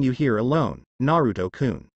about leaving you here alone,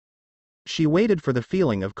 Naruto-kun." She waited for the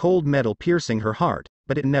feeling of cold metal piercing her heart,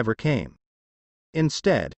 but it never came.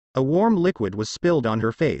 Instead, a warm liquid was spilled on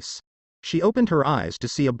her face. She opened her eyes to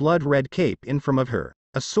see a blood-red cape in front of her,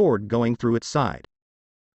 a sword going through its side.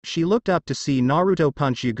 She looked up to see Naruto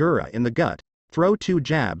punch Yagura in the gut, throw 2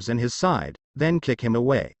 jabs in his side, then kick him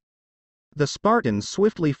away. The Spartans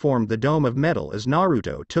swiftly formed the dome of metal as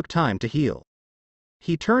Naruto took time to heal.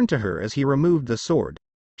 He turned to her as he removed the sword.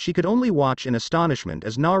 She could only watch in astonishment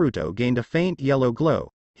as Naruto gained a faint yellow glow,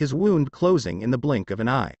 his wound closing in the blink of an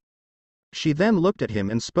eye. She then looked at him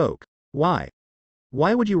and spoke, "Why?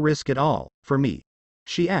 Why would you risk it all, for me?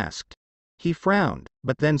 She asked. He frowned,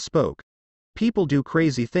 but then spoke. People do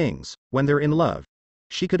crazy things, when they're in love.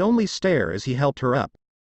 She could only stare as he helped her up.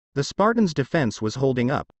 The Spartan's defense was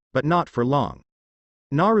holding up, but not for long.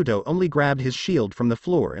 Naruto only grabbed his shield from the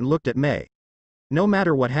floor and looked at Mei. No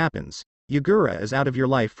matter what happens, Yagura is out of your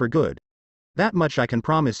life for good. That much I can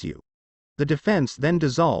promise you. The defense then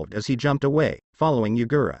dissolved as he jumped away, following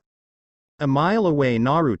Yagura. A mile away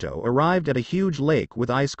Naruto arrived at a huge lake with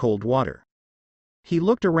ice-cold water. He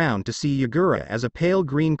looked around to see Yagura as a pale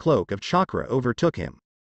green cloak of chakra overtook him.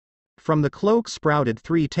 From the cloak sprouted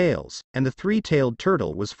 3 tails, and the 3-tailed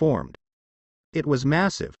turtle was formed. It was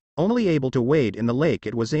massive, only able to wade in the lake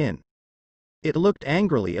it was in. It looked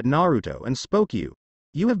angrily at Naruto and spoke,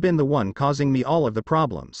 You have been the one causing me all of the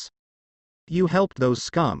problems. You helped those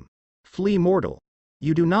scum. Flee, mortal.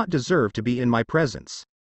 You do not deserve to be in my presence.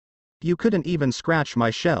 You couldn't even scratch my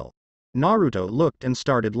shell. Naruto looked and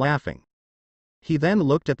started laughing. He then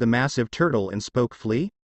looked at the massive turtle and spoke, Flee?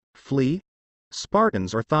 Flee?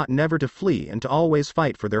 Spartans are thought never to flee and to always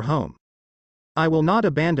fight for their home. I will not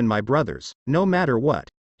abandon my brothers, no matter what,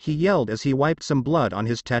 he yelled as he wiped some blood on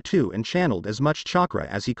his tattoo and channeled as much chakra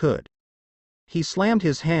as he could. He slammed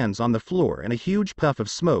his hands on the floor and a huge puff of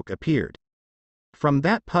smoke appeared. From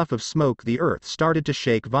that puff of smoke the earth started to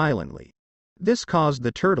shake violently. This caused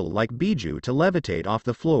the turtle-like Biju to levitate off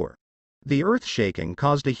the floor. The earth shaking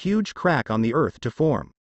caused a huge crack on the earth to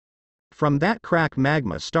form. From that crack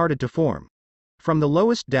magma started to form. From the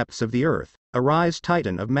lowest depths of the earth, arise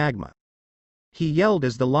Titan of magma. He yelled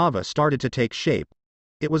as the lava started to take shape.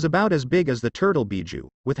 It was about as big as the turtle Biju,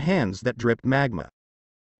 with hands that dripped magma.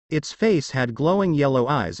 Its face had glowing yellow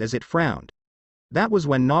eyes as it frowned. That was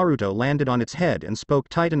when Naruto landed on its head and spoke,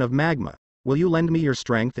 Titan of magma, will you lend me your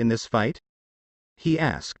strength in this fight? He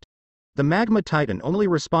asked. The magma titan only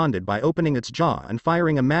responded by opening its jaw and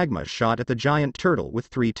firing a magma shot at the giant turtle with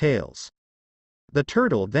 3 tails. The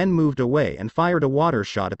turtle then moved away and fired a water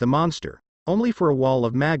shot at the monster, only for a wall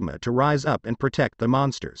of magma to rise up and protect the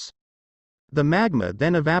monsters. The magma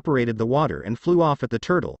then evaporated the water and flew off at the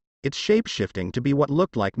turtle, its shape shifting to be what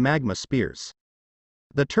looked like magma spears.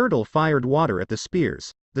 The turtle fired water at the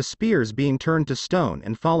spears being turned to stone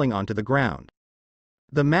and falling onto the ground.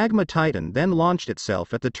 The magma titan then launched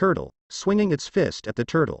itself at the turtle, swinging its fist at the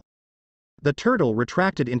turtle. The turtle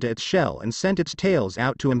retracted into its shell and sent its tails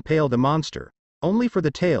out to impale the monster, only for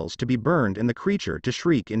the tails to be burned and the creature to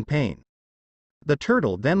shriek in pain. The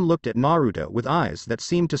turtle then looked at Naruto with eyes that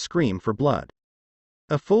seemed to scream for blood.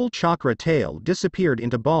 A full chakra tail disappeared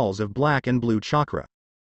into balls of black and blue chakra.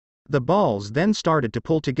 The balls then started to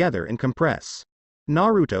pull together and compress.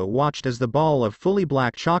 Naruto watched as the ball of fully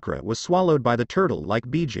black chakra was swallowed by the turtle-like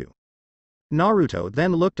Biju. Naruto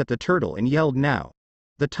then looked at the turtle and yelled, now.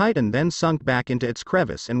 The titan then sunk back into its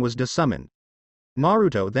crevice and was desummoned.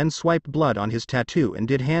 Naruto then swiped blood on his tattoo and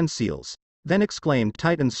did hand seals, then exclaimed,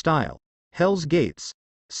 Titan style, Hell's Gates.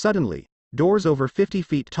 Suddenly, doors over 50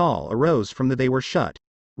 feet tall arose from they were shut,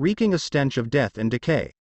 reeking a stench of death and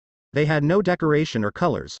decay. They had no decoration or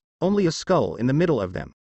colors, only a skull in the middle of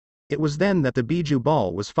them. It was then that the Biju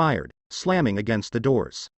ball was fired, slamming against the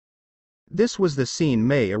doors. This was the scene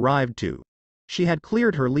Mei arrived to. She had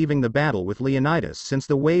cleared her leaving the battle with Leonidas since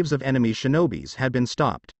the waves of enemy shinobis had been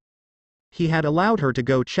stopped. He had allowed her to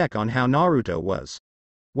go check on how Naruto was.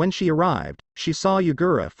 When she arrived, she saw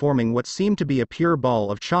Yagura forming what seemed to be a pure ball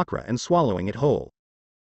of chakra and swallowing it whole.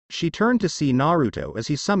 She turned to see Naruto as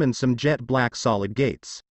he summoned some jet black solid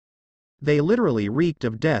gates. They literally reeked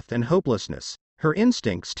of death and hopelessness, her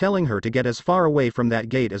instincts telling her to get as far away from that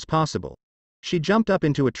gate as possible. She jumped up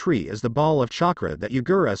into a tree as the ball of chakra that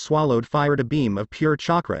Yagura swallowed fired a beam of pure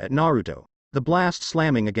chakra at Naruto, the blast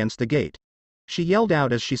slamming against the gate. She yelled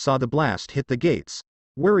out as she saw the blast hit the gates,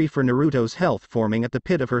 worry for Naruto's health forming at the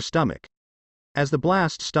pit of her stomach. As the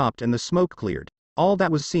blast stopped and the smoke cleared, all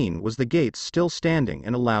that was seen was the gates still standing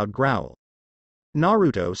and a loud growl.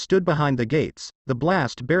 Naruto stood behind the gates, the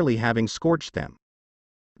blast barely having scorched them.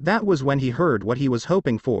 That was when he heard what he was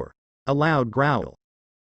hoping for, a loud growl.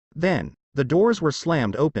 Then, the doors were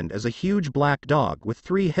slammed open as a huge black dog with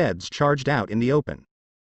 3 heads charged out in the open.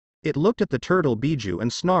 It looked at the turtle Biju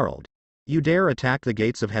and snarled, You dare attack the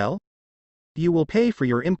gates of hell? You will pay for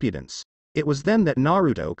your impudence. It was then that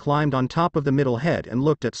Naruto climbed on top of the middle head and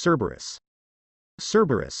looked at Cerberus.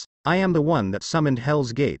 Cerberus, I am the one that summoned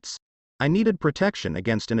Hell's Gates. I needed protection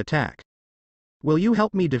against an attack. Will you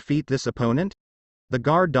help me defeat this opponent? The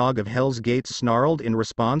guard dog of Hell's Gates snarled in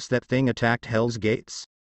response. That thing attacked Hell's Gates?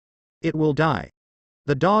 It will die.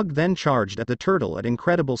 The dog then charged at the turtle at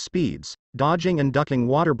incredible speeds, dodging and ducking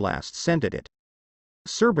water blasts sent at it.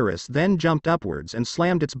 Cerberus then jumped upwards and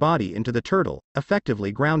slammed its body into the turtle,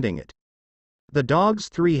 effectively grounding it. The dog's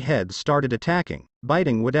 3 heads started attacking,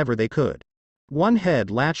 biting whatever they could. One head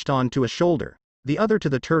latched onto a shoulder, the other to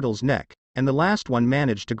the turtle's neck, and the last one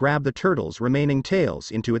managed to grab the turtle's remaining tails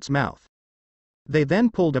into its mouth. They then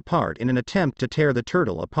pulled apart in an attempt to tear the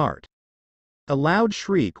turtle apart. A loud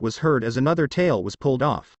shriek was heard as another tail was pulled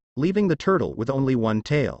off, leaving the turtle with only one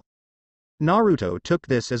tail. Naruto took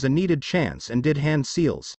this as a needed chance and did hand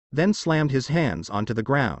seals, then slammed his hands onto the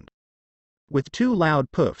ground. With 2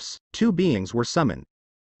 loud puffs, 2 beings were summoned.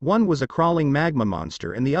 One was a crawling magma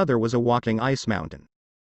monster and the other was a walking ice mountain.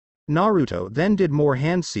 Naruto then did more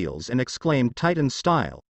hand seals and exclaimed Titan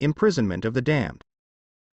style, imprisonment of the damned.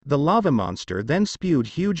 The lava monster then spewed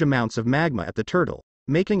huge amounts of magma at the turtle,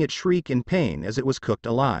 making it shriek in pain as it was cooked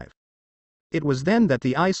alive. It was then that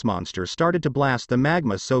the ice monster started to blast the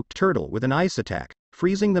magma-soaked turtle with an ice attack,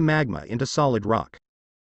 freezing the magma into solid rock.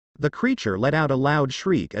 The creature let out a loud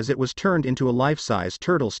shriek as it was turned into a life-size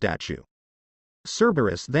turtle statue.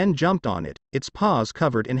 Cerberus then jumped on it, its paws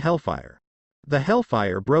covered in hellfire. The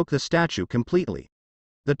hellfire broke the statue completely.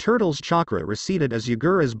 The turtle's chakra receded as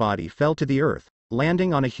Yagura's body fell to the earth,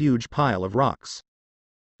 landing on a huge pile of rocks.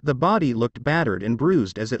 The body looked battered and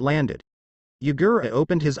bruised as it landed. Yagura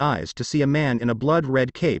opened his eyes to see a man in a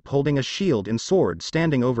blood-red cape holding a shield and sword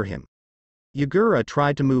standing over him. Yagura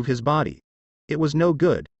tried to move his body. It was no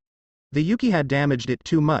good. The Yuki had damaged it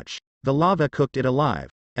too much, the lava cooked it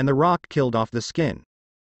alive, and the rock killed off the skin.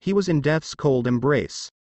 He was in death's cold embrace.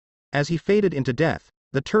 As he faded into death,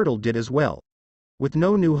 the turtle did as well. With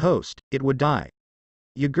no new host, it would die.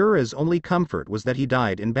 Yagura's only comfort was that he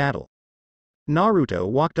died in battle. Naruto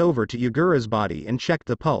walked over to Yagura's body and checked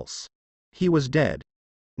the pulse. He was dead.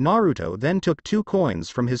 Naruto then took 2 coins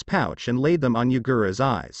from his pouch and laid them on Yagura's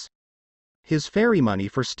eyes. His fairy money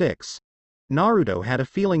for sticks. Naruto had a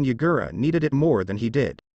feeling Yagura needed it more than he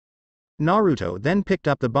did. Naruto then picked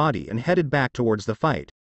up the body and headed back towards the fight.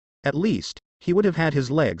 At least, he would have had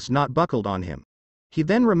his legs not buckled on him. He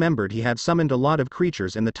then remembered he had summoned a lot of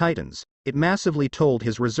creatures in the Titans, it massively told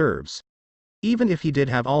his reserves. Even if he did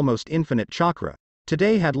have almost infinite chakra,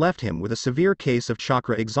 today had left him with a severe case of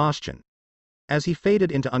chakra exhaustion. As he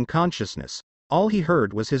faded into unconsciousness, all he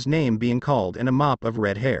heard was his name being called and a mop of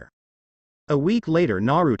red hair. A week later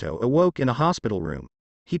Naruto awoke in a hospital room.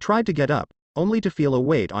 He tried to get up, only to feel a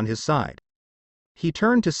weight on his side. He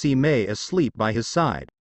turned to see Mei asleep by his side.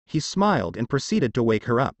 He smiled and proceeded to wake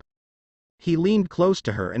her up. He leaned close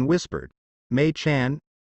to her and whispered, Mei-chan,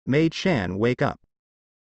 wake up.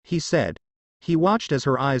 He said. He watched as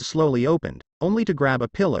her eyes slowly opened, only to grab a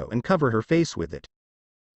pillow and cover her face with it.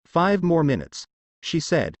 5 more minutes, she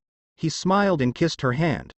said. He smiled and kissed her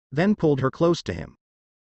hand, then pulled her close to him.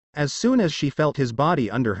 As soon as she felt his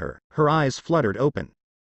body under her, her eyes fluttered open.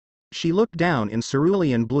 She looked down in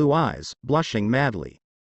cerulean blue eyes, blushing madly.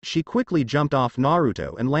 She quickly jumped off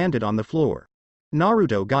Naruto and landed on the floor.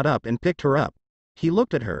 Naruto got up and picked her up. He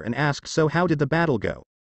looked at her and asked, so how did the battle go?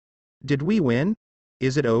 Did we win?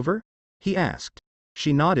 Is it over? He asked.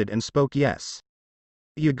 She nodded and spoke yes.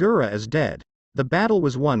 Yagura is dead. The battle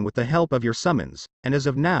was won with the help of your summons, and as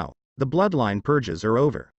of now, the bloodline purges are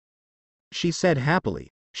over. She said happily.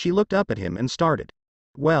 She looked up at him and started.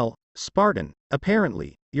 Well, Spartan,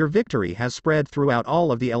 apparently, your victory has spread throughout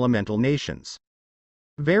all of the elemental nations.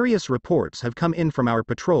 Various reports have come in from our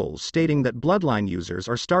patrols stating that bloodline users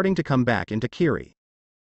are starting to come back into Kiri.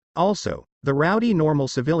 Also, the rowdy normal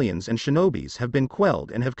civilians and shinobis have been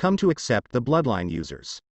quelled and have come to accept the bloodline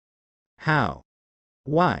users. How?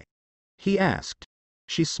 Why? He asked.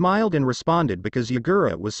 She smiled and responded because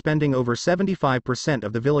Yagura was spending over 75%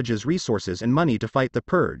 of the village's resources and money to fight the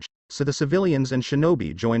purge, so the civilians and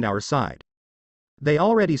shinobi joined our side. They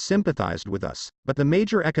already sympathized with us, but the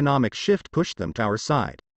major economic shift pushed them to our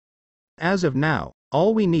side. As of now,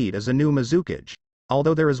 all we need is a new Mizukage,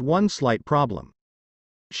 although there is one slight problem.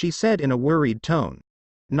 She said in a worried tone.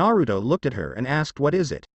 Naruto looked at her and asked, what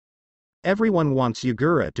is it? Everyone wants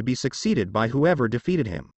Yagura to be succeeded by whoever defeated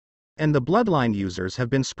him. And the bloodline users have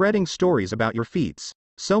been spreading stories about your feats,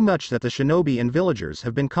 so much that the shinobi and villagers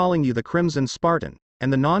have been calling you the Crimson Spartan,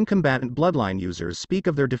 and the non-combatant bloodline users speak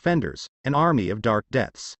of their defenders, an army of dark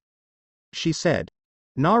deaths. She said.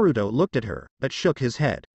 Naruto looked at her, but shook his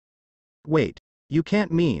head. Wait, you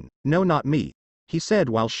can't mean, no not me, he said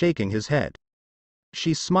while shaking his head.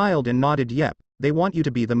 She smiled and nodded, yep, they want you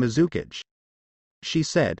to be the Mizukage. She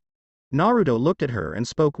said. Naruto looked at her and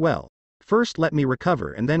spoke, well, first let me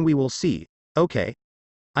recover and then we will see, okay?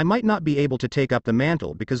 I might not be able to take up the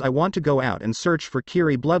mantle because I want to go out and search for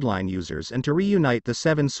Kiri bloodline users and to reunite the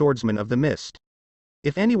 7 swordsmen of the mist.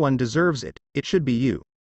 If anyone deserves it, it should be you.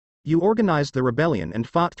 You organized the rebellion and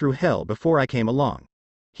fought through hell before I came along.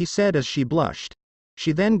 He said as she blushed.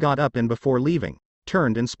 She then got up and before leaving,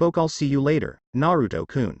 turned and spoke. I'll see you later,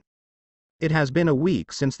 Naruto-kun. It has been a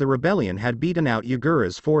week since the rebellion had beaten out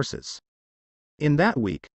Yagura's forces. In that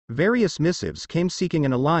week, various missives came seeking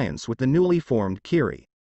an alliance with the newly formed Kiri.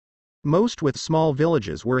 Most with small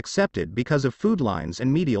villages were accepted because of food lines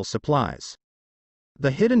and medial supplies.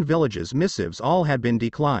 The hidden villages' missives all had been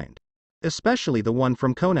declined. Especially the one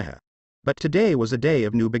from Konoha. But today was a day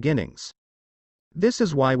of new beginnings. This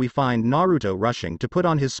is why we find Naruto rushing to put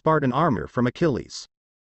on his Spartan armor from Achilles.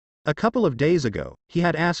 A couple of days ago, he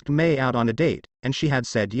had asked Mei out on a date, and she had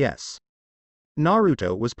said yes.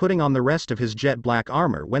 Naruto was putting on the rest of his jet black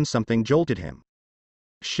armor when something jolted him.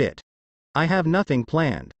 Shit. I have nothing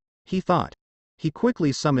planned, he thought. He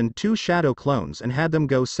quickly summoned 2 shadow clones and had them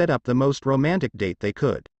go set up the most romantic date they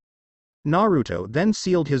could. Naruto then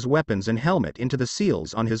sealed his weapons and helmet into the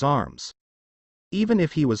seals on his arms. Even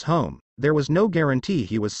if he was home, there was no guarantee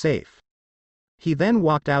he was safe. He then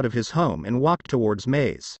walked out of his home and walked towards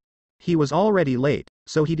Mei's. He was already late,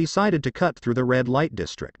 so he decided to cut through the red light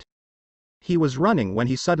district. He was running when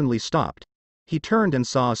he suddenly stopped. He turned and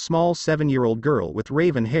saw a small 7-year-old girl with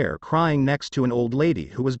raven hair crying next to an old lady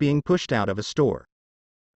who was being pushed out of a store.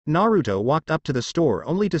 Naruto walked up to the store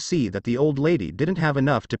only to see that the old lady didn't have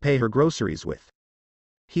enough to pay her groceries with.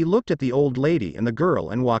 He looked at the old lady and the girl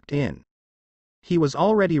and walked in. He was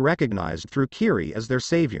already recognized through Kiri as their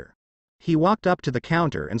savior. He walked up to the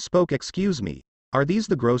counter and spoke. Excuse me, are these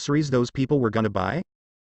the groceries those people were gonna buy?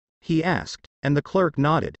 He asked, and the clerk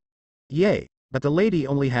nodded. Yay, but the lady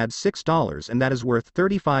only had $6 and that is worth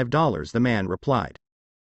 $35, the man replied.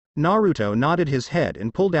 Naruto nodded his head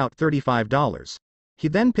and pulled out $35. He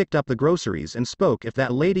then picked up the groceries and spoke. If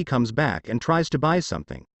that lady comes back and tries to buy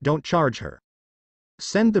something, don't charge her.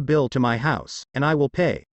 Send the bill to my house, and I will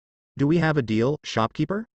pay. Do we have a deal,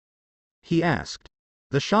 shopkeeper? He asked.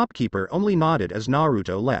 The shopkeeper only nodded as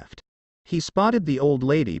Naruto left. He spotted the old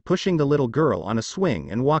lady pushing the little girl on a swing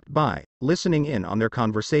and walked by, listening in on their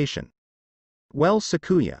conversation. Well,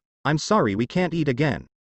 Sakuya, I'm sorry we can't eat again.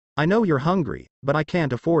 I know you're hungry, but I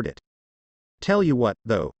can't afford it. Tell you what,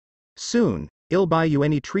 though. Soon, I'll buy you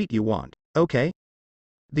any treat you want, okay?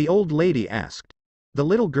 The old lady asked. The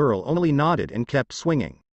little girl only nodded and kept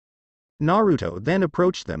swinging. Naruto then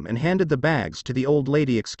approached them and handed the bags to the old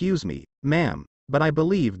lady. Excuse me, ma'am, but I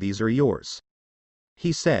believe these are yours.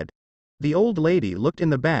 He said. The old lady looked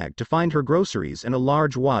in the bag to find her groceries and a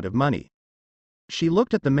large wad of money. She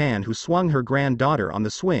looked at the man who swung her granddaughter on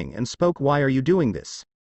the swing and spoke. Why are you doing this?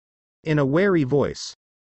 In a wary voice.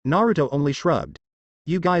 Naruto only shrugged.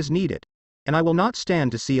 You guys need it. And I will not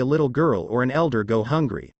stand to see a little girl or an elder go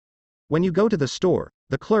hungry. When you go to the store,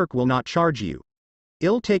 the clerk will not charge you.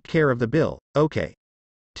 I'll take care of the bill, okay?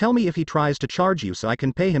 Tell me if he tries to charge you so I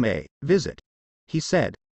can pay him a visit. He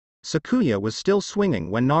said. Sakuya was still swinging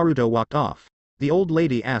when Naruto walked off. The old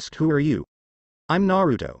lady asked, who are you? I'm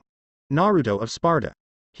Naruto. Naruto of Sparta.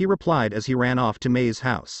 He replied as he ran off to Mei's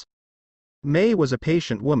house. Mei was a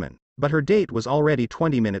patient woman, but her date was already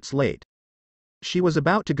 20 minutes late. She was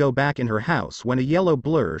about to go back in her house when a yellow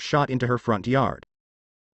blur shot into her front yard.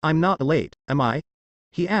 I'm not late, am I?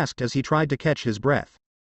 He asked as he tried to catch his breath.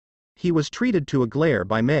 He was treated to a glare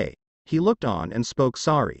by Mei. He looked on and spoke.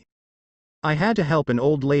 Sorry. I had to help an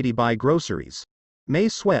old lady buy groceries.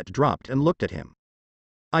 Mei's sweat dropped and looked at him.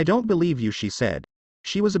 I don't believe you, she said.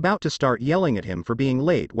 She was about to start yelling at him for being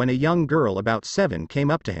late when a young girl about 7 came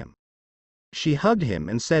up to him. She hugged him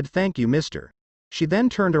and said, thank you, mister. She then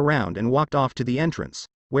turned around and walked off to the entrance,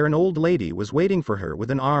 where an old lady was waiting for her with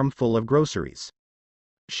an arm full of groceries.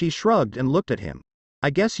 She shrugged and looked at him. I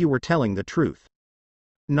guess you were telling the truth.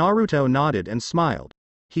 Naruto nodded and smiled.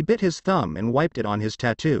 He bit his thumb and wiped it on his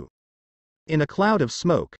tattoo. In a cloud of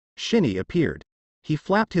smoke, Shinny appeared. He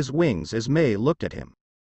flapped his wings as Mei looked at him.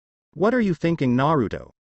 What are you thinking, Naruto?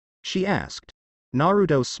 She asked.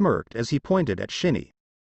 Naruto smirked as he pointed at Shinny.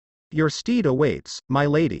 Your steed awaits, my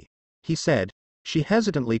lady, he said. She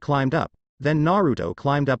hesitantly climbed up, then Naruto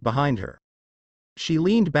climbed up behind her. She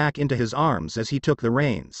leaned back into his arms as he took the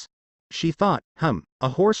reins. She thought, a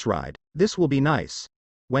horse ride, this will be nice.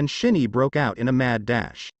 When Shinny broke out in a mad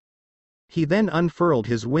dash. He then unfurled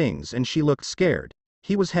his wings and she looked scared.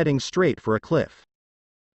 He was heading straight for a cliff.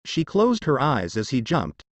 She closed her eyes as he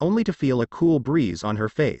jumped, only to feel a cool breeze on her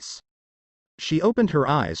face. She opened her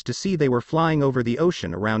eyes to see they were flying over the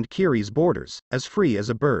ocean around Kiri's borders, as free as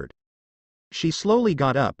a bird. She slowly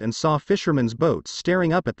got up and saw fishermen's boats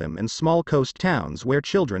staring up at them and small coast towns where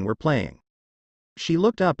children were playing. She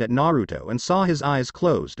looked up at Naruto and saw his eyes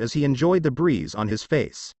closed as he enjoyed the breeze on his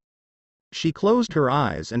face. She closed her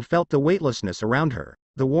eyes and felt the weightlessness around her,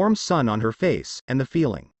 the warm sun on her face, and the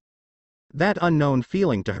feeling. That unknown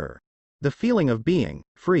feeling to her. The feeling of being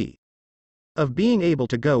free. Of being able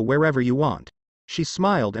to go wherever you want. She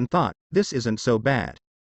smiled and thought, this isn't so bad.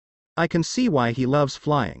 I can see why he loves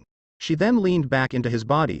flying. She then leaned back into his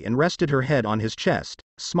body and rested her head on his chest,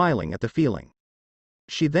 smiling at the feeling.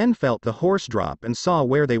 She then felt the horse drop and saw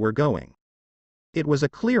where they were going. It was a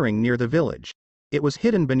clearing near the village. It was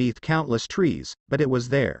hidden beneath countless trees, but it was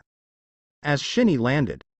there. As Shinny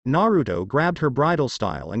landed, Naruto grabbed her bridle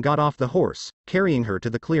style and got off the horse, carrying her to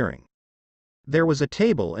the clearing. There was a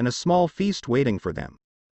table and a small feast waiting for them.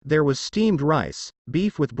 There was steamed rice,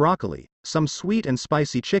 beef with broccoli, some sweet and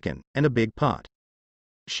spicy chicken, and a big pot.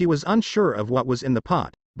 She was unsure of what was in the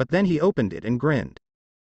pot, but then he opened it and grinned.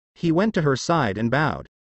 He went to her side and bowed.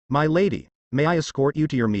 "My lady, may I escort you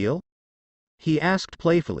to your meal?" he asked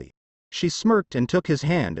playfully. She smirked and took his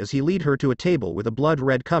hand as he led her to a table with a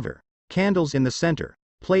blood-red cover, candles in the center,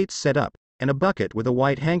 plates set up, and a bucket with a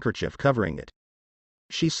white handkerchief covering it.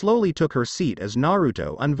 She slowly took her seat as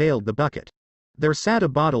Naruto unveiled the bucket. There sat a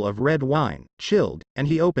bottle of red wine, chilled, and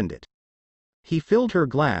he opened it. He filled her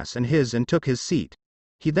glass and his and took his seat.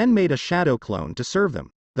 He then made a shadow clone to serve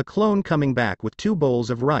them, the clone coming back with 2 bowls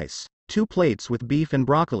of rice, 2 plates with beef and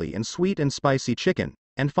broccoli and sweet and spicy chicken,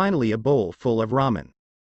 and finally a bowl full of ramen.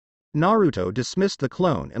 Naruto dismissed the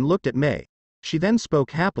clone and looked at Mei. She then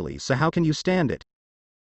spoke happily. "So how can you stand it?"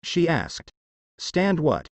 she asked. "Stand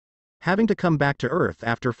what?" "Having to come back to Earth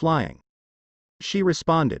after flying," she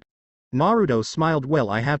responded. Naruto smiled. "Well,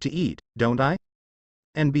 I have to eat, don't I?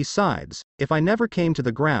 And besides, if I never came to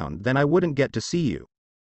the ground then I wouldn't get to see you.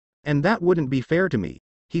 And that wouldn't be fair to me,"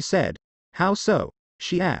 he said. "How so?"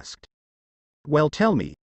 she asked. "Well, tell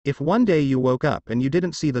me, if one day you woke up and you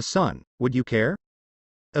didn't see the sun, would you care?"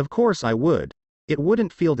 "Of course I would. It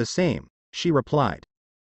wouldn't feel the same," she replied.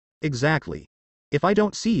 "Exactly. If I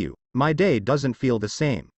don't see you, my day doesn't feel the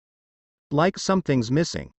same. Like something's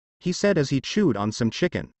missing," he said as he chewed on some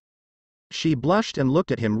chicken. She blushed and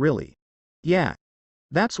looked at him. "Really? Yeah.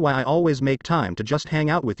 That's why I always make time to just hang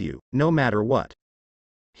out with you, no matter what,"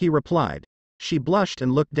 he replied. She blushed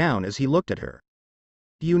and looked down as he looked at her.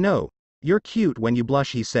 "You know, you're cute when you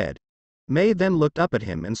blush," he said. Mei then looked up at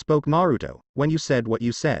him and spoke. "Naruto, when you said what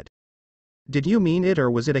you said, did you mean it or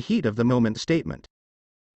was it a heat of the moment statement?"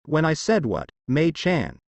 "When I said what,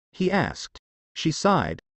 Mei-chan?" he asked. She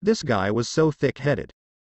sighed. This guy was so thick-headed.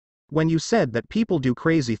 "When you said that people do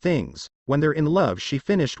crazy things when they're in love," she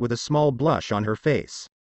finished with a small blush on her face.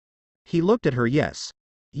 He looked at her. "Yes.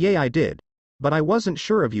 Yeah, I did. But I wasn't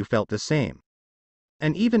sure if you felt the same.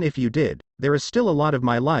 And even if you did, there is still a lot of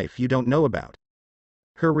my life you don't know about."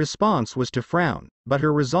 Her response was to frown, but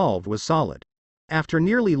her resolve was solid. After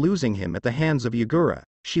nearly losing him at the hands of Yagura,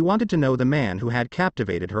 she wanted to know the man who had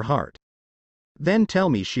captivated her heart. "Then tell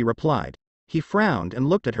me," she replied. He frowned and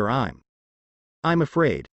looked at her. I'm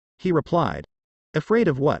afraid," he replied. "Afraid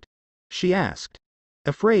of what?" she asked.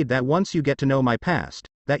 "Afraid that once you get to know my past,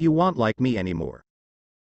 that you won't like me anymore,"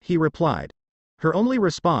 he replied. Her only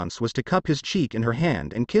response was to cup his cheek in her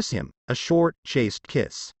hand and kiss him, a short, chaste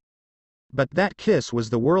kiss. But that kiss was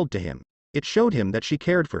the world to him. It showed him that she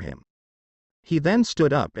cared for him. He then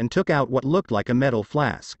stood up and took out what looked like a metal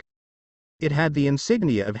flask. It had the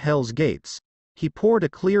insignia of Hell's Gates. He poured a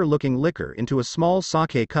clear-looking liquor into a small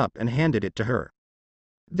sake cup and handed it to her.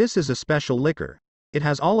 "This is a special liquor. It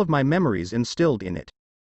has all of my memories instilled in it.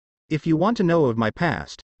 If you want to know of my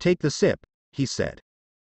past, take the sip," he said.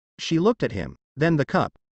 She looked at him, then the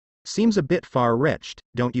cup. "Seems a bit far-reached,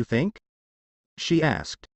 don't you think?" she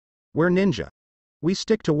asked. "We're ninja. We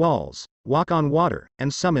stick to walls, walk on water,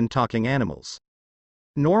 and summon talking animals.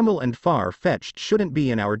 Normal and far-fetched shouldn't be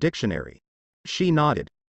in our dictionary." She nodded.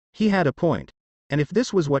 He had a point. And if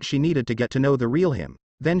this was what she needed to get to know the real him,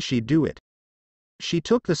 then she'd do it. She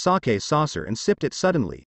took the sake saucer and sipped it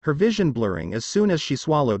suddenly, her vision blurring as soon as she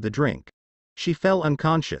swallowed the drink. She fell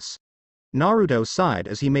unconscious. Naruto sighed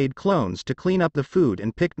as he made clones to clean up the food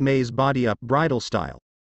and picked Mei's body up bridal style.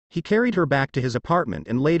 He carried her back to his apartment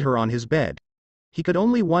and laid her on his bed. He could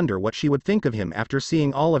only wonder what she would think of him after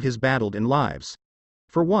seeing all of his battled-in lives.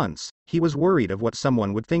 For once, he was worried of what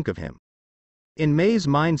someone would think of him. In Mei's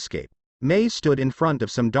mindscape, Mei stood in front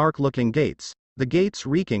of some dark-looking gates, the gates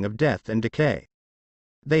reeking of death and decay.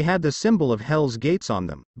 They had the symbol of Hell's Gates on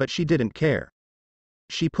them, but she didn't care.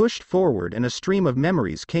 She pushed forward and a stream of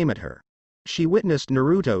memories came at her. She witnessed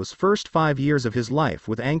Naruto's first 5 years of his life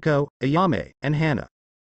with Anko, Ayame, and Hana.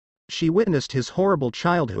 She witnessed his horrible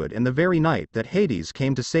childhood and the very night that Hades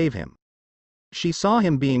came to save him. She saw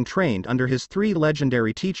him being trained under his 3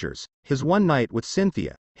 legendary teachers, his one night with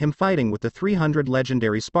Cynthia, him fighting with the 300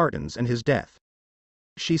 legendary Spartans and his death.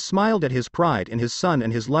 She smiled at his pride in his son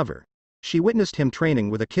and his lover. She witnessed him training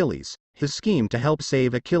with Achilles, his scheme to help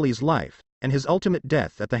save Achilles' life, and his ultimate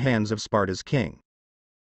death at the hands of Sparta's king.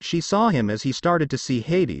 She saw him as he started to see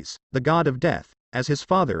Hades, the god of death, as his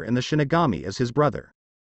father and the Shinigami as his brother.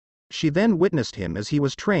 She then witnessed him as he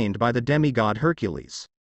was trained by the demigod Hercules.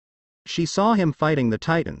 She saw him fighting the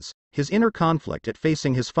Titans, his inner conflict at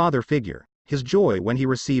facing his father figure, his joy when he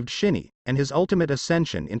received Shini, and his ultimate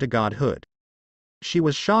ascension into godhood. She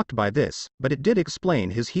was shocked by this, but it did explain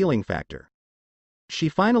his healing factor. She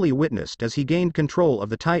finally witnessed as he gained control of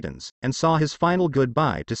the Titans, and saw his final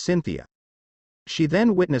goodbye to Cynthia. She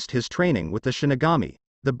then witnessed his training with the Shinigami,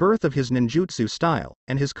 the birth of his ninjutsu style,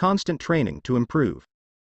 and his constant training to improve.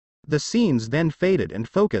 The scenes then faded and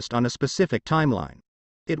focused on a specific timeline.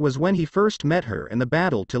 It was when he first met her in the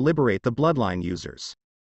battle to liberate the bloodline users.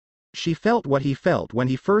 She felt what he felt when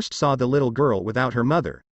he first saw the little girl without her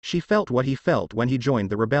mother. She felt what he felt when he joined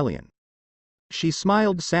the rebellion. She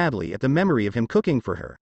smiled sadly at the memory of him cooking for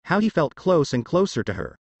her, how he felt close and closer to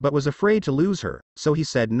her, but was afraid to lose her, so he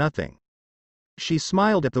said nothing. She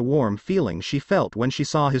smiled at the warm feeling she felt when she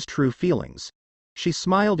saw his true feelings. She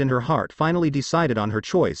smiled and her heart finally decided on her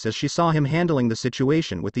choice as she saw him handling the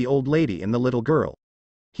situation with the old lady and the little girl.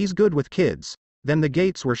 He's good with kids. Then the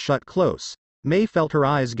gates were shut close. May felt her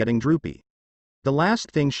eyes getting droopy. The last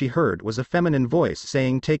thing she heard was a feminine voice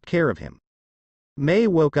saying take care of him. May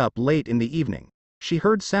woke up late in the evening. She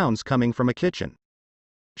heard sounds coming from a kitchen.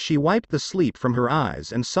 She wiped the sleep from her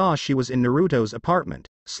eyes and saw she was in Naruto's apartment,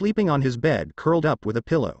 sleeping on his bed curled up with a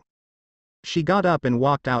pillow. She got up and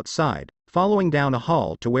walked outside, following down a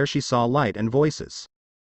hall to where she saw light and voices.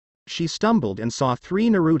 She stumbled and saw 3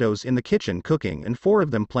 Narutos in the kitchen cooking and 4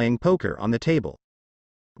 of them playing poker on the table.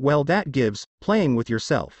 Well, that gives playing with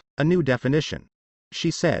yourself a new definition,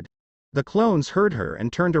 she said. The clones heard her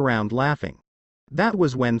and turned around laughing. That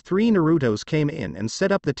was when 3 Narutos came in and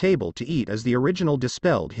set up the table to eat as the original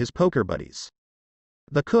dispelled his poker buddies.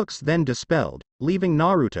 The cooks then dispelled, leaving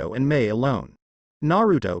Naruto and May alone.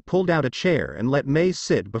 Naruto pulled out a chair and let May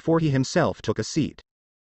sit before he himself took a seat.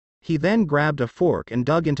 He then grabbed a fork and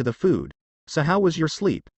dug into the food. So how was your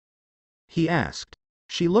sleep? He asked.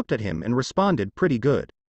 She looked at him and responded pretty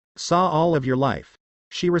good. Saw all of your life.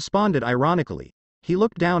 She responded ironically. He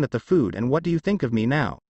looked down at the food and what do you think of me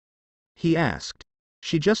now? He asked.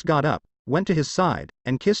 She just got up, went to his side,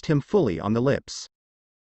 and kissed him fully on the lips.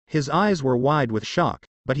 His eyes were wide with shock,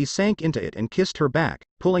 but he sank into it and kissed her back,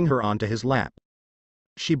 pulling her onto his lap.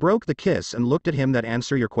 She broke the kiss and looked at him. That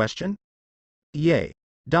answer your question? Yay.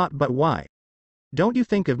 But why? Don't you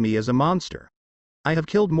think of me as a monster? I have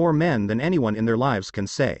killed more men than anyone in their lives can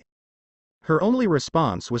say. Her only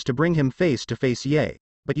response was to bring him face to face. Yay,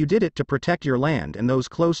 but you did it to protect your land and those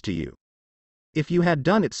close to you. If you had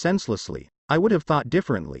done it senselessly, I would have thought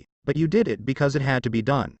differently, but you did it because it had to be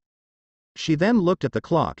done. She then looked at the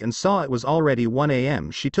clock and saw it was already 1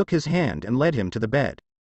 a.m. She took his hand and led him to the bed.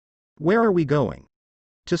 Where are we going?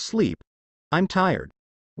 To sleep. I'm tired.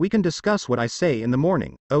 We can discuss what I say in the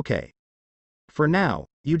morning, okay? For now,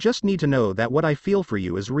 you just need to know that what I feel for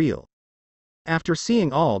you is real. After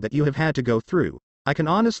seeing all that you have had to go through, I can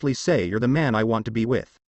honestly say you're the man I want to be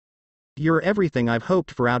with. You're everything I've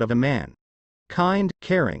hoped for out of a man. Kind,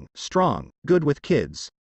 caring, strong, good with kids.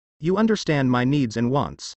 You understand my needs and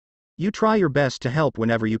wants. You try your best to help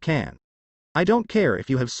whenever you can. I don't care if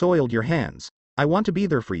you have soiled your hands. I want to be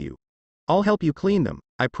there for you. I'll help you clean them,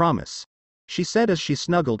 I promise. She said as she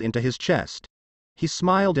snuggled into his chest. He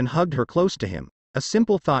smiled and hugged her close to him, a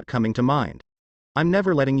simple thought coming to mind. I'm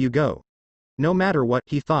never letting you go. No matter what,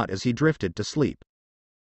 he thought as he drifted to sleep.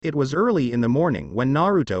 It was early in the morning when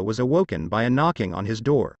Naruto was awoken by a knocking on his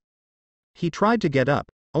door. He tried to get up,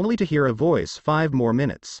 only to hear a voice, 5 more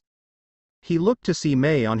minutes. He looked to see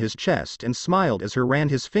May on his chest and smiled as he ran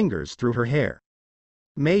his fingers through her hair.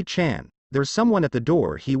 May-chan, there's someone at the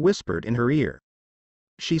door, he whispered in her ear.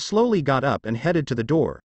 She slowly got up and headed to the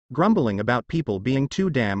door, grumbling about people being too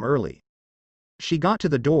damn early. She got to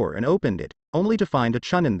the door and opened it, only to find a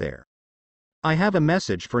Chunin there. I have a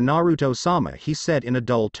message for Naruto-sama, he said in a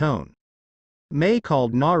dull tone. May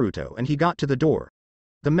called Naruto and he got to the door.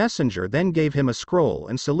 The messenger then gave him a scroll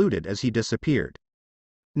and saluted as he disappeared.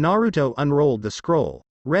 Naruto unrolled the scroll,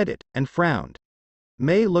 read it, and frowned.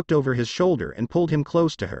 May looked over his shoulder and pulled him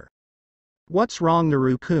close to her. What's wrong,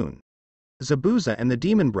 Naru-kun? Zabuza and the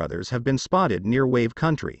Demon Brothers have been spotted near Wave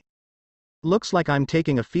Country. Looks like I'm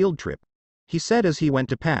taking a field trip, he said as he went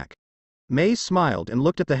to pack. May smiled and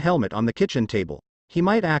looked at the helmet on the kitchen table. He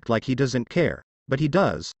might act like he doesn't care, but he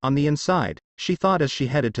does, on the inside, she thought as she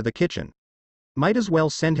headed to the kitchen. Might as well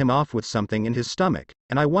send him off with something in his stomach,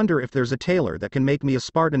 and I wonder if there's a tailor that can make me a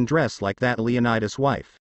Spartan dress like that Leonidas'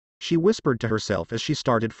 wife. She whispered to herself as she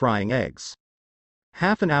started frying eggs.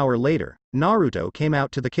 Half an hour later, Naruto came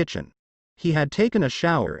out to the kitchen. He had taken a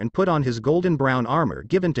shower and put on his golden brown armor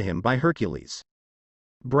given to him by Hercules.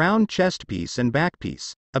 Brown chest piece and back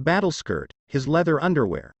piece, a battle skirt, his leather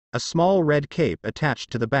underwear, a small red cape attached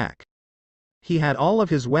to the back. He had all of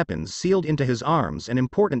his weapons sealed into his arms and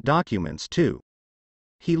important documents too.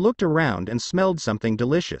 He looked around and smelled something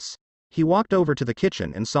delicious. He walked over to the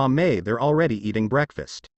kitchen and saw May there already eating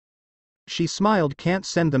breakfast. She smiled. "Can't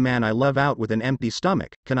send the man I love out with an empty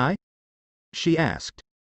stomach, can I?" she asked.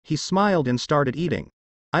 He smiled and started eating.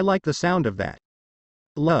 "I like the sound of that.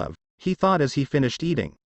 Love," he thought as he finished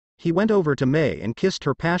eating. He went over to May and kissed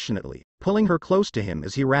her passionately, pulling her close to him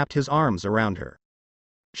as he wrapped his arms around her.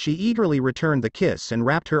 She eagerly returned the kiss and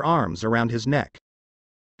wrapped her arms around his neck.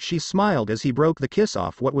 She smiled as he broke the kiss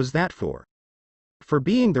off. "What was that for?" "For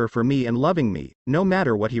being there for me and loving me, no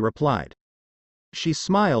matter what," he replied. She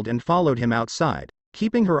smiled and followed him outside,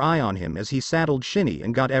 keeping her eye on him as he saddled Shinny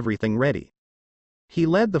and got everything ready. He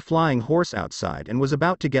led the flying horse outside and was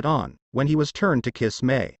about to get on, when he was turned to kiss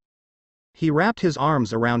May. He wrapped his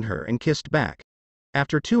arms around her and kissed back.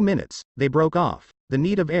 After 2 minutes, they broke off, the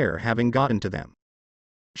need of air having gotten to them.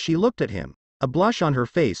 She looked at him, a blush on her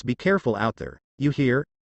face. "Be careful out there, you hear?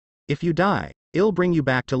 If you die, I'll bring you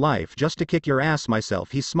back to life just to kick your ass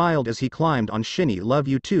myself." He smiled as he climbed on Shinny. "Love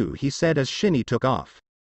you too," he said as Shinny took off.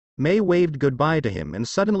 May waved goodbye to him and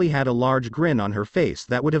suddenly had a large grin on her face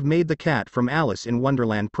that would have made the cat from Alice in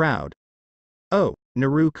Wonderland proud. "Oh,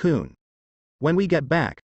 Naru-kun. When we get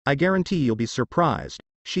back, I guarantee you'll be surprised,"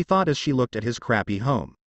 she thought as she looked at his crappy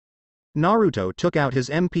home. Naruto took out his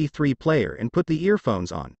MP3 player and put the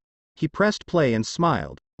earphones on. He pressed play and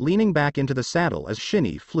smiled, leaning back into the saddle as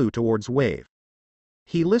Shinny flew towards Wave.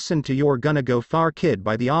 He listened to "You're Gonna Go Far Kid"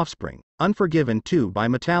 by The Offspring, Unforgiven 2 by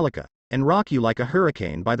Metallica, and Rock You Like a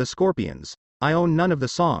Hurricane by the Scorpions. I own none of the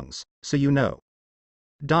songs, so you know.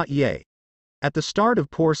 Yay. At the start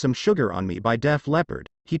of "Pour Some Sugar on Me" by Def Leppard,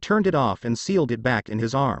 he turned it off and sealed it back in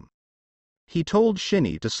his arm. He told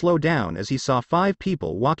Shinny to slow down as he saw 5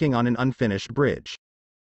 people walking on an unfinished bridge.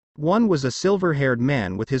 One was a silver-haired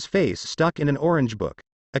man with his face stuck in an orange book,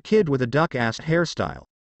 a kid with a duck-ass hairstyle,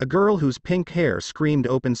 a girl whose pink hair screamed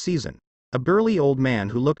open season, a burly old man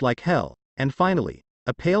who looked like hell, and finally,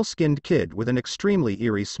 a pale-skinned kid with an extremely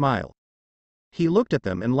eerie smile. He looked at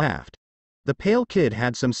them and laughed. The pale kid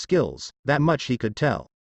had some skills, that much he could tell.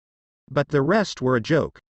 But the rest were a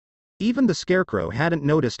joke. Even the scarecrow hadn't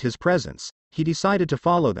noticed his presence. He decided to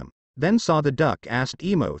follow them, then saw the duck-assed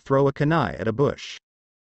emo throw a kunai at a bush.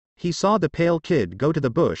 He saw the pale kid go to the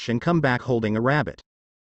bush and come back holding a rabbit.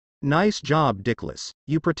 "Nice job, Dickless,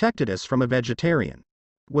 you protected us from a vegetarian,"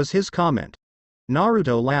 was his comment.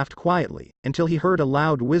 Naruto laughed quietly, until he heard a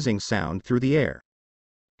loud whizzing sound through the air.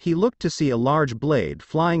 He looked to see a large blade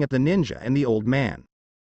flying at the ninja and the old man.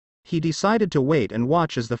 He decided to wait and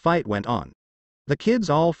watch as the fight went on. The kids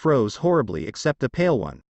all froze horribly except the pale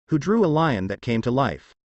one, who drew a lion that came to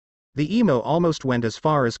life. The emo almost went as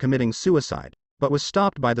far as committing suicide, but was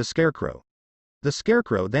stopped by the scarecrow. The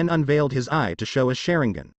scarecrow then unveiled his eye to show a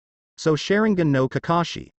Sharingan. So Sharingan no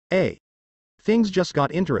Kakashi, eh? Things just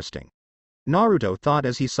got interesting. Naruto thought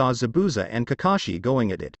as he saw Zabuza and Kakashi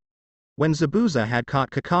going at it. When Zabuza had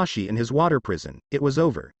caught Kakashi in his water prison, it was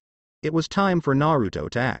over. It was time for Naruto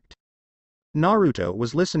to act. Naruto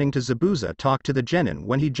was listening to Zabuza talk to the genin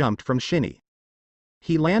when he jumped from Shinny.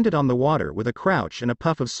 He landed on the water with a crouch and a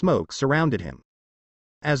puff of smoke surrounded him.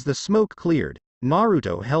 As the smoke cleared,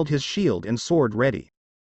 Naruto held his shield and sword ready.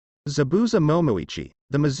 "Zabuza Momoichi,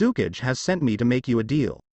 the Mizukage has sent me to make you a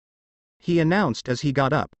deal," he announced as he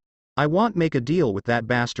got up. "I want make a deal with that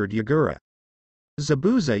bastard Yagura."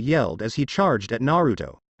 Zabuza yelled as he charged at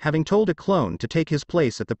Naruto, having told a clone to take his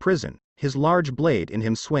place at the prison, his large blade in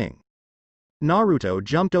him swing. Naruto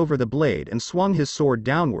jumped over the blade and swung his sword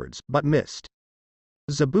downwards, but missed.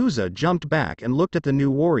 Zabuza jumped back and looked at the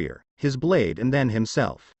new warrior, his blade and then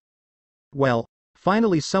himself. "Well,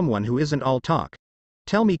 finally someone who isn't all talk.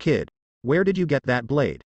 Tell me kid, where did you get that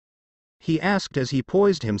blade?" he asked as he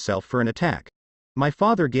poised himself for an attack. "My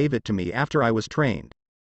father gave it to me after I was trained,"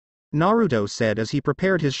 Naruto said as he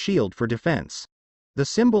prepared his shield for defense. The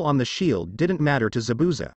symbol on the shield didn't matter to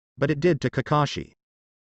Zabuza, but it did to Kakashi.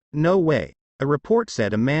 "No way," a report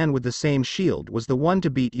said a man with the same shield was the one to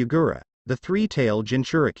beat Yagura, the three-tailed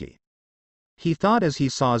Jinchuriki. He thought as he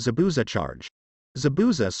saw Zabuza charge.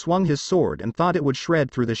 Zabuza swung his sword and thought it would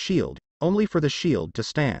shred through the shield, only for the shield to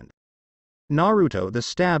stand. Naruto then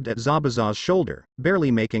stabbed at Zabuza's shoulder,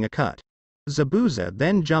 barely making a cut. Zabuza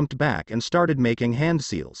then jumped back and started making hand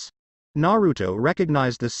seals. Naruto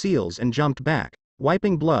recognized the seals and jumped back,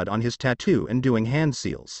 wiping blood on his tattoo and doing hand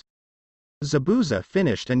seals. Zabuza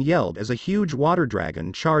finished and yelled as a huge water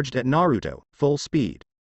dragon charged at Naruto, full speed.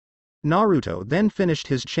 Naruto then finished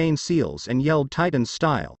his chain seals and yelled Titan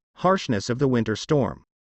style, harshness of the winter storm.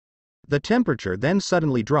 The temperature then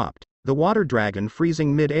suddenly dropped, the water dragon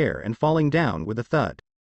freezing mid-air and falling down with a thud.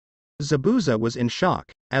 Zabuza was in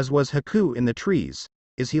shock, as was Haku in the trees.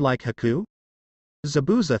 Is he like Haku?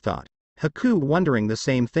 Zabuza thought. Haku wondering the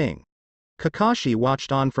same thing. Kakashi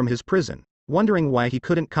watched on from his prison, wondering why he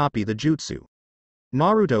couldn't copy the jutsu.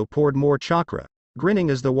 Naruto poured more chakra, grinning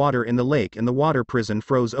as the water in the lake and the water prison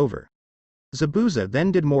froze over. Zabuza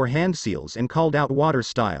then did more hand seals and called out water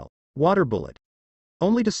style, water bullet.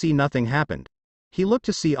 Only to see nothing happened. He looked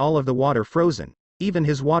to see all of the water frozen, even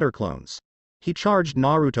his water clones. He charged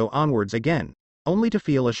Naruto onwards again, only to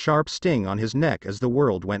feel a sharp sting on his neck as the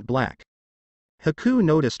world went black. Haku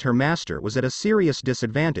noticed her master was at a serious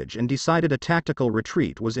disadvantage and decided a tactical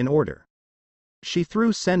retreat was in order. She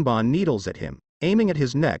threw senbon needles at him, aiming at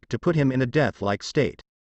his neck to put him in a death-like state.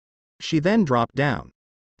 She then dropped down.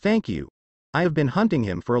 Thank you. I have been hunting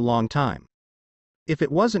him for a long time. If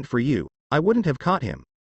it wasn't for you, I wouldn't have caught him,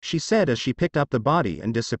 she said as she picked up the body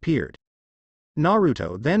and disappeared.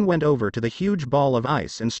 Naruto then went over to the huge ball of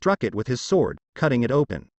ice and struck it with his sword, cutting it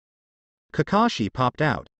open. Kakashi popped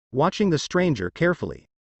out, watching the stranger carefully.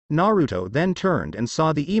 Naruto then turned and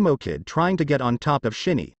saw the emo kid trying to get on top of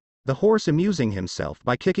Shinny, the horse amusing himself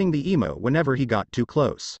by kicking the emo whenever he got too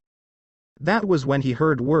close. That was when he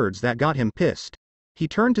heard words that got him pissed. He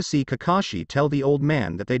turned to see Kakashi tell the old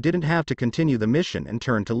man that they didn't have to continue the mission and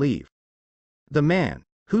turned to leave. The man,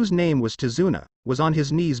 whose name was Tazuna, was on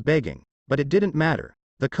his knees begging, but it didn't matter,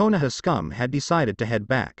 the Konoha scum had decided to head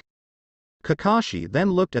back. Kakashi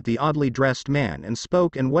then looked at the oddly dressed man and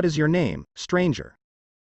spoke. And what is your name, stranger?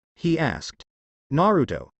 He asked.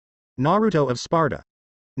 Naruto. Naruto of Sparta.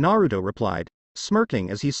 Naruto replied, smirking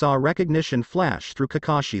as he saw recognition flash through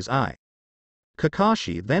Kakashi's eye.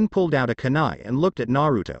 Kakashi then pulled out a kunai and looked at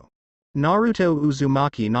Naruto. Naruto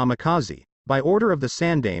Uzumaki Namikaze, by order of the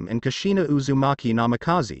Sandaime and Kushina Uzumaki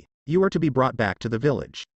Namikaze, you are to be brought back to the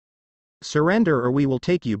village. Surrender or we will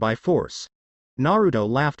take you by force. Naruto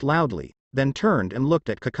laughed loudly, then turned and looked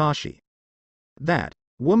at Kakashi. That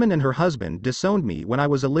woman and her husband disowned me when I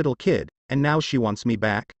was a little kid, and now she wants me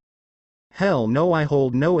back? Hell no, I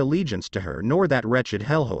hold no allegiance to her nor that wretched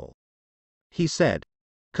hellhole. He said.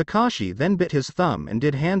 Kakashi then bit his thumb and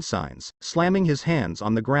did hand signs, slamming his hands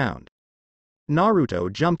on the ground. Naruto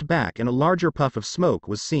jumped back and a larger puff of smoke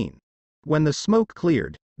was seen. When the smoke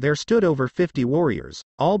cleared, there stood over 50 warriors,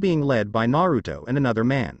 all being led by Naruto and another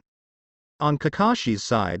man. On Kakashi's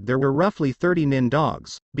side there were roughly 30 nin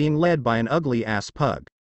dogs, being led by an ugly-ass pug.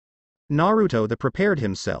 Naruto prepared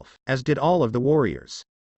himself, as did all of the warriors.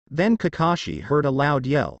 Then Kakashi heard a loud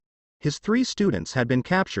yell. His 3 students had been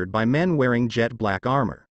captured by men wearing jet black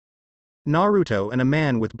armor. Naruto and a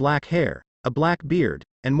man with black hair, a black beard,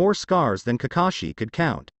 and more scars than Kakashi could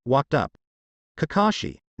count, walked up.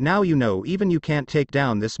 Kakashi, now you know even you can't take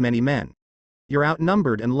down this many men. You're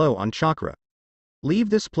outnumbered and low on chakra. Leave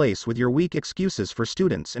this place with your weak excuses for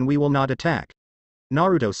students and we will not attack.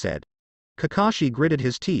 Naruto said. Kakashi gritted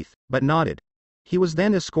his teeth, but nodded. He was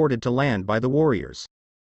then escorted to land by the warriors.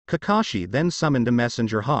 Kakashi then summoned a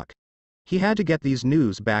messenger hawk. He had to get these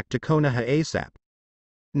news back to Konoha ASAP.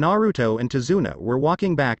 Naruto and Tazuna were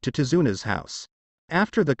walking back to Tazuna's house.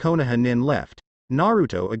 After the Konoha nin left,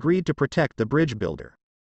 Naruto agreed to protect the bridge builder.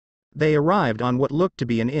 They arrived on what looked to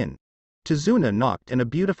be an inn. Tazuna knocked and a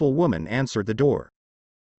beautiful woman answered the door.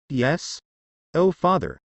 Yes? Oh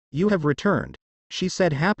father, you have returned, she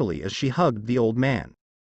said happily as she hugged the old man.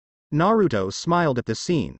 Naruto smiled at the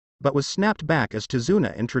scene, but was snapped back as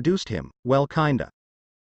Tazuna introduced him, well kinda.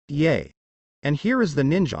 Yay. And here is the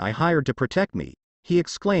ninja I hired to protect me, he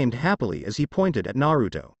exclaimed happily as he pointed at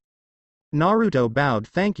Naruto. Naruto bowed.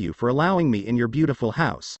 Thank you for allowing me in your beautiful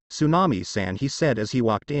house, Tsunami-san, he said as he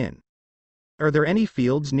walked in. Are there any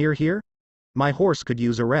fields near here? My horse could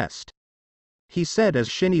use a rest, he said as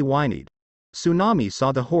Shinny whinnied. Tsunami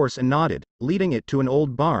saw the horse and nodded, leading it to an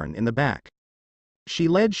old barn in the back. She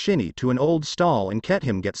led Shinny to an old stall and let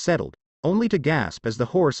him get settled, only to gasp as the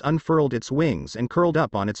horse unfurled its wings and curled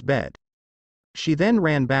up on its bed. She then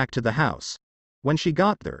ran back to the house. When she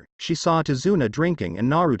got there, she saw Tazuna drinking and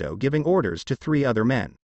Naruto giving orders to 3 other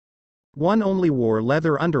men. One only wore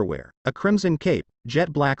leather underwear, a crimson cape,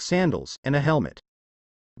 jet black sandals, and a helmet.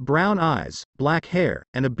 Brown eyes, black hair,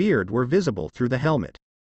 and a beard were visible through the helmet.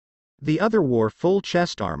 The other wore full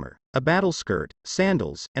chest armor, a battle skirt,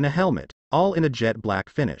 sandals, and a helmet, all in a jet black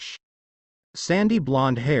finish. Sandy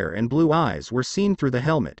blonde hair and blue eyes were seen through the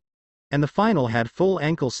helmet. And the final had full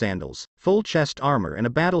ankle sandals, full chest armor and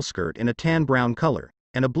a battle skirt in a tan brown color,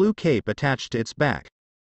 and a blue cape attached to its back.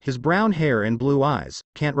 His brown hair and blue eyes,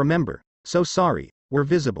 can't remember, so sorry, were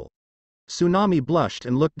visible. Tsunami blushed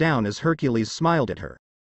and looked down as Hercules smiled at her.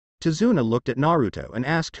 Tizuna looked at Naruto and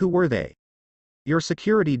asked who were they. Your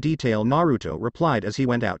security detail, Naruto replied as he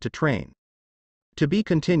went out to train. To be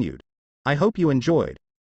continued. I hope you enjoyed.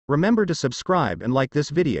 Remember to subscribe and like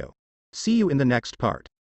this video. See you in the next part.